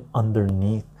something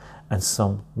underneath and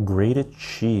some grated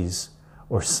cheese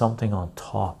or something on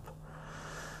top.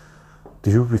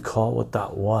 Do you recall what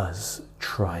that was?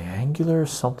 Triangular,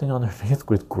 something underneath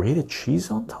with grated cheese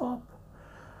on top?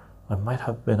 I might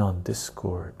have been on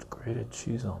Discord. Grated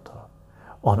cheese on top.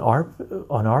 On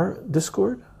our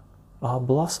Discord,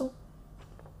 Blossom?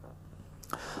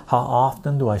 How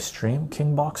often do I stream,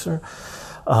 Kingboxer?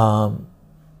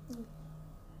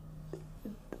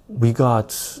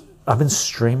 I've been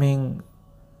streaming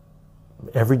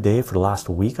every day for the last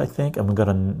week, I think, and we got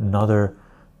another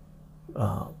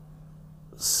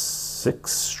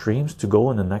 6 streams to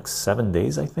go in the next 7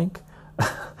 days, I think.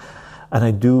 And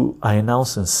I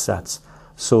announce in sets.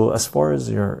 So as far as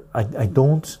I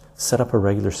don't set up a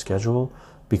regular schedule,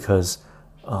 because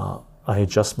I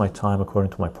adjust my time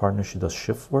according to my partner. She does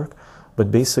shift work, but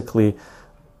basically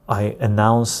I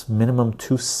announce minimum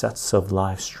 2 sets of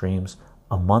live streams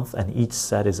a month, and each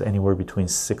set is anywhere between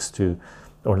 6 to,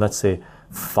 or let's say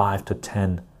 5 to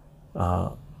 10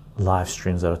 live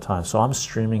streams at a time. So I'm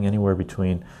streaming anywhere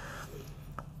between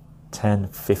 10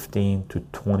 to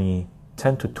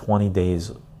 20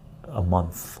 days a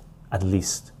month at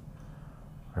least.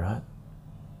 All right.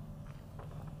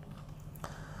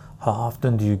 How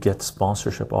often do you get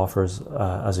sponsorship offers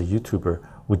as a YouTuber?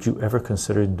 Would you ever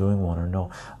consider doing one or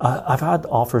no? I've had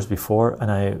offers before,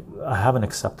 and I haven't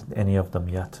accepted any of them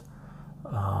yet.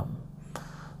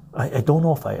 I don't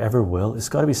know if I ever will. It's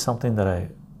got to be something that I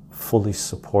fully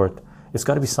support. It's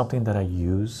got to be something that I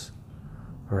use,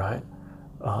 right?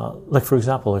 Like for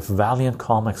example, if Valiant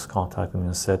Comics contacted me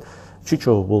and said,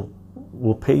 Chicho,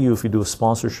 we'll pay you if you do a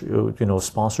sponsorship,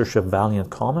 sponsorship Valiant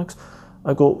Comics,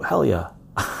 I go, hell yeah.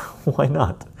 Why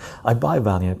not? I buy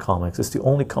Valiant Comics. It's the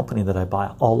only company that I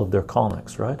buy all of their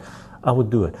comics, right? I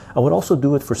would do it. I would also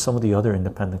do it for some of the other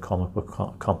independent comic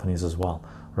book companies as well,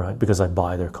 right? Because I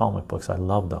buy their comic books. I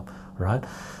love them, right?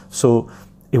 So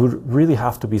it would really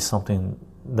have to be something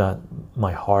that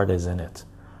my heart is in it.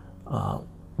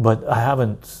 But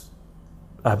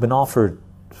I've been offered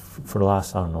for the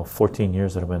last, I don't know, 14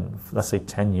 years that I've been, let's say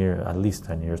 10 years, at least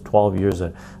 10 years, 12 years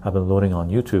that I've been loading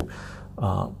on YouTube.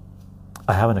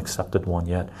 I haven't accepted one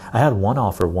yet. I had one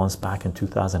offer once back in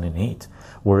 2008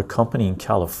 where a company in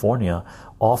California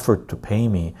offered to pay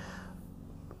me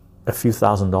a few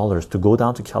 $1,000s to go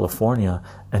down to California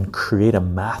and create a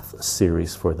math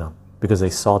series for them because they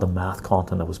saw the math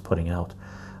content I was putting out.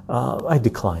 I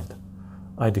declined.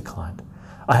 I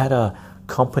had a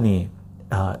company,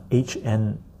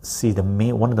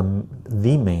 HNC, one of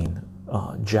the main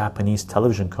Japanese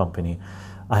television company.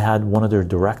 I had one of their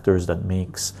directors that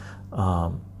makes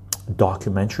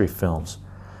documentary films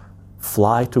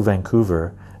fly to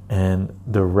Vancouver, and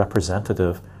the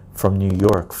representative from New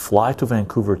York fly to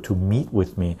Vancouver to meet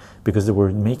with me because they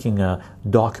were making a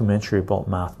documentary about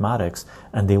mathematics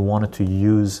and they wanted to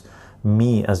use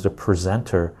me as the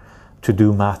presenter to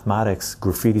do mathematics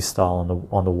graffiti style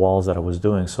on the walls that I was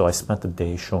doing. So I spent the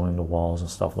day showing the walls and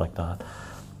stuff like that.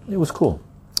 It was cool.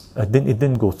 It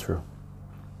didn't go through.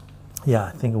 Yeah,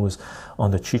 I think it was on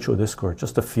the Chicho Discord.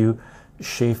 Just a few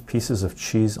shaved pieces of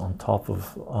cheese on top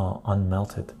of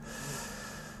unmelted.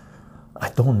 I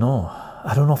don't know.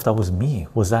 I don't know if that was me.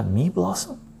 Was that me,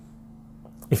 Blossom?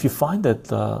 If you find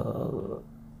it, let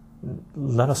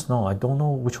us know. I don't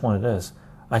know which one it is.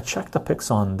 I checked the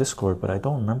pics on Discord, but I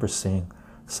don't remember seeing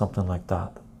something like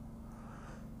that.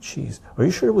 Cheese. Are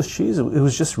you sure it was cheese? It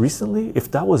was just recently? If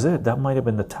that was it, that might have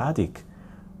been the tadik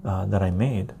that I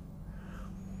made.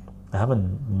 I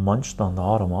haven't munched on the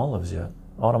autumn olives yet.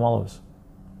 Autumn olives.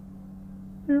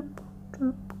 It's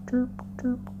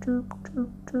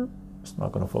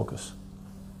not going to focus.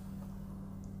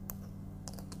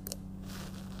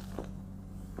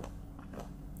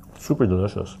 Super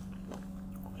delicious.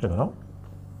 Check it out.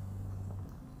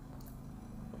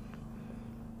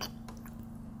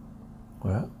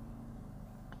 Yeah.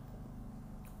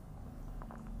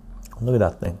 Look at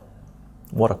that thing.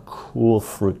 What a cool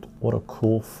fruit. What a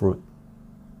cool fruit.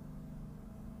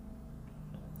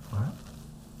 All right.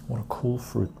 What a cool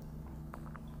fruit.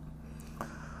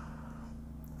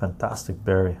 Fantastic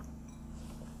berry.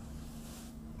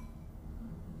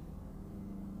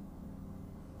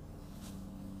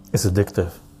 It's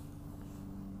addictive.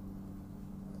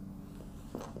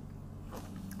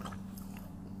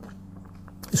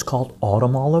 It's called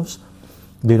autumn olives.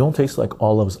 They don't taste like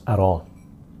olives at all.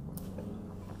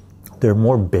 They're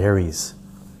more berries,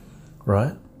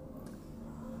 right?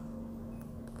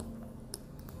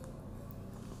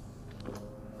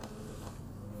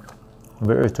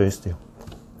 Very tasty.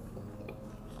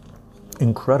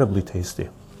 Incredibly tasty.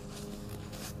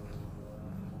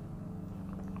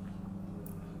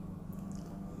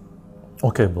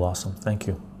 Okay, Blossom, thank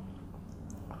you.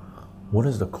 What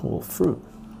is the cool fruit?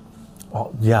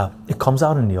 Oh, yeah, it comes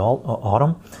out in the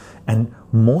autumn, and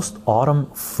most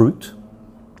autumn fruit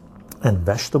and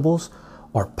vegetables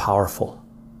are powerful.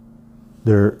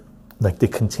 They're like, they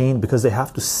contain, because they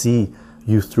have to see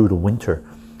you through the winter,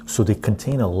 so they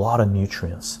contain a lot of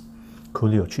nutrients.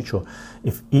 Coolio, Chicho,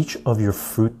 if each of your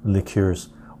fruit liqueurs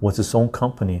was its own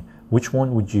company, which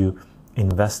one would you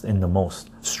invest in the most?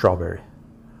 Strawberry.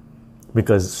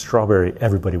 Because strawberry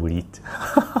everybody would eat.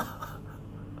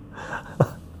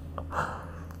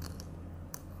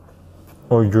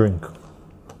 Or drink.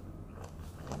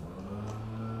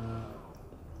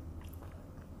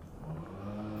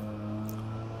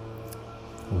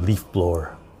 Leaf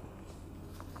blower.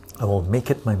 I will make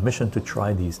it my mission to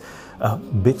try these.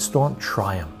 Bitstorm,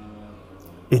 try them.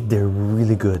 They're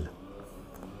really good.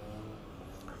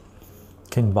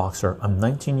 King Boxer, I'm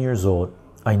 19 years old.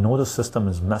 I know the system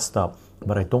is messed up,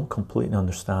 but I don't completely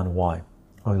understand why.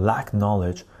 I lack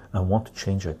knowledge and want to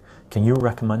change it. Can you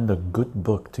recommend a good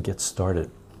book to get started?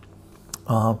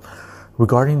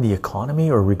 Regarding the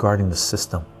economy or regarding the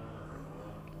system?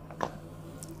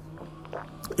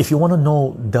 If you want to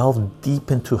know, delve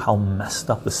deep into how messed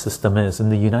up the system is in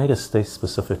the United States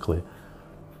specifically.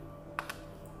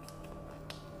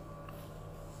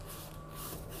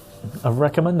 I've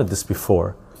recommended this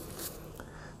before.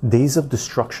 Days of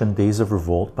Destruction, Days of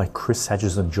Revolt by Chris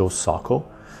Hedges and Joe Sacco.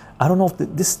 I don't know if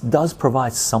this does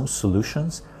provide some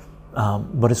solutions,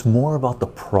 but it's more about the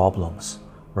problems,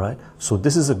 right? So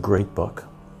this is a great book.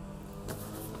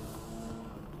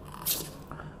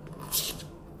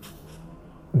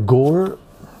 Gore,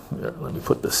 here, let me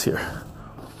put this here.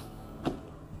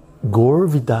 Gore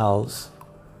Vidal's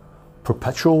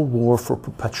Perpetual War for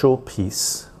Perpetual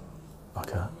Peace.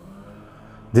 Okay,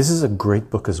 this is a great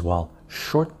book as well.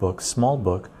 Short book, small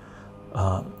book.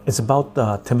 It's about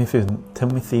Timothy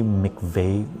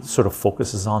McVeigh, sort of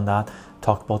focuses on that.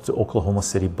 Talk about the Oklahoma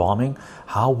City bombing,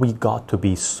 how we got to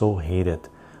be so hated.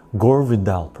 Gore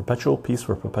Vidal, Perpetual Peace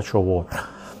for Perpetual War.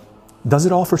 Does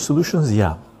it offer solutions?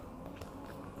 Yeah.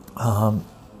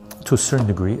 To a certain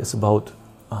degree, it's about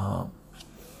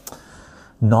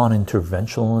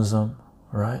non-interventionism,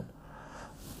 right?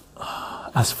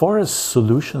 As far as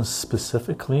solutions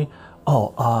specifically,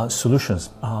 solutions.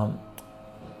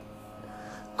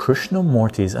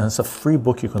 Krishnamurti's, and it's a free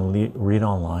book you can read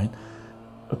online.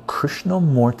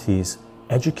 Krishnamurti's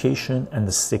Education and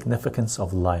the Significance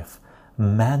of Life,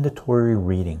 mandatory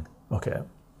reading. Okay,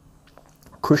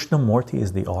 Krishnamurti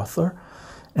is the author,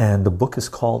 and the book is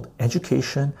called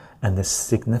Education and the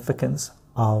Significance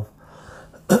of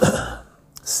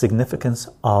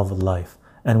Life.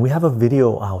 And we have a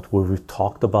video out where we've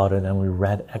talked about it and we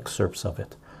read excerpts of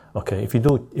it. Okay, if you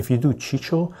do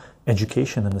Chicho,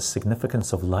 Education and the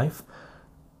Significance of Life,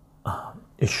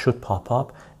 it should pop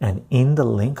up, and in the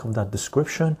link of that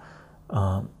description,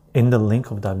 in the link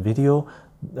of that video,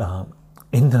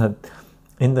 in the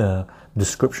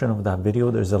description of that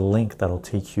video, there's a link that'll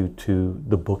take you to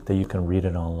the book that you can read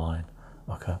it online.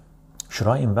 Okay, should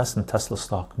I invest in Tesla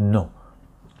stock? No.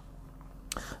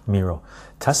 Miro,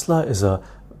 Tesla is a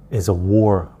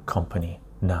war company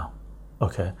now.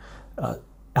 Okay,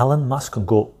 Elon Musk can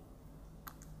go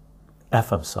F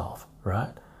himself,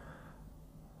 right?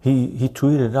 He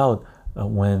tweeted out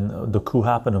when the coup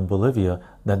happened in Bolivia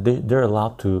that they're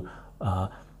allowed to,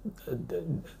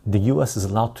 the US is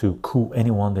allowed to coup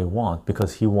anyone they want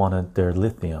because he wanted their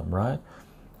lithium, right?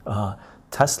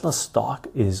 Tesla stock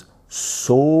is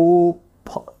so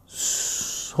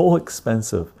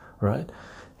expensive, right?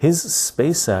 His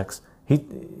SpaceX, he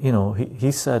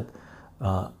said,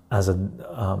 as a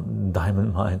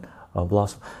diamond mine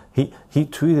blossom, he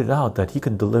tweeted out that he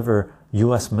can deliver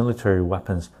US military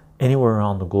weapons anywhere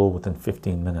around the globe within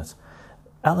 15 minutes.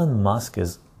 Elon Musk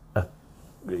is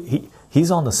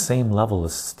he's on the same level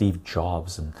as Steve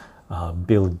Jobs and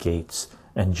Bill Gates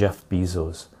and Jeff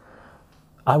Bezos.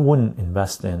 I wouldn't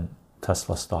invest in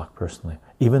Tesla stock personally,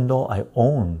 even though I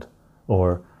owned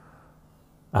or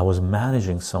I was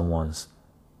managing someone's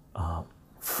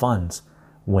funds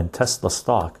when Tesla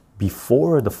stock,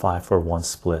 before the 5-for-1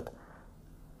 split,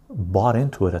 bought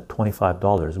into it at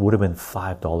 $25. It would have been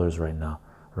 $5 right now,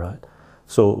 right?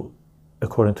 So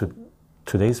according to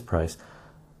today's price,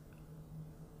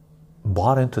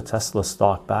 bought into Tesla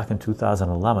stock back in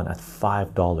 2011 at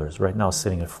 $5. Right now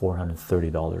sitting at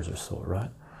 $430 or so,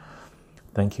 right?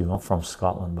 Thank you. I'm from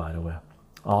Scotland, by the way.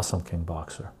 Awesome, King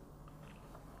Boxer.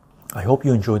 I hope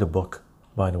you enjoy the book,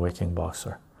 by the way, King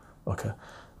Boxer. Okay,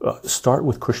 start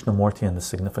with Krishnamurti and the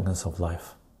Significance of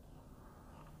Life.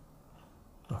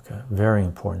 Okay, very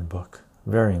important book.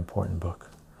 Very important book.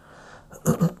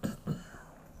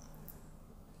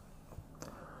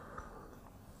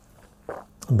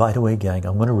 By the way, gang,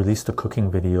 I'm going to release the cooking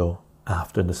video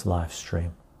after this live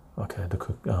stream. Okay,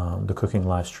 the cooking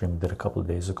live stream did a couple of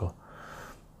days ago,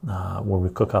 where we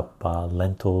cook up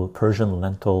Persian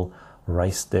lentil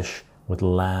rice dish with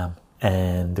lamb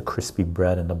and the crispy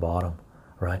bread in the bottom,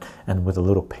 right? And with a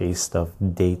little paste of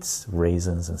dates,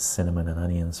 raisins, and cinnamon and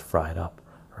onions fried up,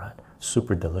 right?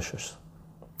 Super delicious.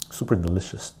 Super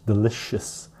delicious.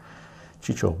 Delicious.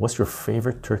 Chicho, what's your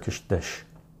favorite Turkish dish?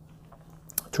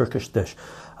 Turkish dish.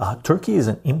 Turkey is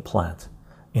an implant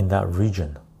in that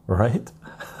region, right?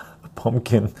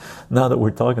 Pumpkin. Now that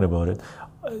we're talking about it,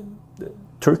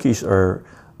 Turkey are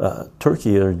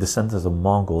descendants of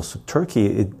Mongols. So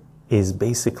Turkey is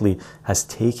basically has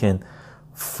taken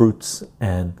fruits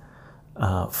and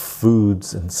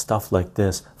foods and stuff like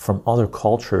this from other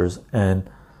cultures and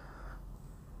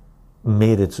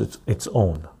made it its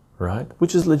own, right?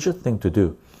 Which is a legit thing to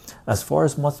do. As far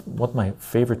as what my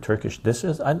favorite Turkish dish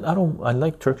is, I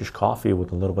like Turkish coffee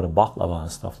with a little bit of baklava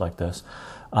and stuff like this.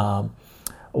 I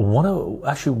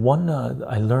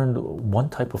learned one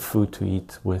type of food to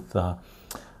eat with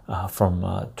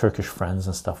from Turkish friends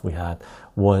and stuff we had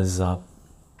was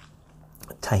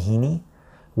tahini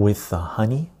with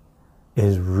honey.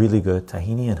 Is really good.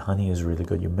 Tahini and honey is really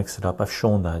good. You mix it up. I've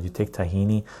shown that. You take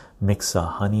tahini, mix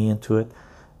honey into it,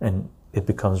 and it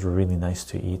becomes really nice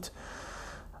to eat.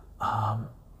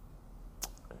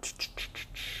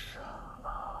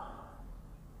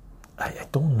 I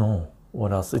don't know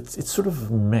what else. It's sort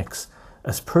of a mix.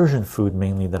 As Persian food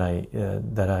mainly that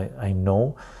I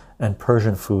know, and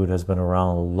Persian food has been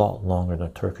around a lot longer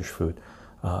than Turkish food.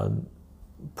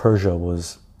 Persia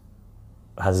was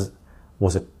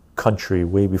a country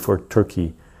way before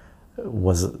Turkey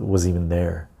was even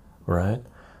there, right?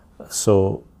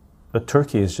 So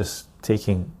Turkey is just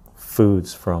taking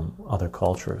foods from other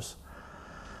cultures.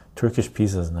 Turkish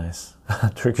pizza is nice.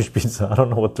 Turkish pizza, I don't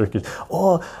know what Turkish.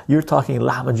 Oh, you're talking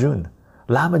lahmacun.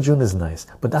 Lahmacun is nice,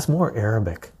 but that's more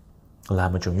Arabic.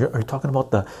 Lahmacun. Are you talking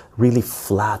about the really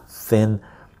flat, thin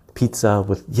pizza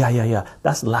with? Yeah.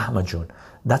 That's lahmacun.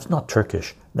 That's not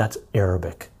Turkish. That's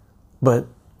Arabic, but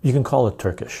you can call it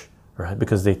Turkish, right?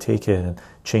 Because they take it and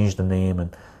change the name,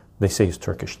 and they say it's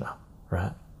Turkish now,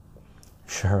 right?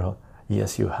 Cheryl,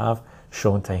 yes, you have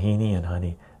shown tahini and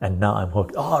honey, and now I'm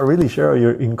hooked. Oh, really, Cheryl? You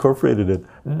incorporated it.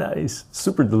 Nice,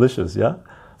 super delicious. Yeah,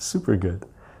 super good.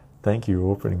 Thank you.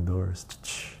 Opening doors.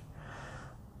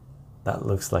 That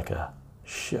looks like a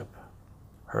ship.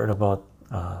 Heard about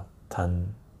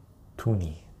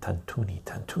Tantuni. I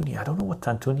don't know what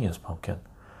Tantuni is, pumpkin.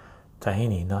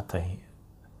 Tahini, not Tahiti.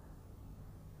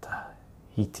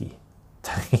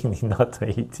 Tahini, not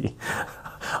Tahiti.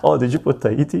 Oh, did you put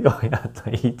Tahiti? Oh, yeah,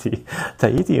 Tahiti.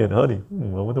 Tahiti and honey. I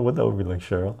wonder what that would be like,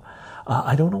 Cheryl.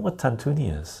 I don't know what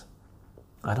Tantuni is.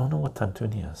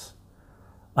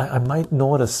 I might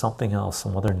know it as something else,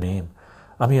 some other name.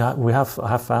 I mean, I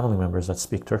have family members that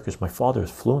speak Turkish. My father is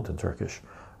fluent in Turkish,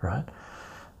 right?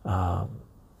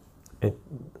 It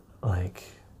like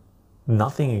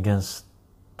nothing against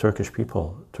Turkish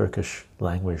people, Turkish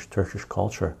language, Turkish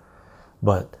culture,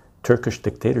 but Turkish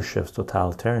dictatorships,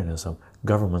 totalitarianism,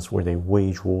 governments where they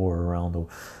wage war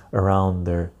around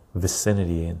their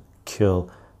vicinity and kill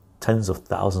tens of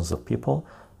thousands of people,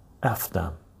 F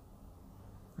them,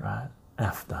 right?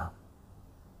 F them.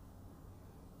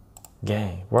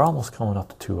 Gang, we're almost coming up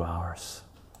to 2 hours.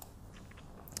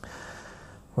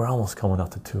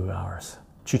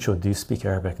 Chicho, do you speak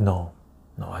Arabic? No,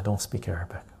 I don't speak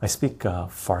Arabic. I speak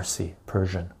Farsi,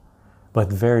 Persian, but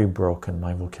very broken.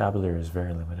 My vocabulary is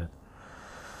very limited.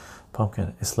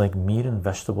 Pumpkin, it's like meat and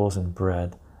vegetables and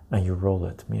bread, and you roll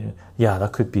it. Yeah,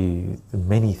 that could be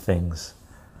many things,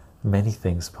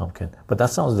 pumpkin. But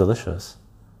that sounds delicious.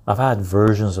 I've had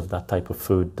versions of that type of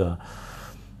food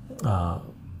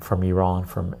from Iran,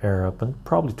 from Arab, and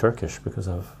probably Turkish, because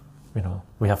of,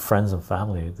 we have friends and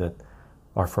family that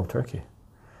are from Turkey.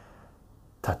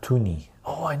 Tatuni.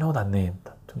 Oh, I know that name.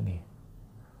 Tatuni.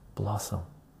 Blossom.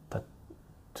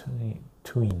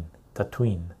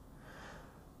 Tatooine.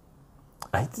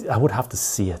 I would have to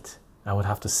see it.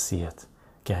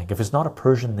 Gang. If it's not a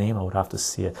Persian name, I would have to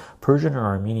see it. Persian or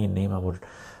Armenian name,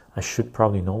 I should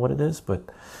probably know what it is, but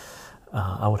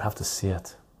I would have to see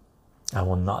it. I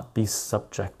will not be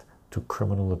subject to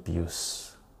criminal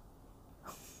abuse.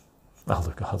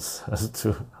 Elder God says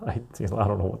too. I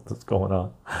don't know what's going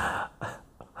on.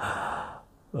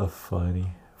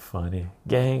 Funny.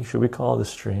 Gang, should we call this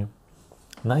stream?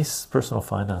 Nice personal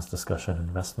finance discussion,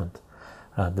 investment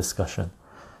discussion.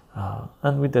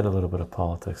 And we did a little bit of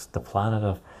politics. The planet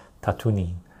of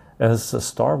Tatooine. It's a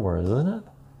Star Wars, isn't it?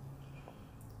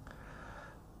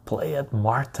 Play it,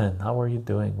 Martin. How are you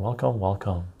doing?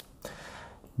 Welcome.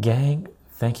 Gang,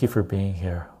 thank you for being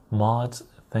here. Mods,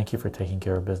 thank you for taking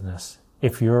care of business.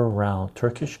 If you're around,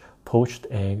 Turkish poached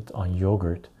egg on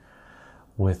yogurt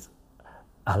with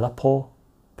Aleppo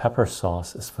pepper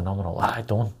sauce is phenomenal. I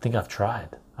don't think I've tried.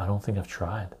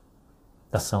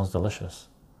 That sounds delicious.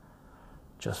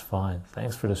 Just fine.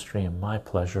 Thanks for the stream. My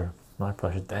pleasure.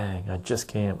 Dang, I just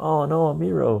came. Oh no,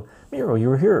 Miro, you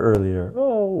were here earlier.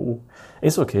 Oh,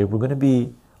 it's okay. We're gonna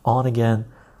be on again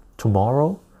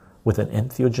tomorrow with an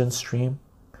entheogen stream,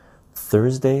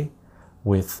 Thursday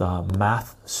with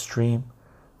math stream,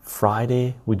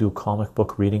 Friday we do comic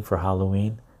book reading for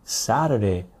Halloween,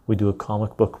 Saturday we do a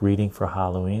comic book reading for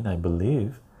Halloween. I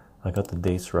believe I got the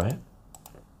dates right.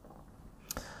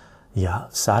 Yeah,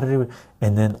 Saturday,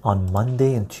 and then on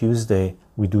Monday and Tuesday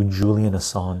we do Julian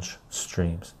Assange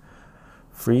streams.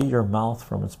 Free your mouth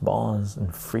from its bonds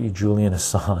and free Julian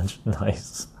Assange.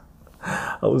 Nice.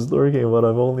 I was lurking, but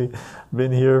I've only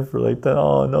been here for like that.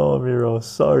 Oh no, Miro,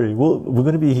 sorry. We're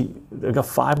gonna be. I got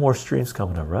 5 more streams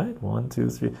coming up, right? 1, 2,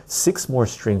 3, 6 more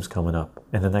streams coming up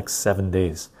in the next 7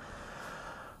 days.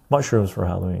 Mushrooms for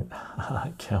Halloween.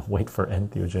 I can't wait for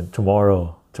entheogen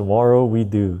tomorrow we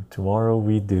do.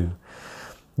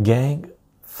 Gang,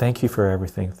 thank you for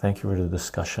everything. Thank you for the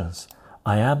discussions.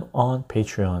 I am on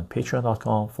Patreon,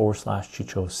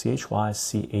 patreon.com/Chicho,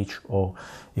 CHYCHO.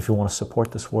 If you want to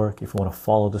support this work, if you want to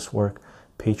follow this work,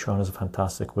 Patreon is a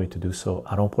fantastic way to do so.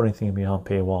 I don't put anything behind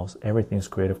paywalls. Everything is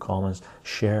Creative Commons,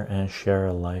 share and share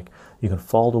alike. You can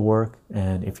follow the work,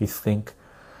 and if you think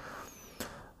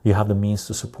you have the means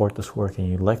to support this work and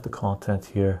you like the content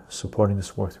here, supporting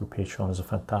this work through Patreon is a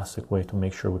fantastic way to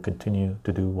make sure we continue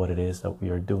to do what it is that we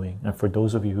are doing. And for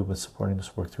those of you who've been supporting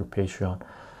this work through Patreon,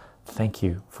 thank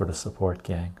you for the support,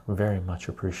 gang. Very much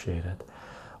appreciated.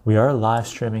 We are live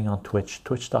streaming on Twitch,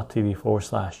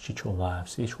 twitch.tv/Chicho Live,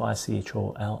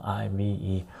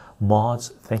 CHYCHOLIVE.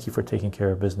 Mods, thank you for taking care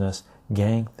of business.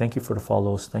 Gang, thank you for the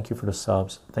follows, thank you for the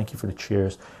subs, thank you for the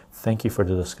cheers, thank you for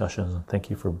the discussions, and thank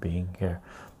you for being here.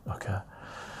 Okay,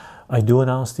 I do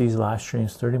announce these live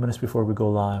streams 30 minutes before we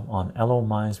go live on LO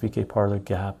Minds, VK Parlor,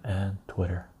 Gap, and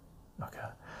Twitter. Okay,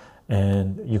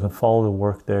 and you can follow the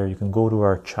work there. You can go to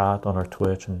our chat on our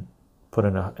Twitch and put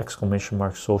in an exclamation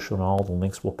mark social, and all the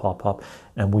links will pop up.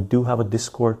 And we do have a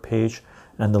Discord page,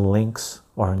 and the links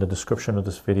are in the description of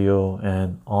this video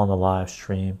and on the live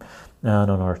stream and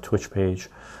on our Twitch page.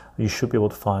 You should be able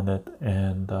to find it,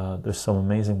 and there's some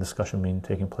amazing discussion being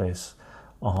taking place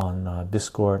on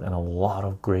Discord, and a lot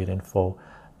of great info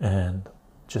and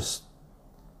just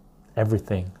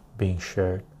everything being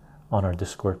shared on our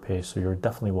Discord page. So you're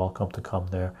definitely welcome to come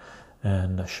there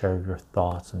and share your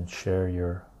thoughts and share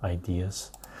your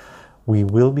ideas. We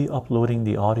will be uploading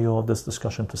the audio of this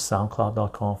discussion to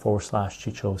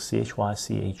soundcloud.com/Chicho,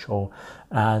 CHYCHO,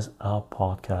 as a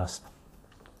podcast,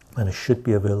 and it should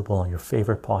be available on your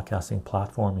favorite podcasting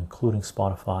platform, including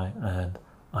Spotify and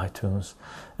iTunes.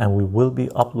 And we will be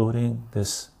uploading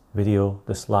this video,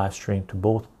 this live stream, to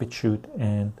both BitChute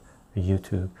and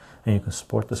YouTube. And you can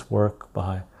support this work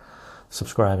by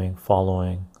subscribing,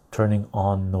 following, turning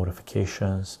on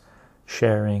notifications,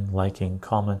 sharing, liking,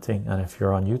 commenting. And if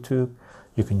you're on YouTube,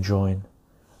 you can join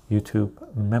YouTube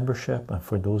membership. And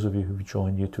for those of you who've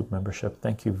joined YouTube membership,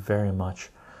 thank you very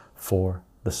much for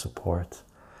the support.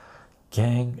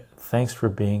 Gang, thanks for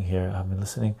being here. I've been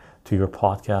listening to your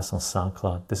podcast on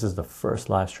SoundCloud. This is the first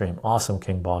live stream. Awesome,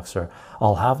 King Boxer.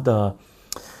 I'll have the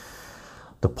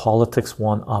politics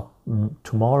one up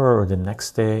tomorrow or the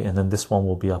next day, and then this one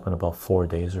will be up in about 4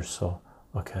 days or so.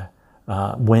 Okay,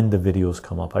 when the videos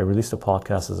come up. I released the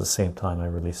podcast at the same time I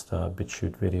released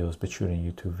BitChute videos, BitChute and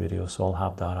YouTube videos, so I'll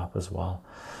have that up as well.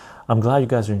 I'm glad you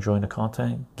guys are enjoying the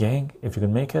content. Gang, if you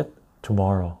can make it,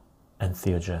 tomorrow,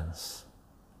 Entheogens.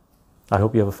 I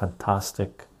hope you have a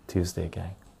fantastic Tuesday,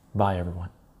 gang. Bye, everyone.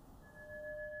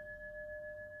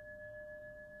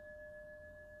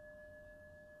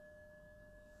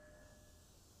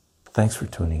 Thanks for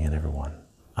tuning in, everyone.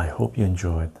 I hope you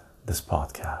enjoyed this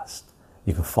podcast.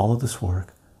 You can follow this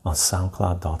work on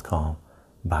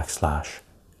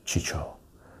soundcloud.com/Chicho,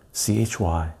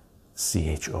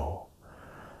 CHYCHO.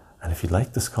 And if you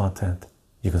like this content,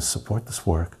 you can support this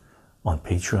work on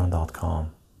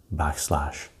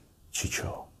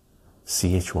patreon.com/Chicho,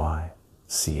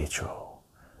 CHYCHO.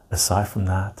 Aside from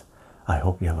that, I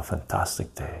hope you have a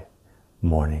fantastic day,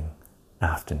 morning,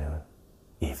 afternoon,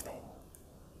 evening.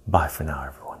 Bye for now,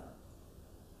 everyone.